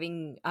much for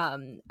giving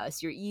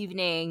us your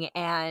evening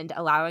and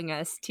allowing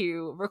us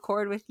to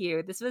record with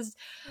you. This was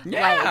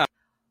like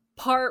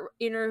part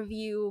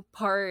interview,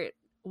 part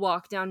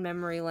walk down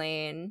memory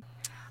lane.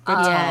 Good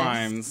Yes.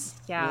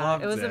 times. Yeah,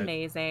 Loved it was it.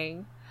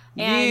 amazing.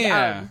 And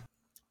Yeah.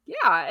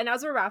 yeah, and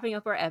as we're wrapping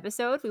up our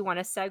episode, we want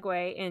to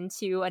segue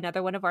into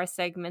another one of our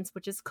segments,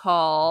 which is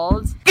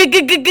called Get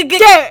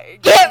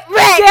Wrecked! Get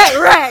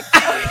Wrecked!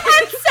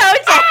 I'm so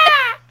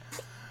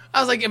dead. I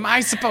was like, am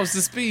I supposed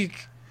to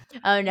speak?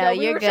 Oh no,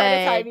 we you're were trying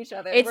to time good. each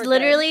other. It's We're good.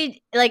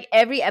 literally like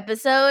every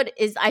episode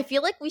is. I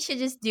feel like we should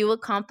just do a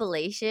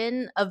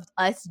compilation of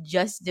us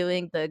just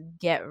doing the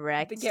Get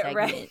Wrecked The Get segment,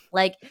 Wrecked.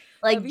 like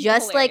That'd be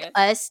just like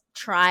hilarious. us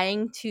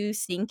trying to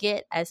sync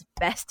it as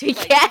best we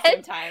Like, at the can.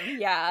 same time.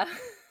 Yeah.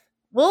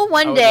 Well, I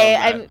one would day.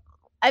 love that.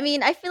 I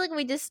mean, I feel like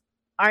we just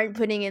aren't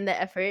putting in the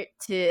effort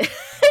to to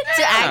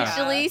Yeah.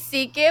 actually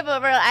sync it,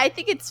 but I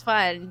think it's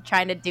fun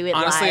trying to do it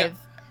Honestly, live.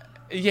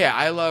 Yeah,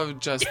 I love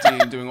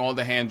Justine doing all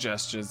the hand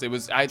gestures.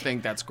 I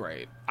think that's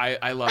great.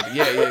 I love it.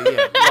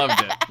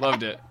 Yeah.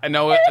 Loved it. I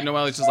know it.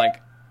 Noelle's just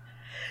like.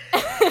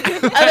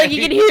 I like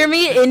you can hear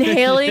me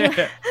inhaling,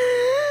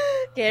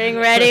 getting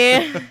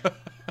ready.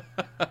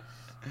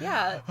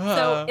 Yeah.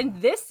 So in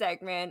this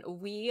segment,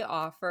 we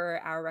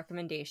offer our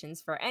recommendations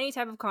for any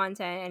type of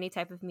content, any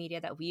type of media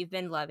that we've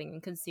been loving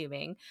and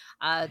consuming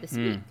this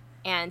week.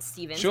 And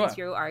Steven, Sure. since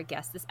you're our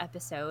guest this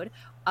episode,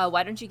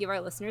 why don't you give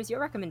our listeners your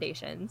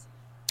recommendations?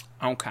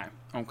 Okay.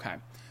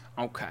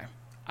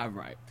 All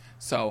right.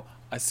 So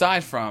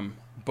aside from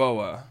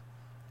Boa,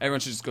 everyone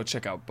should just go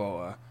check out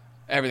Boa.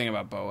 Everything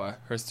about Boa.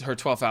 Her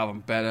 12th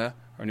album, Better.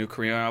 Her new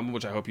Korean album,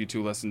 which I hope you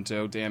two listen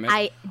to. Damn it.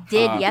 I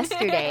did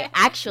yesterday,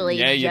 actually,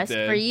 Yeah, you just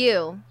did. for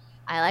you.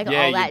 I like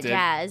Yeah, all you that did.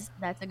 jazz.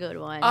 That's a good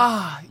one.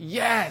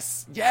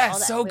 Yes, All that-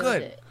 so where was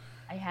good. it?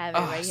 I have it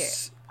right here.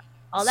 s-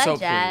 All that so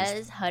jazz,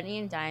 pleased. Honey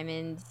and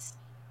Diamonds.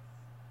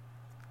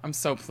 I'm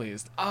so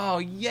pleased. Oh,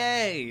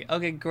 yay.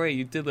 Okay, great.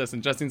 You did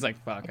listen. Justine's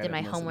like, fuck. I did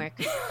my didn't listen. homework.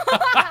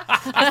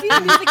 I've seen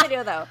the music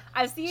video though.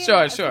 I've seen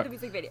Sure. the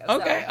music video.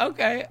 Okay, so.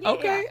 okay,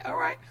 Yeah. all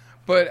right.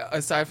 But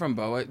aside from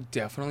Boa,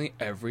 definitely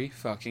every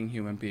fucking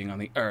human being on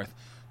the earth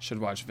should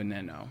watch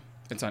Veneno.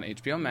 It's on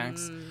HBO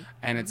Max,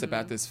 and it's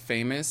about this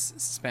famous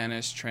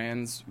Spanish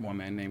trans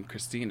woman named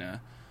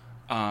Christina.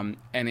 And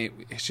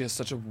she has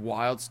such a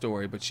wild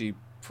story, but she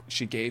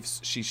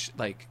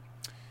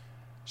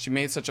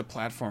made such a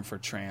platform for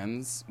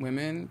trans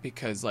women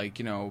because, like,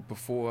 you know,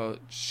 before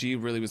she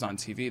really was on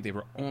TV, they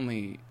were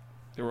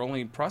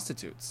only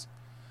prostitutes.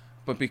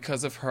 But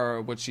because of her,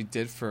 what she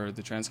did for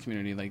the trans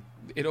community, like,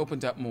 it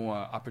opened up more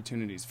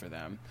opportunities for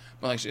them.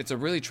 But, like, it's a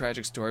really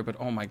tragic story, but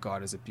oh my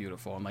God, is it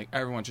beautiful. And, like,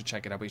 everyone should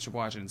check it out, but you should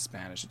watch it in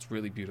Spanish. It's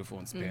really beautiful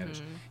in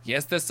Spanish.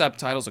 Yes, there's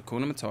subtitles,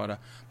 Hakuna Matata,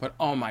 but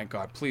oh my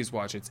God, please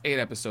watch it. It's 8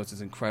 episodes.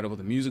 It's incredible.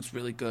 The music's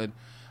really good.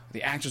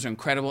 The actors are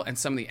incredible. And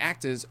some of the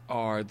actors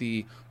are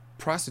the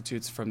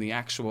prostitutes from the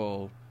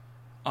actual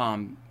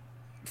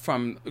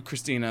from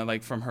Christina,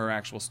 like from her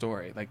actual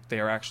story. Like they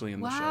are actually in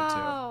the show too.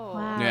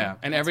 Wow. Yeah,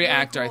 and That's every really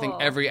actor, I think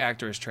cool. every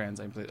actor is trans.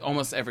 I believe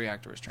almost every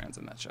actor is trans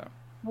in that show.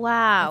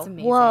 Wow. That's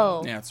amazing.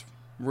 Whoa. Yeah, it's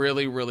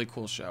really, really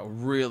cool show.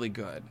 Really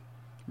good.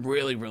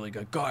 Really, really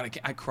good. God,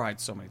 I cried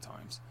so many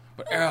times.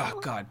 But oh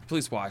God,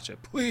 please watch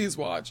it. Please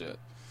watch it.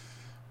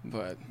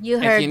 But You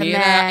if heard you the need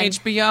man. a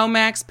HBO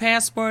Max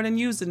password and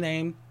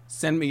username,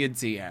 send me a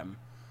DM.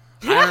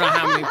 I don't know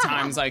how many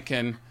times I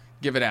can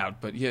give it out,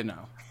 but you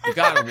know, you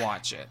gotta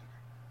watch it.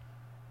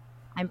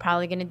 I'm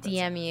probably going to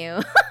DM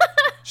you.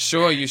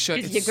 Sure, you should.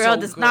 Because It's your girl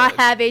so does good. not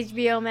have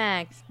HBO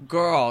Max.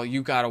 Girl,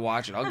 you gotta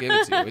watch it. I'll give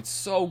it to you. It's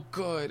so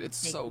good.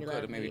 It's Make so me good.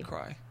 love It made me you.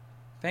 cry.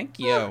 Thank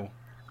you.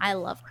 I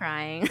love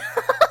crying.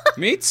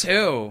 Me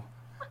too.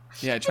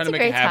 Yeah, try It's to a make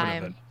a great habit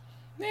time. of it.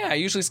 Yeah, I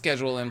usually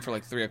schedule in for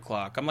like 3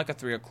 o'clock. I'm like a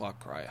 3 o'clock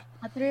crier.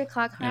 A 3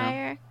 o'clock You know?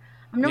 crier.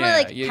 I'm normally Yeah,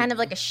 like kind of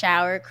like a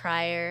shower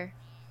crier.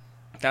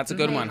 That's a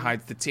good one. Mhm.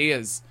 Hides the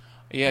tears.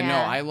 Yeah, no,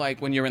 Yeah. I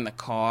like when you're in the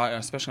car,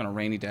 especially on a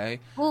rainy day.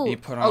 Ooh, You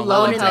put on a alone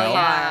little in the Adele.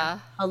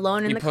 car.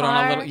 Alone in You the put car.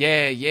 on a little.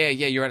 Yeah.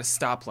 You're at a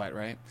stoplight,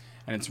 right?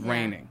 And it's Yeah.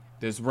 raining.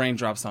 There's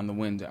raindrops on the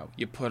window.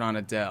 You put on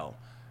Adele,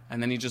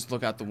 and then you just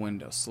look out the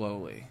window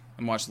slowly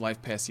and watch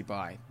life pass you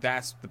by.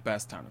 That's the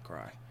best time to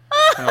cry.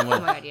 Put on a Oh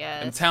little- my god,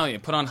 yes. I'm telling you,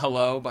 put on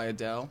 "Hello" by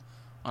Adele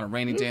on a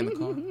rainy day in the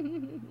car. What's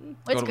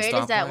Go to a great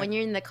is that stoplight. when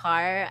you're in the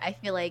car, I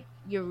feel like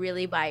you're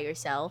really by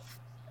yourself,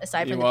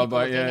 aside You from the are people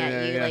by- looking yeah, at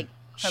yeah, you, yeah. like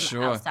from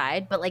Sure.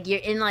 outside. But like you're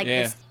in like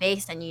Yeah. this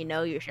space, and you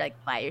know you're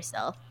like by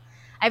yourself.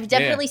 I've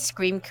definitely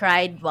scream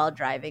cried while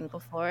driving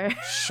before,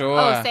 Sure.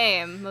 Oh,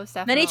 same. Most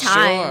definitely. many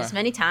times, Sure.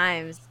 many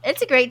times.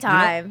 It's a great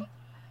time.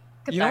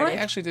 You know what I Cathartic.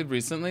 actually did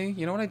recently?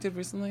 You know what I did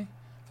recently?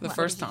 For the What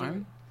first did you do?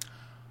 time,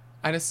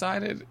 I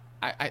decided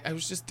I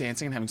was just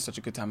dancing and having such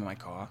a good time in my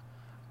car,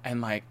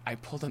 and like I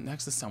pulled up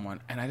next to someone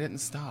and I didn't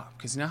stop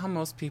because you know how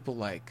most people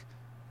like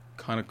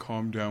kind of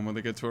calm down when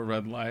they get to a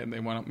red light and they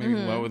want to maybe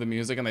Mm-hmm. lower the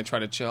music and they try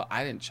to chill.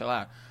 I didn't chill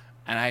out.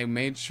 And I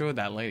made sure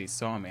that lady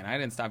saw me, and I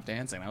didn't stop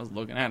dancing. I was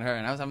looking at her,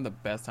 and I was having the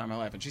best time of my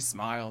life. And she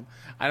smiled,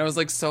 and I was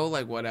like so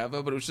like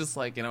whatever, but it was just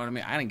like, you know what I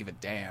mean? I didn't give a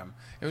damn.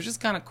 It was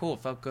just kind of cool.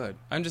 It felt good.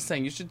 I'm just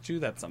saying you should do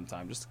that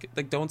sometime. Just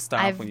like don't stop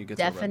I've when you get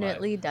to a red light.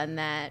 definitely done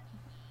that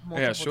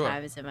multiple sure.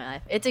 times in my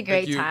life. It's a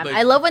great you- time. like,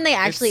 I love when they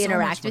actually so much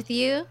interact fun. with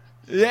you.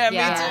 Yeah,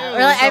 Yeah. me too. Or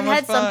It like, was so I've much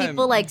had some fun.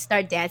 people like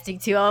start dancing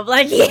too. I'm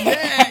like,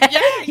 yeah,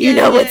 yeah, you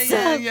know what's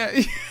up. Yeah.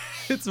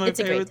 It's my It's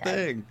a great favorite time.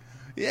 thing.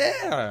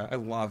 Yeah, I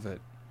love it.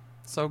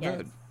 So Yes.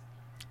 good.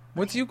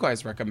 What do you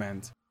guys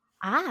recommend?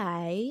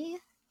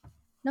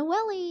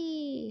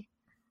 Noelle.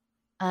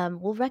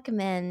 Will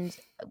recommend.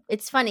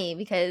 It's funny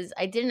because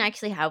I didn't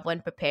actually have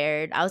one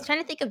prepared. I was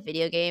trying to think of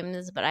video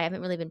games, but I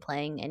haven't really been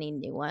playing any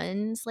new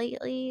ones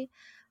lately.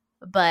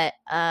 But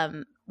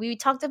we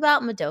talked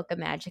about Madoka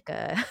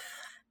Magica,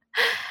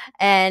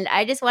 and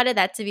I just wanted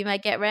that to be my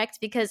get wrecked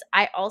because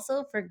I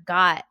also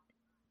forgot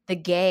the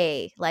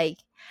gay. Like,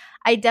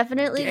 I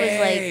definitely was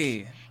like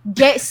Gay.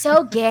 gay,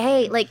 so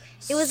gay. Like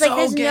it was like So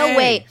there's no gay.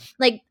 way.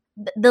 Like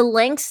the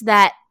lengths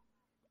that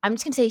I'm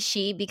just gonna say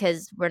she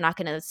because we're not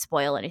gonna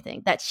spoil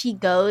anything. That she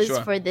goes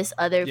Sure. for this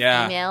other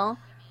Yeah. female.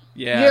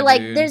 Yeah, You're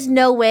like, dude. there's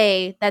no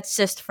way that's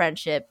just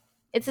friendship.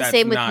 It's the That's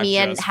same with not me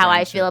and just how I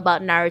friendship. feel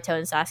about Naruto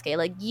and Sasuke.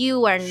 Like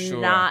you are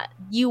Sure. not.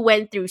 You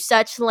went through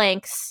such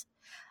lengths.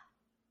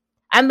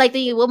 I'm like,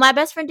 will my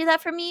best friend do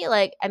that for me?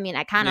 Like, I mean,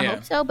 I kind of Yeah.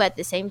 hope so, but at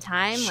the same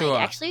time, Sure.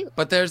 like, actually,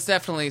 But there's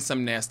definitely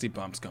some nasty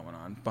bumps going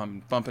on.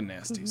 Bumping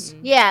nasties. Mhm.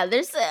 yeah,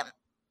 there's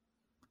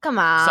come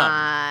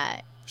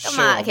on. Come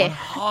Sure. on, okay.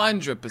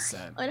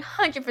 100%.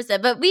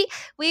 100%. But we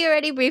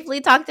already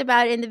briefly talked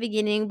about it in the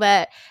beginning,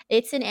 but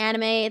it's an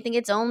anime. I think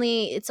it's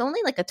only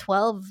like a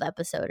 12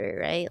 episoder,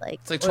 right?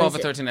 Like It's like or 12 is or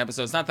it- 13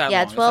 episodes. Not that Yeah,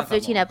 long. It's 12, not that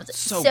 13 long. episodes.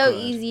 So, So good.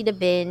 easy to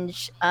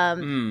binge.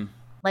 Mm.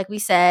 Like we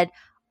said,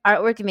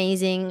 artwork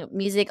amazing,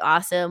 music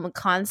awesome,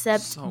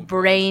 concept So good.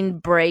 brain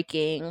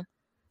breaking.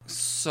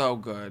 So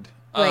good.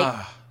 Like,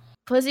 Ugh.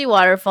 Pussy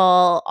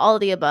Waterfall, all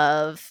the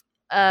above.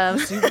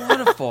 See,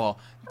 Waterfall.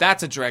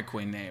 That's a drag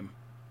queen name.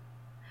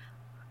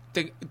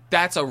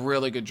 That's a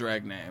really good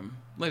drag name.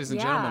 Ladies and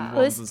Yeah. gentlemen,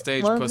 welcome to the Puss-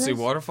 stage, what Pussy was-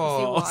 See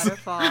Waterfalls.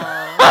 waterfall.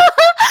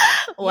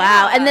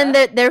 Wow. And then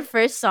Yeah. their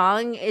first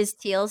song is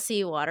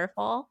TLC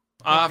Waterfall.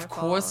 Of Waterfall.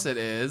 course it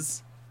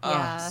is.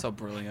 Yeah. Oh, so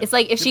brilliant. It's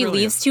like if You're she brilliant.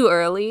 leaves too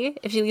early,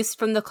 if she leaves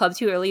from the club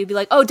too early, you'd be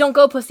like, "Oh, don't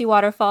go, Pussy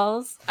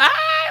Waterfalls.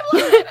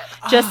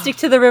 Just stick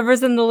to the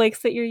rivers and the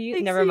lakes that you're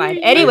using." Never mind.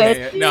 Anyways,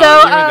 Yeah, yeah. No, so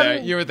you were there.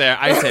 You were there.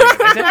 I take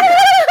it. I take it.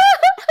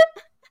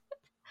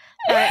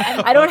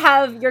 I don't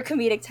have your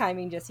comedic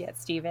timing just yet,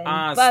 Steven.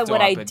 Ah, but what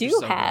stop I it. do You're so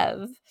good.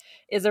 have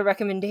is a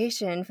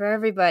recommendation for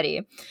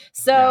everybody.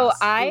 So Yes.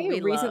 I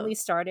We recently love.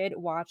 started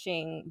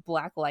watching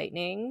Black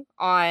Lightning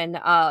on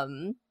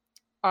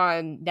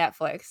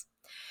Netflix.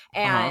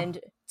 And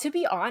to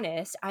be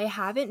honest, I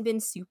haven't been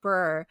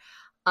super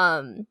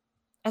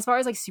as far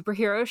as like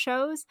superhero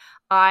shows,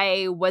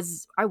 I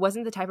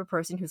wasn't the type of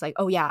person who's like,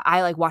 oh yeah,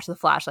 I like watch The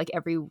Flash like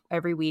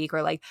every week,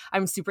 or like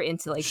I'm super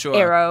into like Sure.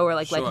 Arrow or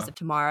like Sure. Legends of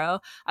Tomorrow.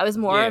 I was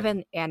more Yeah. of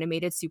an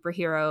animated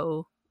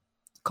superhero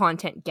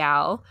content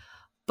gal,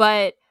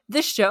 but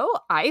the show,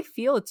 I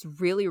feel it's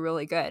really,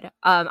 really good.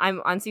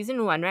 I'm on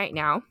season 1 right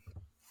now.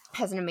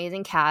 Has an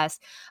amazing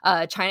cast.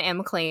 China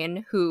Anne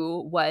McClain,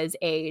 who was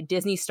a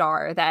Disney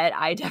star that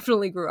I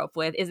definitely grew up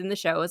with, is in the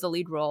show as a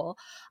lead role.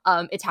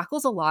 It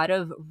tackles a lot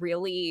of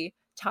really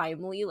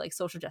timely like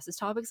social justice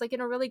topics like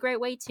in a really great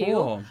way too.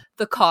 Cool.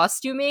 The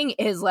costuming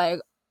is like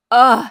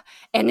and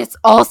it's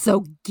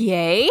also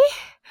gay.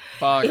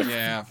 Fuck It's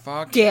yeah.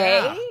 Fuck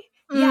Gay. yeah.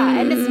 Yeah,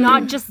 and it's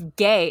not Mm. just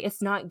gay.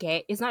 It's not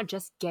gay. It's not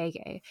just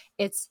gay.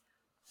 It's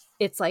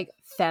like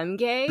femme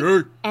gay,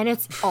 Gay. and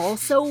it's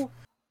also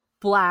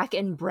Black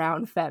and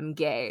brown femme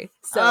gay.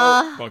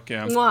 So Fuck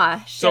yeah. mwah,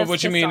 So chef's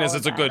what you kiss mean all is of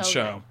it's a that. good Okay.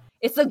 show.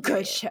 It's a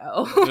good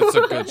show. It's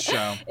a good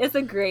show. It's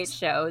a great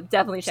show.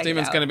 Definitely check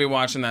Steven's it out. gonna be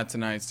watching that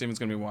tonight. Steven's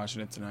gonna be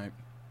watching it tonight.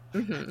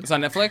 Mm-hmm. It's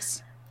on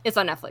Netflix? It's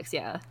on Netflix,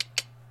 yeah.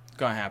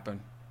 Gonna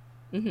happen.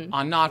 Mm-hmm.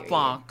 On Not Period.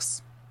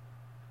 Flocks.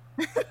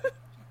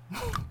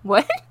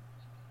 What?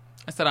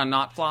 I said on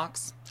Not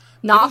Flocks.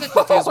 Not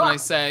People get confused when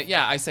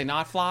I say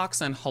Not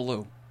Flocks and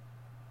Hulu.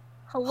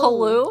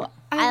 Hulu.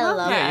 I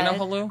love Yeah, you know that.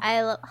 Hulu?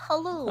 I love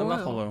Hulu. I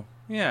love Hulu.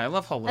 Yeah, I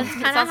love Hulu. That's It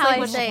kind of sounds how like I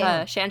what say.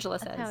 Shangela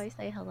That's how I says.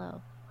 say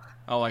hello.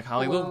 Oh, like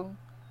Hollywood?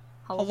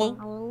 Hello?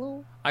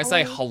 Hello. I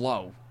say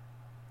Hello.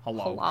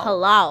 hello. Hello.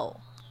 Hello.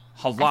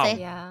 Hello. I say-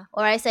 Yeah.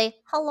 Or I say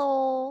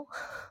hello.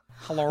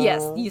 Hello.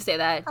 Yes, you say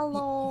that.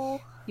 Hello.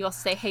 You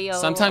also say heyo.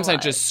 Sometimes a I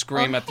lot. just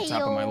scream at the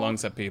top of my heyo.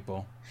 lungs at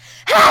people.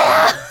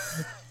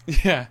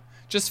 Yeah.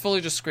 Just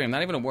fully just scream.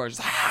 Not even a word.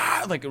 Just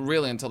like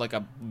really until like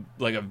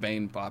a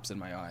vein pops in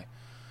my eye.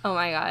 Oh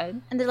my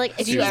god. And they're like,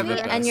 It's excuse usually me,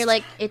 the and you're best.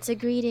 like, it's a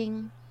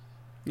greeting.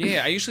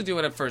 Yeah, I usually do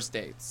it at first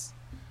dates.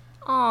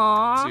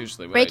 Aww. That's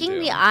usually what Breaking I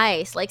do. the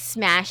ice, like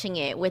smashing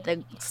it with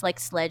a like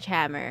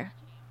sledgehammer.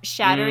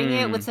 Shattering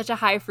it with Mm. such a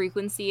high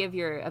frequency of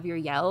your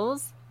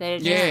yells that it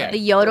just, Yeah. like, The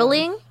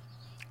yodeling.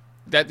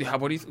 What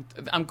do you?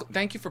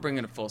 Thank you for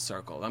bringing it full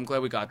circle. I'm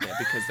glad we got there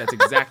because that's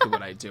exactly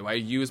what I do. I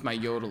use my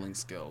yodeling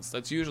skills.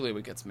 That's usually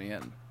what gets me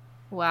in.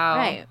 Wow.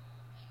 Right.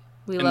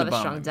 We In love the a bum,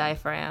 strong I mean.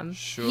 diaphragm.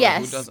 Sure.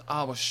 Yes. Who does?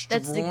 Oh, a That's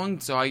the- strong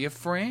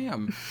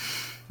diaphragm.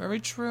 Very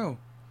true.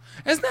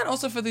 Isn't that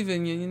also for the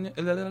vagina?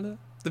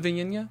 The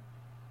vagina?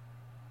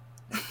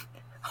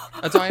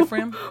 A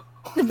diaphragm?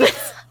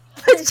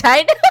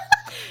 Vagina.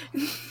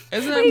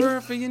 Isn't that for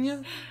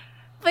vagina?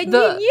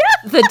 Vagina.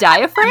 The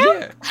diaphragm?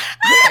 Yeah.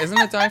 Yeah. Isn't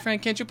a diaphragm?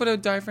 Can't you put a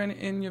diaphragm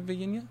in your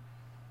vagina?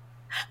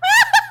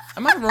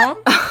 Am I wrong?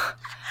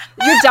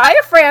 Your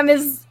diaphragm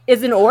is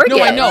an organ.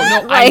 No, I know.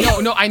 No,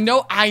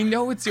 Like- I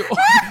know it's your.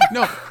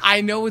 No,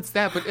 I know it's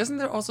that. But isn't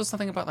there also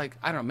something about like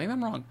I don't know? Maybe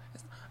I'm wrong.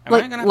 Am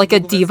I gonna have Like to a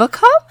Google this? diva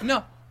cup?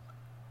 No.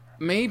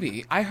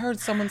 Maybe I heard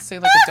someone say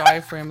like a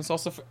diaphragm is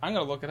also. I'm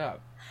gonna look it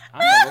up.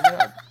 I'm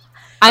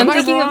Am I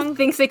thinking wrong? of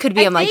things that could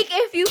be I on like think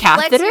if you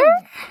flex catheter? your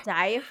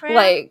diaphragm,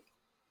 like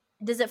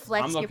does it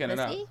flex I'm your looking it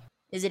up. pussy?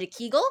 Is it a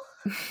Kegel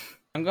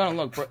I'm gonna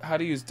look. Bro, how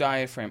to use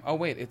diaphragm? Oh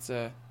wait, it's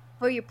a.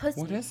 for your pussy?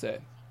 What is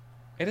it?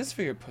 It is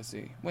for your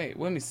pussy. Wait,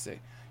 let me see.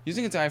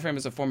 Using a diaphragm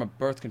as a form of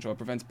birth control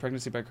prevents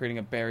pregnancy by creating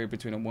a barrier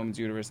between a woman's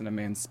uterus and a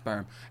man's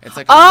sperm. It's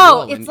like a oh,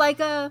 wall it's and like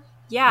a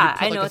you yeah.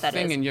 put I like know a what that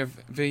thing is. in your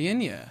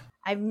vagina.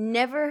 I've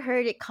never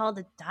heard it called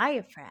a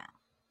diaphragm.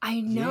 I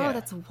know Yeah.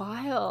 that's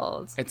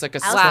wild. It's like a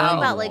I was Wow. sperm thinking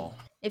about like wall.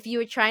 if you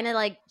were trying to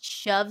like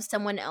shove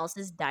someone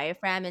else's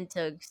diaphragm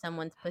into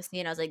someone's pussy,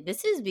 and I was like,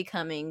 this is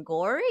becoming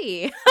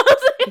gory.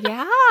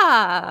 Yeah.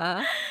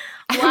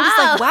 I'm just Wow.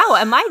 like, wow,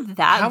 am I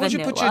that How would you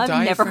vanilla? put your I've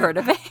never diaphragm- heard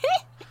of it.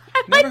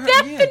 Never heard-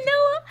 That yeah.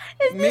 vanilla?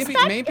 Is this Maybe-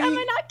 not, maybe- am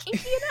I not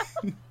kinky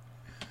enough?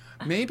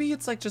 Maybe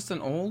it's like just an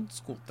old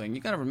school thing.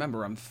 You gotta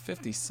remember, I'm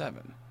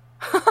 57.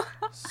 So,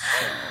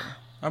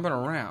 I've been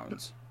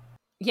around.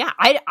 Yeah,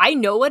 I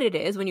know what it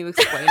is when you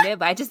explained it,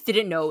 but I just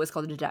didn't know it was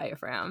called a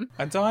diaphragm.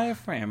 A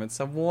diaphragm. It's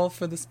a wall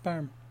for the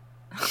sperm.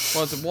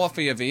 Well, it's a wall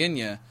for your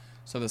vagina,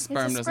 so the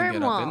sperm doesn't sperm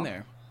get up in wall.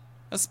 there.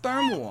 A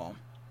sperm wall.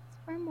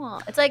 Sperm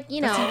wall. It's like,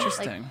 you know, That's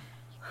interesting.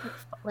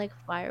 like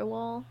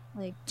firewall.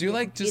 Like Do you your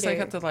like just like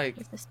have computer. to like?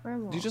 It's the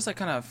sperm wall. Do you just like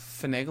kind of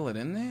finagle it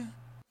in there?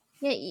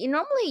 Yeah,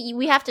 normally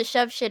we have to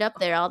shove shit up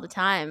there all the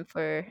time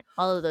for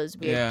all of those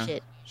weird Yeah.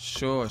 shit.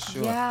 Sure.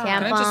 Yeah.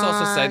 Can I just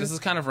also say Tampons. this is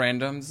kind of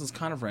random? This is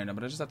kind of random,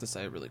 but I just have to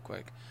say it really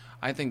quick.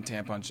 I think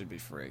tampons should be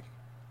free.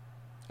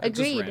 It's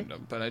Agreed. Just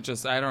random, but I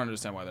don't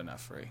understand why they're not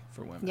free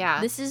for women.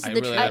 Yeah. This is I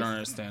the really truth. don't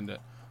understand it.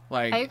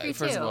 Like, I agree,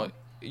 first too. of all,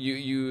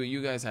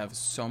 you guys have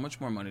so much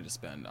more money to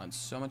spend on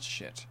so much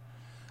shit,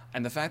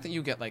 and the fact that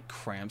you get like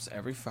cramps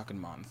every fucking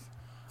month,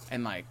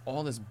 and like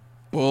all this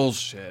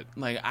bullshit.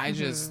 Like, I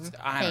just,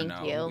 I don't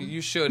Thank know. you.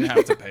 You shouldn't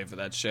have to pay for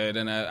that shit,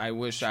 and I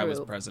wish I was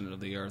True. president of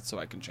the earth so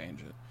I can change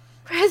it.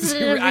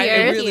 President of the I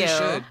Earth. really You.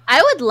 should.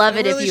 I would love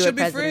It it really if you were should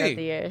be president free. of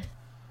the Earth.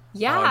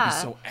 Yeah. Oh, I'd be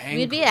so angry.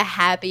 We'd be a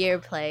happier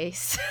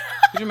place.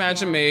 Could you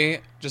imagine me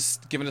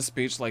just giving a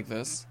speech like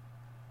this?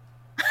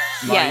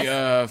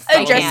 Yes.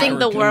 Fellow Addressing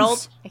the Americans.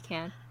 world. I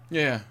can.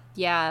 Yeah.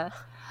 Yeah.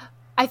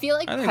 I feel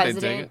like I think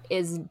they dig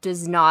president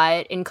does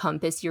not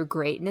encompass your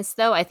greatness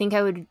though. I think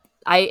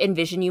I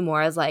envision you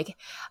more as like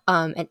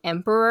an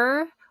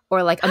emperor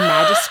or like a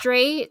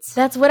magistrate.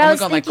 That's what Oh I my was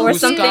God, like thinking. Or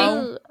something.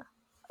 too.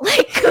 Like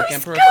Like Cusco.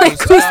 Emperor Like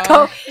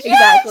Cusco. Cusco.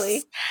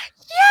 Exactly.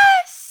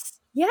 Yes.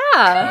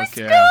 Yeah.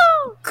 Okay.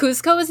 Go.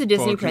 Cusco is a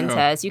Disney Fuck yeah.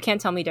 princess. You can't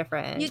tell me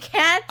different. You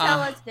can't tell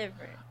Uh, us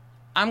different.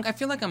 I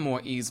feel like I'm more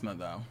Yzma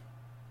though.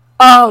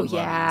 Oh Love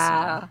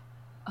yeah.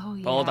 Oh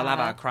yeah. Ball the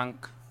lava crunk.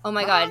 Oh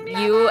my god,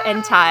 you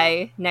and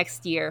Ty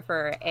next year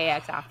for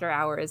AX After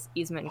Hours,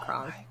 Eastman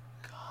Kronk.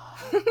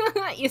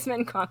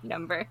 Eastman Kronk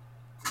number.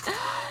 Oh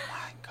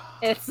my god.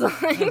 It's I'm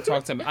gonna like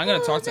talk to him. I'm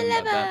gonna talk to him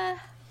about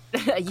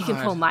that. you can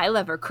God. pull my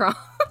lever, Kronk.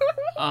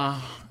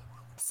 Uh,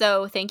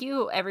 So thank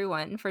you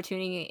everyone for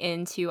tuning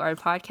into our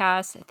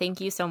podcast. Thank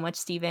you so much,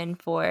 Stephen,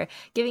 for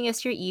giving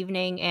us your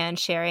evening and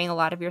sharing a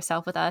lot of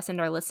yourself with us and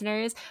our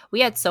listeners.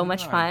 We had so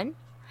much Yeah. fun.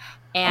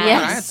 And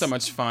Yes. I had so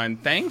much fun.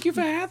 Thank you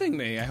for having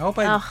me. I hope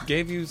I Ugh.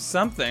 gave you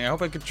something. I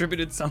hope I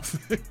contributed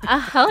something.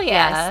 hell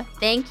yeah. Yes.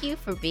 Thank you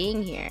for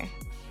being here.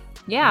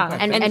 Yeah. Okay.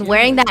 And Thank and you.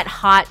 wearing that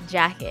hot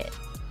jacket.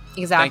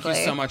 Exactly.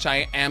 Thank you so much.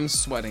 I am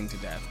sweating to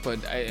death, but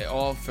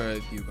all for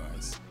you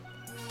guys.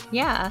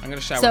 Yeah. I'm gonna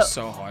shower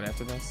so hard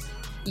after this.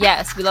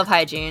 Yes, we love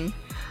hygiene. Me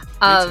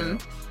too.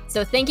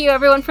 So thank you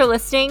everyone for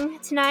listening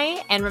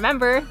tonight. And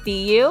remember,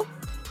 be you.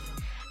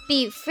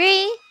 Be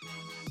free.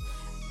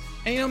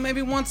 And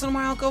maybe once in a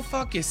while, go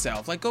fuck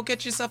yourself. Like, go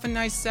get yourself a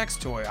nice sex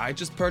toy. I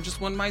just purchased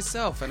one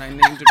myself, and I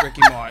named it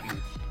Ricky Martin. And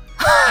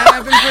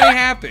I've been pretty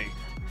happy.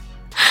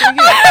 So,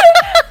 yeah.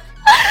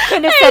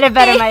 Couldn't have said it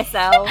better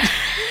myself.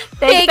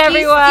 Thanks,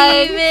 everyone.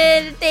 You,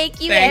 Steven.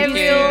 Thank you, Thank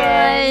you.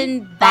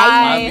 everyone.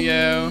 Bye.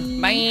 Love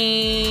you. Bye.